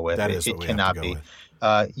have to go with. It cannot be.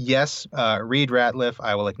 Yes, Reed Ratliff,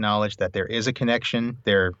 I will acknowledge that there is a connection.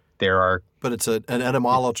 There are, but it's an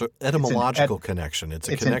etymological connection. It's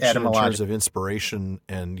a connection in terms of inspiration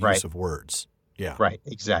and use of words. Yeah. Right.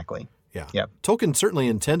 Exactly. Yeah. Yep. Tolkien certainly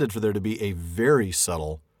intended for there to be a very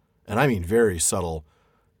subtle, and I mean very subtle,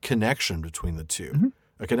 connection between the two. Mm-hmm.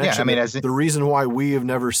 A connection. Yeah, the reason why we have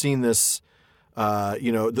never seen this,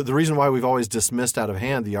 the reason why we've always dismissed out of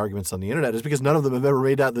hand the arguments on the internet is because none of them have ever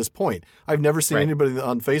made out this point. I've never seen anybody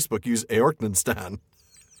on Facebook use Eorknenstan.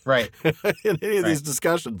 Right. in any of these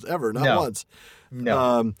discussions ever, not once.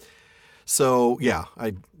 No.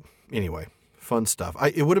 Anyway, fun stuff.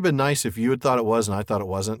 It would have been nice if you had thought it was and I thought it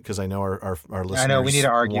wasn't, because I know our listeners I know we need to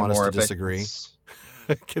argue want more, us to disagree.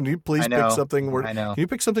 Can you please pick something? I know. Can you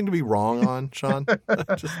pick something to be wrong on, Shawn?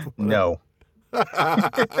 No. All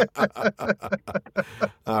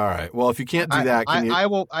right. Well, if you can't do that, I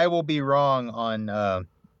will be wrong on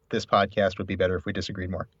this podcast. Would be better if we disagreed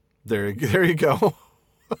more. There you go.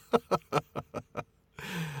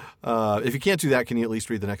 If you can't do that, can you at least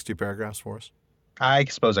read the next 2 paragraphs for us? I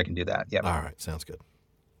suppose I can do that. Yep. All right. Sounds good.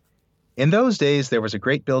 In those days there was a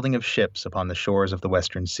great building of ships upon the shores of the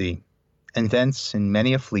western sea, and thence in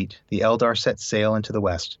many a fleet the Eldar set sail into the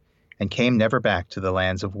west, and came never back to the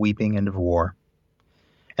lands of weeping and of war.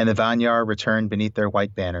 And the Vanyar returned beneath their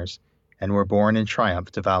white banners, and were borne in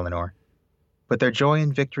triumph to Valinor. But their joy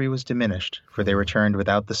in victory was diminished, for they returned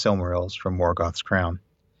without the Silmarils from Morgoth's crown.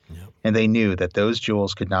 Yep. And they knew that those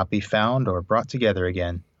jewels could not be found or brought together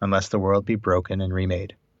again unless the world be broken and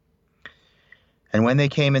remade. And when they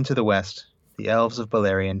came into the west, the elves of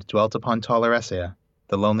Beleriand dwelt upon Tolaresea,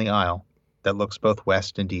 the lonely isle that looks both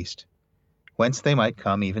west and east, whence they might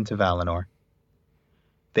come even to Valinor.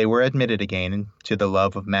 They were admitted again to the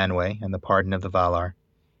love of Manwë and the pardon of the Valar,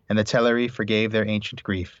 and the Teleri forgave their ancient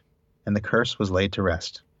grief, and the curse was laid to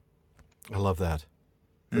rest. I love that.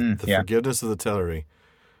 The forgiveness of the Teleri.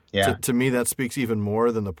 Yeah. To me, that speaks even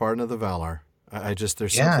more than the pardon of the Valar. There's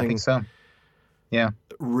something I think so. Yeah.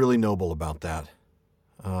 really noble about that.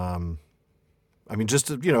 Just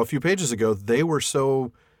a few pages ago, they were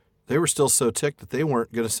still so ticked that they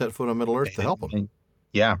weren't going to set foot on Middle Earth to help them.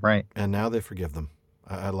 Yeah, right. And now they forgive them.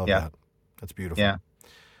 I love that. That's beautiful. Yeah.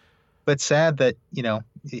 But sad that,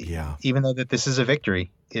 even though that this is a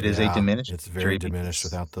victory, it is a diminished. It's very diminished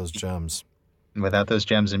without those gems. Without those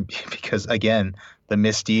gems, and because, again, the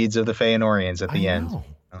misdeeds of the Feanorians at the end.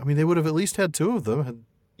 I mean, they would have at least had 2 of them.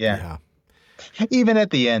 Yeah. Even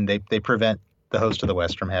at the end, they prevent the host of the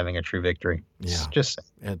West from having a true victory.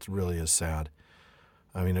 It really is sad.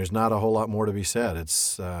 I mean, there's not a whole lot more to be said.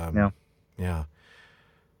 It's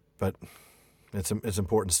but it's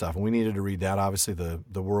important stuff, and we needed to read that. Obviously,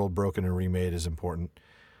 the world broken and remade is important.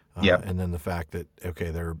 And then the fact that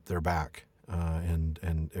they're back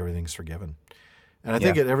and everyth's forgiven, and I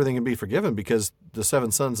think everything can be forgiven because the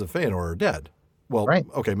 7 sons of Feanor are dead. Well,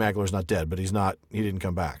 okay, Maglor's not dead, but he didn't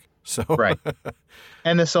come back. So right.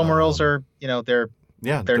 And the Silmarils are, they're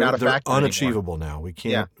not a factor unachievable anymore. now. We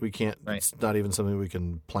can't. Right. It's not even something we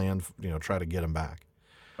can plan. Try to get them back.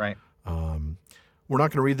 Right. We're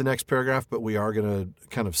not going to read the next paragraph, but we are going to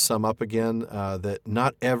kind of sum up again that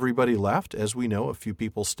not everybody left. As we know, a few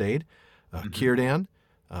people stayed. Círdan,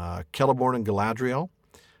 Celeborn, and Galadriel.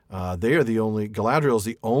 Galadriel is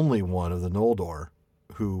the only one of the Noldor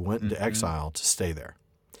who went into exile to stay there.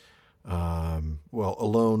 Alone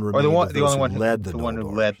remained the only one who led the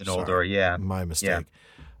Noldor. Sorry, yeah, my mistake.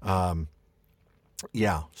 So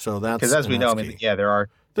that's because as we know, there are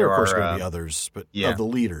of course going to be others, but of the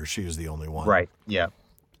leaders, she is the only one. Right. Yeah.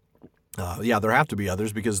 There have to be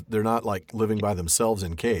others because they're not like living by themselves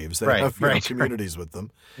in caves. They have communities with them.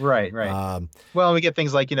 Right. Well, we get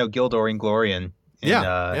things like Gildor Inglorian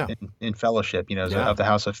in Fellowship, of the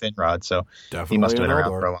House of Finrod. So definitely he must have been around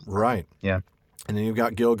for a long time. Right. Yeah. And then you've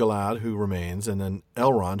got Gil-galad, who remains, and then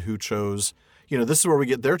Elrond, who chose. This is where we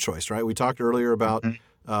get their choice, right? We talked earlier about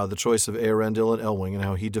the choice of Eärendil and Elwing and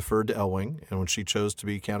how he deferred to Elwing, and when she chose to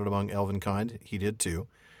be counted among elvenkind, he did too.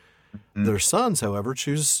 Their sons, however,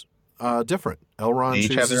 choose different. Elrond they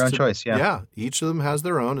each have their own choice. Yeah. Yeah, each of them has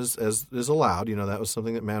their own, as is allowed. That was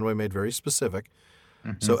something that Manwë made very specific.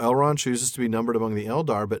 So Elrond chooses to be numbered among the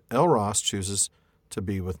Eldar, but Elros chooses to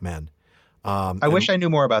be with men. I wish I knew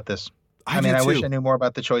more about this. I wish I knew more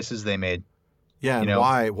about the choices they made. Yeah,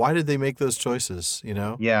 and why did they make those choices?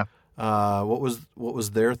 Yeah. What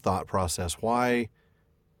was their thought process? Why,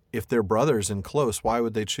 if they're brothers and close, why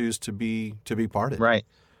would they choose to be parted? Right.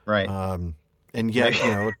 And yet,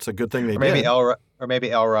 it's a good thing they did. Or maybe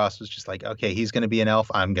Elros was just like, okay, he's going to be an elf.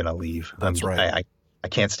 I'm going to leave. That's right. I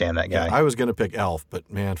can't stand that guy. Yeah, I was going to pick elf,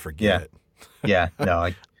 but man, forget it. Yeah. No,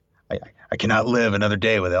 I cannot live another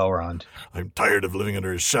day with Elrond. I'm tired of living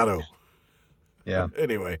under his shadow. Yeah.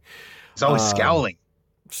 Anyway. He's always scowling.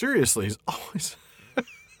 Seriously, he's always...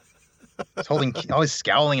 He's always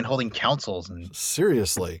scowling and holding councils. And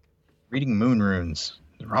seriously. Reading moon runes.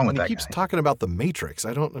 What's wrong with that guy? He keeps talking about the Matrix.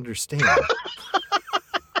 I don't understand.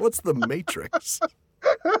 What's the Matrix?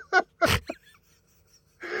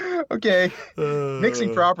 Okay.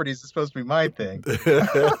 Mixing properties is supposed to be my thing.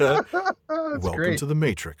 Welcome great. To the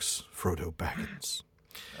Matrix, Frodo Baggins.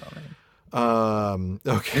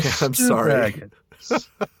 Okay, Mr. I'm sorry.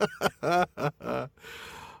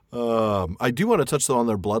 I do want to touch though on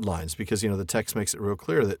their bloodlines because the text makes it real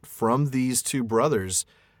clear that from these two brothers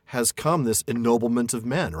has come this ennoblement of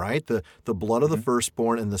men, right? The blood of the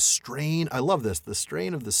firstborn and the strain. I love this. The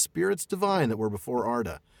strain of the spirits divine that were before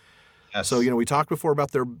Arda. Yes. So we talked before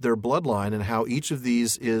about their bloodline and how each of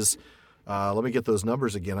these is. Let me get those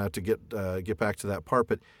numbers again. I have to get back to that part,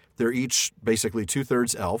 but they're each basically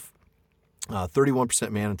 2/3 elf,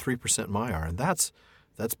 31% man, and 3% Maiar, and that's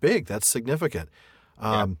big. That's significant.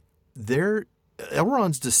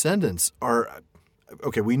 Elrond's descendants are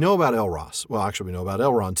okay. We know about Elros. Well, actually, we know about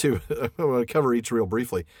Elrond too. I'm going to cover each real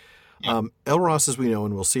briefly. Elros, as we know,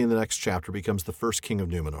 and we'll see in the next chapter, becomes the first king of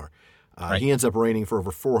Numenor. He ends up reigning for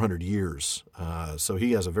over 400 years, so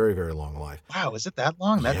he has a very, very long life. Wow, is it that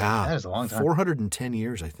long? That is a long time. 410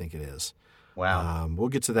 years, I think it is. Wow. We'll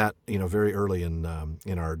get to that, very early in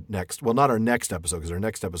our next. Well, not our next episode, because our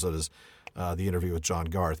next episode is the interview with John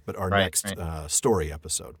Garth, but our next story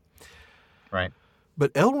episode. Right.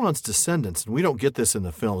 But Elrond's descendants, and we don't get this in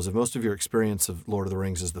the films. If most of your experience of Lord of the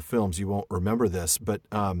Rings is the films, you won't remember this. But,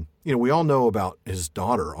 we all know about his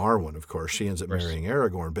daughter, Arwen, of course. She ends up marrying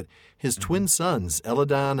Aragorn. But his twin sons,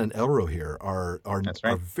 Elladan and Elrohir, are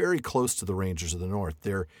very close to the Rangers of the North.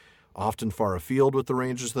 They're often far afield with the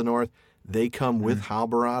Rangers of the North. They come with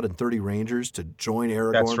Halbarad and 30 Rangers to join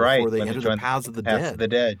Aragorn before they enter the Paths of the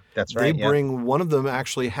Dead. That's right. They bring, one of them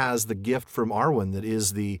actually has the gift from Arwen that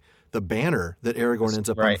is the banner that Aragorn ends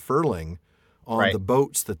up unfurling on the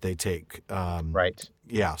boats that they take. Right.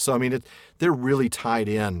 Yeah. So, they're really tied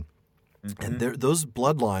in. And those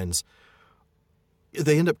bloodlines,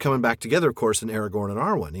 they end up coming back together, of course, in Aragorn and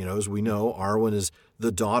Arwen. As we know, Arwen is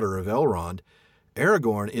the daughter of Elrond.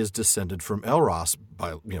 Aragorn is descended from Elros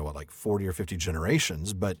by, 40 or 50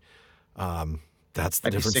 generations. But that's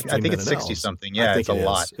the difference between I think it's 60-something. Yeah, it's a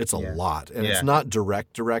lot. It's a lot. And it's not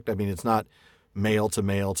direct. It's not male to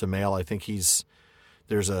male to male. I think he's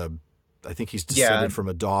descended from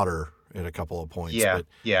a daughter at a couple of points. But,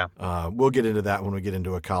 we'll get into that when we get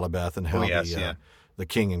into Akallabeth and how the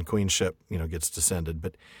king and queenship, gets descended.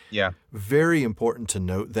 But very important to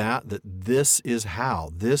note that this is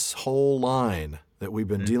how this whole line that we've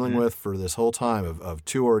been dealing with for this whole time of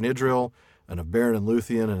Tuor and Idril and of Beren and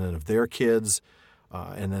Luthien and then of their kids,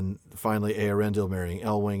 and then finally Eärendil marrying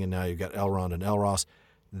Elwing, and now you've got Elrond and Elros.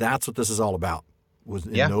 That's what this is all about. was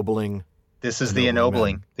ennobling. This is the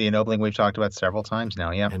ennobling we've talked about several times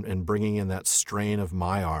now. Yeah, and bringing in that strain of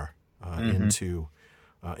Maiar into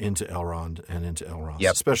Elrond and into Elros,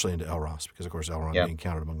 especially into Elros, because of course Elrond being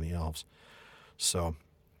counted among the elves. So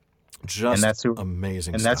just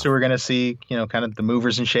amazing. And that's who we're going to see, kind of the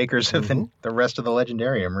movers and shakers of the rest of the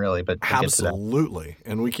Legendarium, really. But absolutely,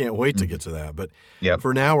 and we can't wait to get to that. But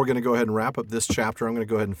for now, we're going to go ahead and wrap up this chapter. I'm going to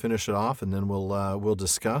go ahead and finish it off, and then we'll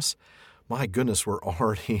discuss. My goodness, we're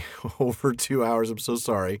already over 2 hours. I'm so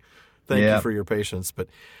sorry. Thank you for your patience. But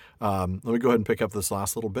let me go ahead and pick up this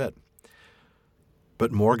last little bit.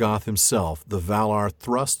 But Morgoth himself, the Valar,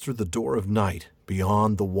 thrust through the door of night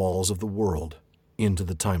beyond the walls of the world into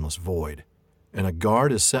the timeless void, and a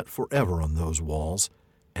guard is set forever on those walls,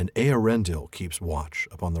 and Eärendil keeps watch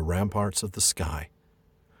upon the ramparts of the sky.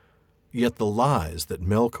 Yet the lies that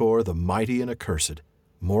Melkor, the mighty and accursed,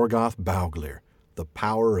 Morgoth Bauglir, the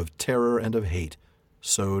power of terror and of hate,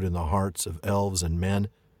 sowed in the hearts of elves and men,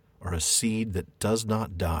 are a seed that does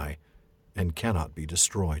not die and cannot be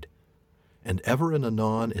destroyed. And ever and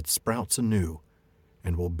anon it sprouts anew,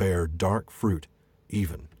 and will bear dark fruit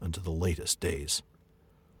even unto the latest days.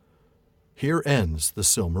 Here ends the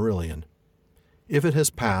Silmarillion. If it has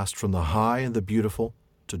passed from the high and the beautiful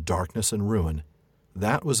to darkness and ruin,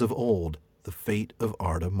 that was of old the fate of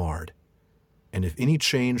Arda Mard. And if any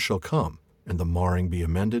change shall come, and the marring be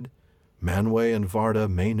amended, Manwë and Varda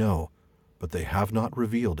may know, but they have not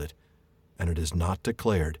revealed it, and it is not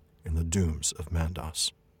declared in the dooms of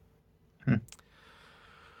Mandos.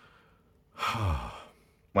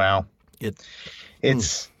 Wow.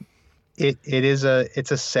 It's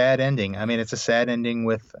a sad ending. I mean, it's a sad ending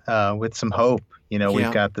with some hope.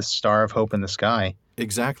 We've got the star of hope in the sky.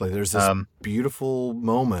 Exactly. There's this beautiful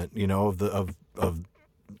moment, of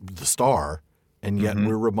the star, and yet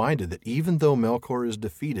we're reminded that even though Melkor is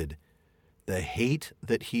defeated, the hate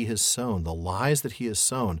that he has sown, the lies that he has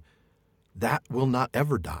sown, that will not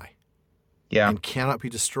ever die. Yeah. And cannot be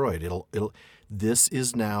destroyed. This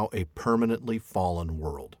is now a permanently fallen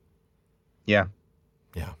world. Yeah.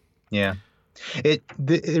 Yeah. Yeah.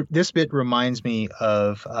 This bit reminds me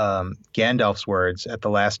of Gandalf's words at the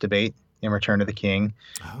last debate in Return of the King,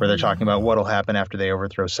 where they're talking about what will happen after they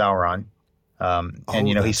overthrow Sauron.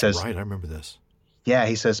 He says, right, I remember this. Yeah,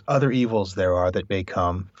 he says, other evils there are that may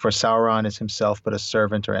come, for Sauron is himself but a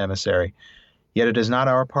servant or emissary. Yet it is not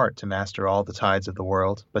our part to master all the tides of the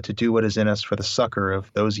world, but to do what is in us for the succor of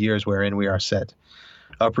those years wherein we are set,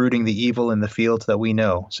 uprooting the evil in the fields that we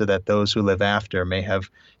know, so that those who live after may have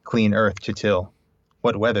clean earth to till.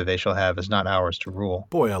 What weather they shall have is not ours to rule.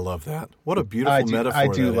 Boy, I love that. What a beautiful metaphor I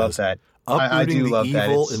do love that. Uprooting the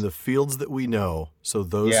evil in the fields that we know, so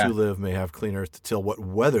those who live may have clean earth to till. What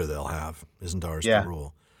weather they'll have isn't ours to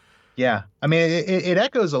rule. Yeah. I mean, it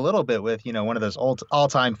echoes a little bit with, one of those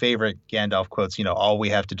all-time favorite Gandalf quotes, all we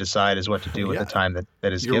have to decide is what to do with the time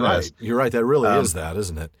that is given us. You're right. That really is that,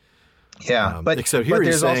 isn't it? Yeah. Except here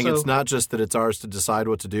he's saying it's not just that it's ours to decide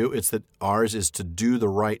what to do, it's that ours is to do the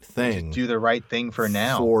right thing. To do the right thing for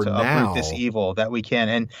now. Uproot this evil that we can.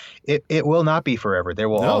 And it will not be forever. There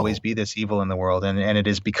will always be this evil in the world. And it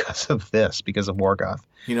is because of Morgoth.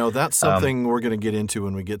 That's something we're going to get into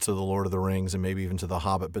when we get to The Lord of the Rings and maybe even to The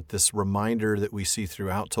Hobbit. But this reminder that we see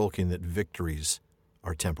throughout Tolkien that victories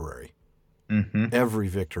are temporary. Mm-hmm. Every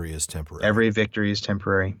victory is temporary. Every victory is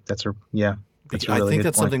temporary. I think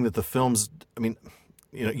that's something that the films,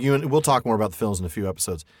 you and we'll talk more about the films in a few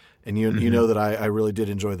episodes, and you know that I really did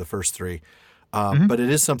enjoy the first three, but it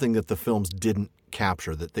is something that the films didn't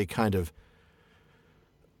capture, that they kind of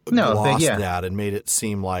glossed that and made it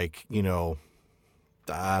seem like,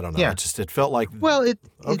 I don't know, it felt like, we're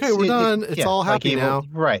done, it's all happy now.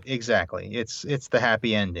 Right, exactly. It's the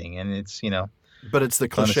happy ending, and it's, But it's the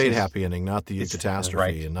cliched happy ending, not the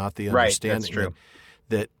catastrophe, and not the understanding. That's true.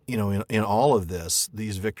 That in all of this,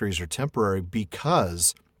 these victories are temporary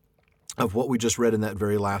because of what we just read in that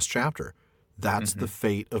very last chapter. That's the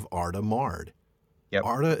fate of Arda Mard. Yep.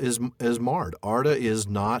 Arda is Mard. Arda is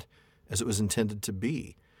not as it was intended to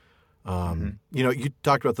be. You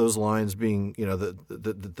talked about those lines being,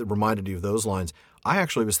 that reminded you of those lines. I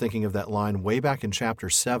actually was thinking of that line way back in chapter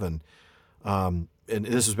 7. And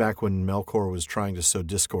this is back when Melkor was trying to sow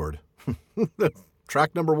discord.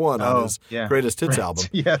 Track number 1 on his greatest hits album.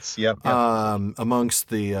 Yes, yep. Amongst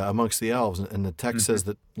the elves, and the text says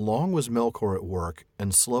that long was Melkor at work,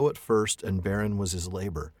 and slow at first, and barren was his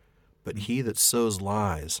labor. But he that sows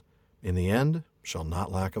lies, in the end shall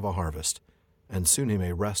not lack of a harvest, and soon he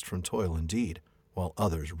may rest from toil indeed, while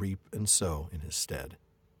others reap and sow in his stead.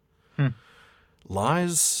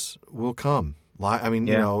 Lies will come.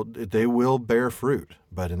 They will bear fruit,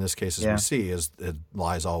 But in this case, as we see, is it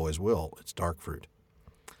lies always will. It's dark fruit.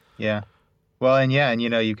 Yeah. Well, and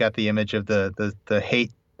you've got the image of the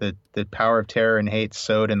hate, the power of terror and hate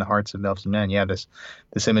sowed in the hearts of elves and men. Yeah, this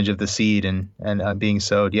image of the seed and being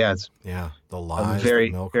sowed. Yeah, it's the lies. A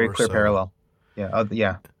very very clear parallel.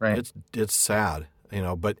 Yeah. Right. It's sad,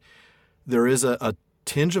 but there is a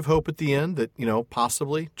tinge of hope at the end that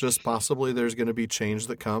possibly, just possibly, there's going to be change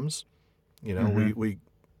that comes. We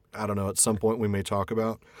I don't know. At some point, we may talk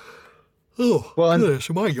about. Oh, well, goodness,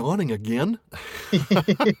 am I yawning again?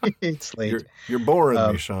 It's late. You're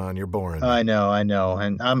boring me, Shawn. You're boring me. I know,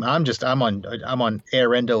 and I'm on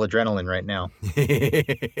Eärendil adrenaline right now.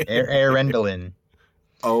 Eärendil.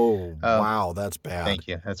 Oh, wow, that's bad. Thank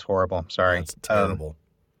you. That's horrible. I'm sorry. That's terrible.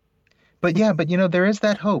 But there is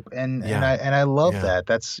that hope, and I love that.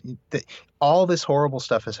 That's all this horrible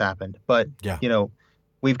stuff has happened, but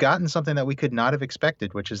we've gotten something that we could not have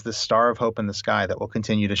expected, which is the star of hope in the sky that will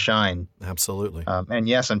continue to shine. Absolutely. And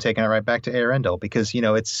yes, I'm taking it right back to Eärendil because,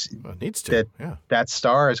 it needs to. That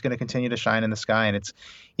star is going to continue to shine in the sky. And it's,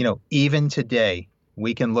 even today,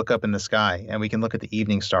 we can look up in the sky and we can look at the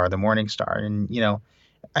evening star, the morning star. And,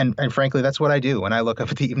 and frankly, that's what I do. When I look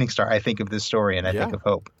up at the evening star, I think of this story and I think of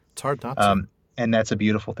hope. It's hard not to. And that's a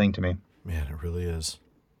beautiful thing to me. Man, it really is.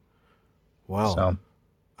 Wow. So,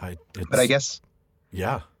 but I guess...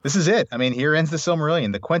 Yeah. This is it. I mean, here ends the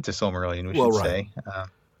Silmarillion, the Quenta Silmarillion, we should say.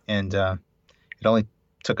 And it only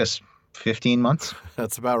took us 15 months.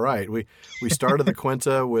 That's about right. We started the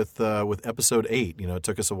Quenta with episode 8. It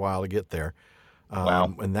took us a while to get there.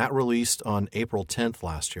 Wow. And that released on April 10th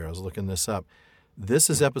last year. I was looking this up. This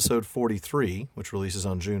is episode 43, which releases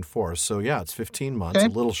on June 4th. So, it's 15 months, a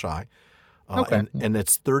little shy. And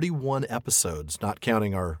it's 31 episodes, not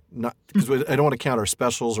counting because I don't want to count our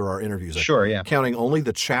specials or our interviews. Sure, yeah. Counting only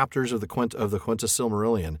the chapters of the Quenta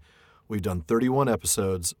Silmarillion, we've done 31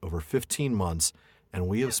 episodes over 15 months, and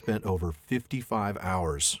we have spent over 55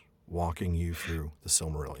 hours walking you through the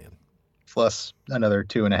Silmarillion. Plus another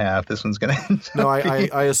 2.5. This one's going to... No,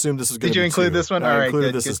 I assume this is going to be 2. Did you include this one? All right,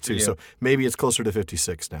 included this as 2, so maybe it's closer to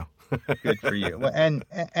 56 now. Good for you. Well,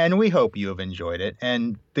 and we hope you have enjoyed it.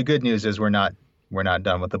 And the good news is we're not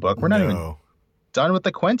done with the book. We're not even done with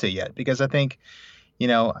the Quenta yet, because I think,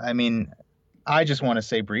 I just want to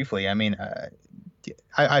say briefly,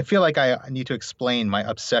 I feel like I need to explain my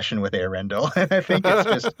obsession with Eärendil. And I think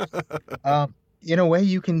it's just, in a way,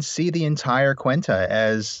 you can see the entire Quenta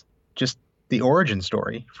as just the origin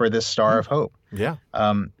story for this Star of Hope. Yeah.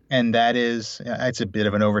 And that is, it's a bit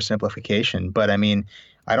of an oversimplification, but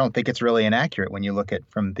I don't think it's really inaccurate when you look at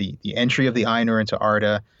from the entry of the Ainur into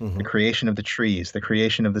Arda, the creation of the trees, the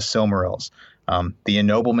creation of the Silmarils, the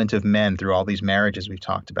ennoblement of men through all these marriages we've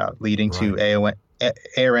talked about, leading to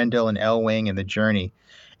Eärendil and Elwing and the journey.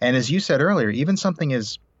 And as you said earlier, even something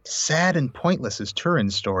as sad and pointless as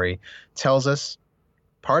Turin's story tells us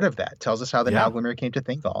part of that, tells us how the Nauglamir came to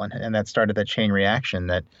Thingol, and that started that chain reaction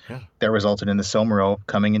that resulted in the Silmaril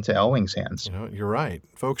coming into Elwing's hands. You're right.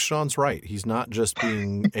 Folks, Shawn's right. He's not just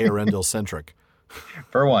being Eärendil-centric.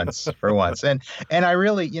 For once. And I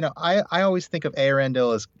really, I always think of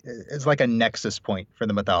Eärendil as like a nexus point for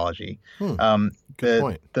the mythology. Good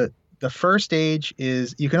point. The first age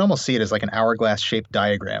is, you can almost see it as like an hourglass-shaped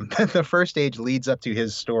diagram. The first age leads up to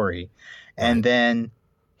his story, and then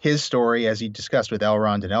his story, as he discussed with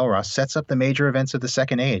Elrond and Elros, sets up the major events of the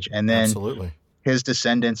second age. And then his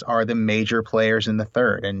descendants are the major players in the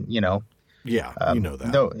third. And, yeah, you know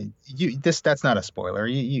that. No, that's not a spoiler.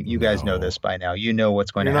 You guys know this by now. You know what's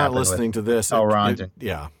going to happen. You're not listening to this. Elrond.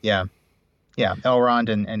 Elrond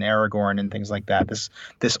and Aragorn and things like that.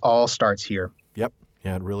 This all starts here. Yep.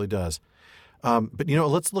 Yeah, it really does. But,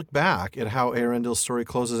 let's look back at how Eärendil's story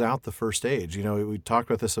closes out the first age. We talked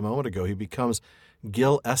about this a moment ago. He becomes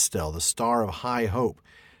Gil Estel, the Star of High Hope.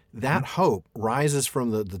 That hope rises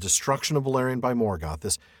from the destruction of Beleriand by Morgoth,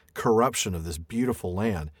 this corruption of this beautiful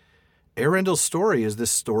land. Eärendil's story is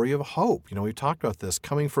this story of hope. We've talked about this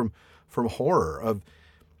coming from horror of,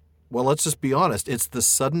 well, let's just be honest. It's the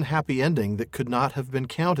sudden happy ending that could not have been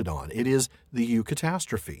counted on. It is the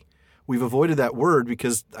eucatastrophe. We've avoided that word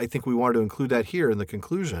because I think we wanted to include that here in the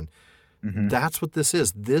conclusion. That's what this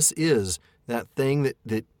is. This is that thing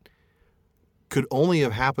that could only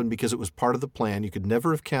have happened because it was part of the plan. You could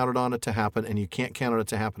never have counted on it to happen, and you can't count on it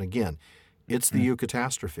to happen again. It's the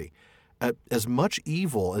eucatastrophe. As much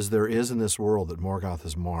evil as there is in this world that Morgoth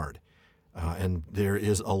has marred, and there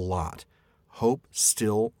is a lot, hope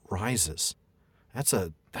still rises. That's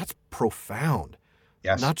profound.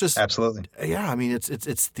 Yes, not just absolutely. Yeah,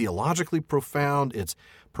 it's theologically profound. It's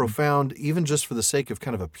profound even just for the sake of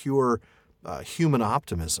kind of a pure human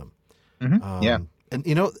optimism. And,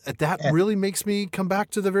 that really makes me come back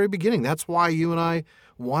to the very beginning. That's why you and I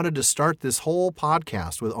wanted to start this whole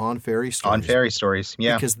podcast with On Fairy Stories. On Fairy Stories,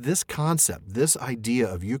 yeah. Because this concept, this idea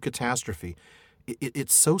of eucatastrophe,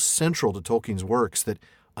 it's so central to Tolkien's works that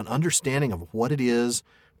an understanding of what it is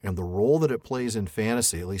and the role that it plays in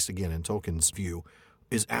fantasy, at least again in Tolkien's view,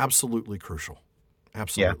 is absolutely crucial.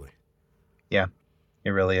 Absolutely. Yeah,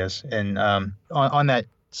 it really is. And on that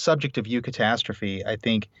subject of eucatastrophe, I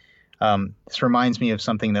think this reminds me of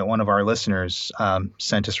something that one of our listeners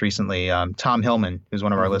sent us recently. Tom Hillman, who's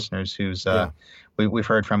one of our listeners, who's we've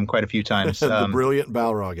heard from quite a few times. The brilliant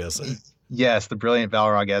Balrog essay. Yes, the brilliant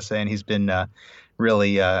Balrog essay, and he's been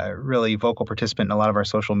really vocal participant in a lot of our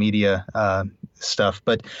social media stuff.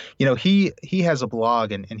 But he has a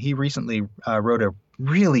blog, and he recently wrote a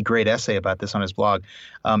really great essay about this on his blog.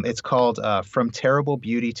 It's called "From Terrible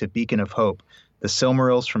Beauty to Beacon of Hope: The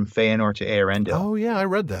Silmarils from Feanor to Eärendil." Oh yeah, I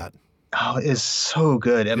read that. Oh, it is so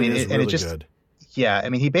good. I mean, really good. Yeah, I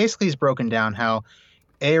mean, he basically has broken down how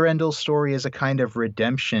Eärendil's story is a kind of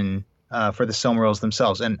redemption for the Silmarils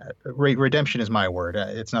themselves. And redemption is my word.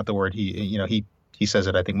 It's not the word he says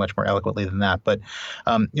it, I think, much more eloquently than that. But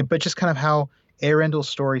just kind of how Eärendil's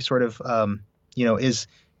story sort of, is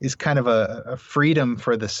kind of a freedom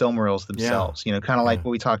for the Silmarils themselves. Kind of like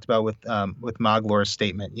what we talked about with Maglor's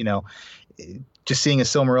statement. Just seeing a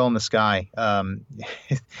Silmaril in the sky,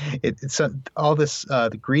 it's all this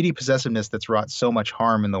the greedy possessiveness that's wrought so much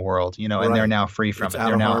harm in the world, and they're now free from it.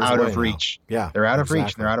 They're now out of reach. Yeah, they're out of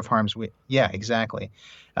reach. And they're out of harm's way. Yeah, exactly.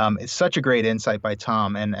 It's such a great insight by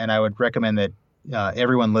Tom, and I would recommend that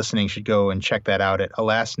everyone listening should go and check that out at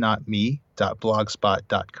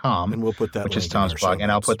alasnotme.blogspot.com. And we'll put that which link is Tom's blog,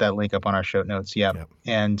 and I'll put that link up on our show notes. Yeah,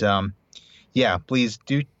 and please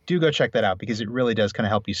do go check that out, because it really does kind of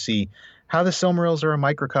help you see how the Silmarils are a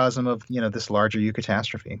microcosm of this larger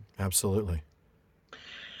eucatastrophe. Absolutely.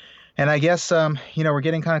 And I guess we're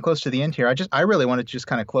getting kind of close to the end here. I really wanted to just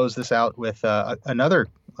kind of close this out with another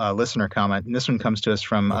listener comment, and this one comes to us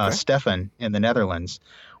from Stefan in the Netherlands.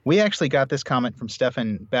 We actually got this comment from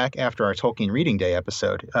Stefan back after our Tolkien Reading Day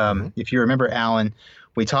episode. If you remember, Alan,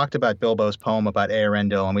 we talked about Bilbo's poem about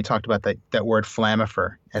Eärendil, and we talked about that word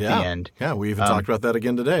flamifer at the end. Yeah, we even talked about that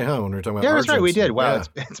again today, huh? When we were talking about that's right, we did. Wow,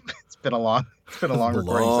 yeah. It's been a long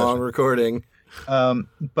recording.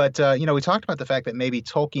 But we talked about the fact that maybe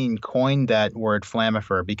Tolkien coined that word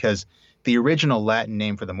flamifer because the original Latin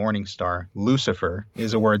name for the morning star, Lucifer,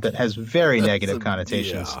 is a word that has very negative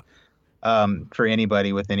connotations for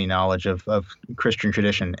anybody with any knowledge of Christian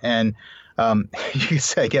tradition. And you could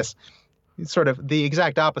say, I guess, sort of the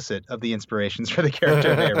exact opposite of the inspirations for the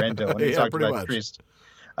character of Eärendil when he talked about the priest.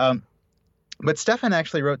 But Stefan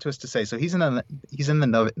actually wrote to us to say, so he's in the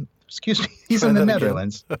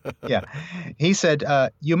Netherlands. Yeah. He said,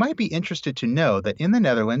 you might be interested to know that in the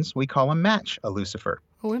Netherlands, we call a match a Lucifer.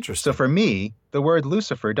 Oh, interesting. So for me, the word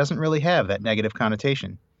Lucifer doesn't really have that negative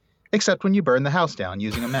connotation, except when you burn the house down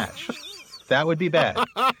using a match. That would be bad.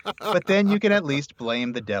 But then you can at least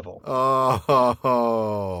blame the devil.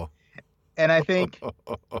 Oh. And I think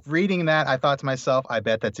reading that, I thought to myself, I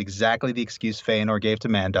bet that's exactly the excuse Feanor gave to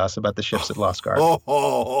Mandos about the ships at Losgard.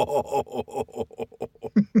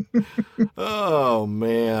 Oh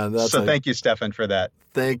man! Thank you, Stefan, for that.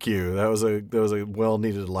 Thank you. That was a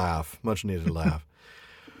well-needed laugh, much-needed laugh.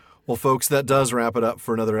 Well, folks, that does wrap it up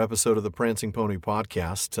for another episode of the Prancing Pony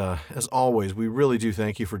Podcast. As always, we really do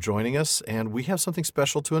thank you for joining us, and we have something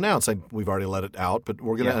special to announce. We've already let it out, but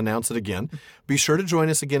we're going to announce it again. Be sure to join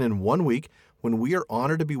us again in 1 week when we are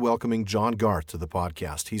honored to be welcoming John Garth to the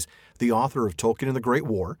podcast. He's the author of Tolkien and the Great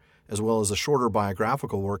War, as well as a shorter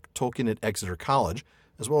biographical work, Tolkien at Exeter College,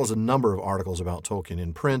 as well as a number of articles about Tolkien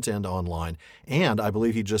in print and online. And I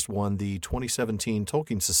believe he just won the 2017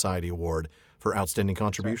 Tolkien Society Award for Outstanding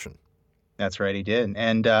Contribution. That's right, he did.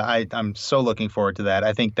 And I'm so looking forward to that.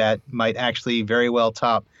 I think that might actually very well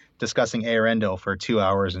top discussing Eärendil for 2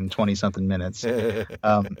 hours and 20-something minutes.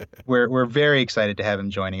 We're very excited to have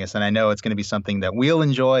him joining us, and I know it's going to be something that we'll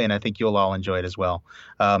enjoy, and I think you'll all enjoy it as well.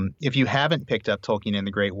 If you haven't picked up Tolkien and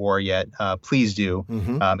the Great War yet, please do.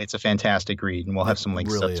 It's a fantastic read, and we'll have some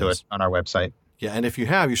links to it on our website. Yeah, and if you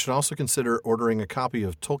have, you should also consider ordering a copy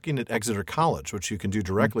of Tolkien at Exeter College, which you can do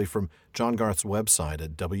directly from John Garth's website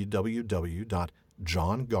at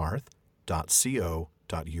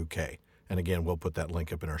www.johngarth.co.uk. And again, we'll put that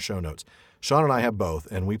link up in our show notes. Shawn and I have both,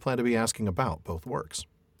 and we plan to be asking about both works.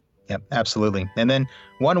 Yep, absolutely. And then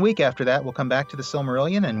 1 week after that, we'll come back to the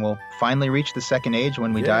Silmarillion, and we'll finally reach the Second Age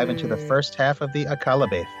when we dive into the first half of the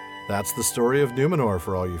Akalabaith. That's the story of Numenor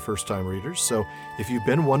for all you first-time readers. So if you've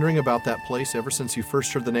been wondering about that place ever since you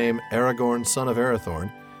first heard the name Aragorn, son of Arathorn,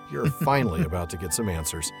 You're finally about to get some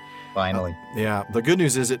answers. Finally. Yeah. The good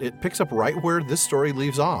news is it picks up right where this story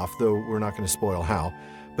leaves off, though we're not going to spoil how.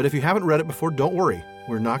 But if you haven't read it before, don't worry.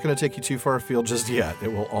 We're not going to take you too far afield just yet.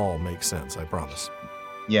 It will all make sense, I promise.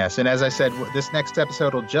 Yes, and as I said, this next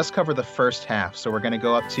episode will just cover the first half. So we're going to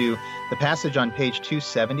go up to the passage on page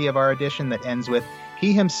 270 of our edition that ends with,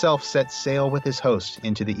 "He himself set sail with his host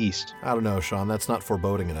into the east." I don't know, Shawn. That's not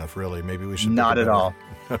foreboding enough, really. Maybe we should... Not at all.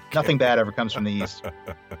 Okay. Nothing bad ever comes from the east.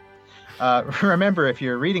 Remember, if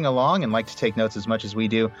you're reading along and like to take notes as much as we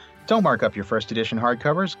do, don't mark up your first edition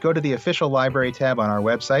hardcovers. Go to the official library tab on our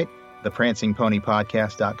website,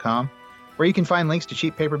 theprancingponypodcast.com, where you can find links to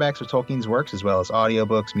cheap paperbacks of Tolkien's works, as well as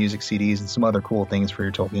audiobooks, music CDs, and some other cool things for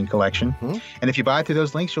your Tolkien collection. Mm-hmm. And if you buy through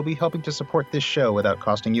those links, you'll be helping to support this show without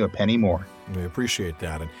costing you a penny more. We appreciate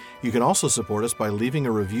that. And you can also support us by leaving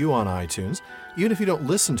a review on iTunes. Even if you don't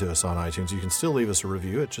listen to us on iTunes, you can still leave us a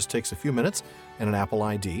review. It just takes a few minutes and an Apple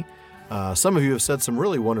ID. Some of you have said some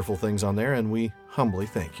really wonderful things on there, and we humbly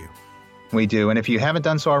thank you. We do. And if you haven't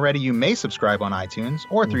done so already, you may subscribe on iTunes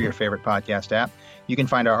or through your favorite podcast app. You can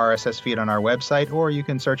find our RSS feed on our website, or you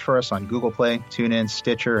can search for us on Google Play, TuneIn,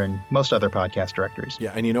 Stitcher, and most other podcast directories.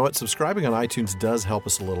 Yeah, and you know what? Subscribing on iTunes does help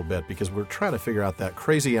us a little bit because we're trying to figure out that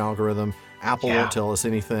crazy algorithm. Apple won't tell us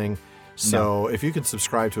anything. So if you can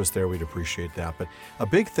subscribe to us there, we'd appreciate that. But a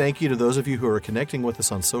big thank you to those of you who are connecting with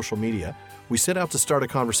us on social media. We set out to start a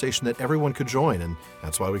conversation that everyone could join, and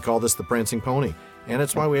that's why we call this The Prancing Pony. And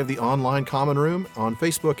it's why we have the online common room on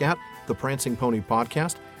Facebook at The Prancing Pony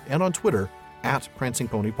Podcast and on Twitter at Prancing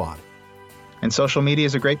Pony Pod. And social media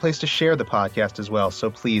is a great place to share the podcast as well.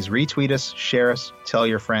 So please retweet us, share us, tell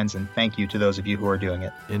your friends, and thank you to those of you who are doing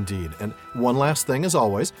it. Indeed. And one last thing, as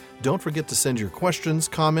always, don't forget to send your questions,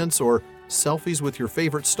 comments, or selfies with your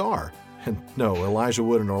favorite star. And no, Elijah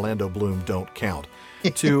Wood and Orlando Bloom don't count.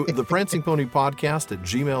 To the Prancing Pony Podcast at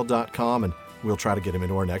gmail.com, and we'll try to get him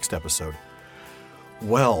into our next episode.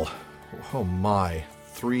 Well, oh my,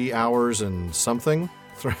 3 hours and something?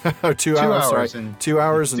 2 hours, sorry. 2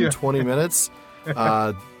 hours and 20 minutes.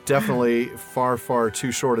 Definitely far, far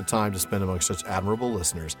too short a time to spend among such admirable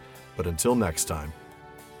listeners. But until next time.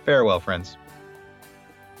 Farewell, friends.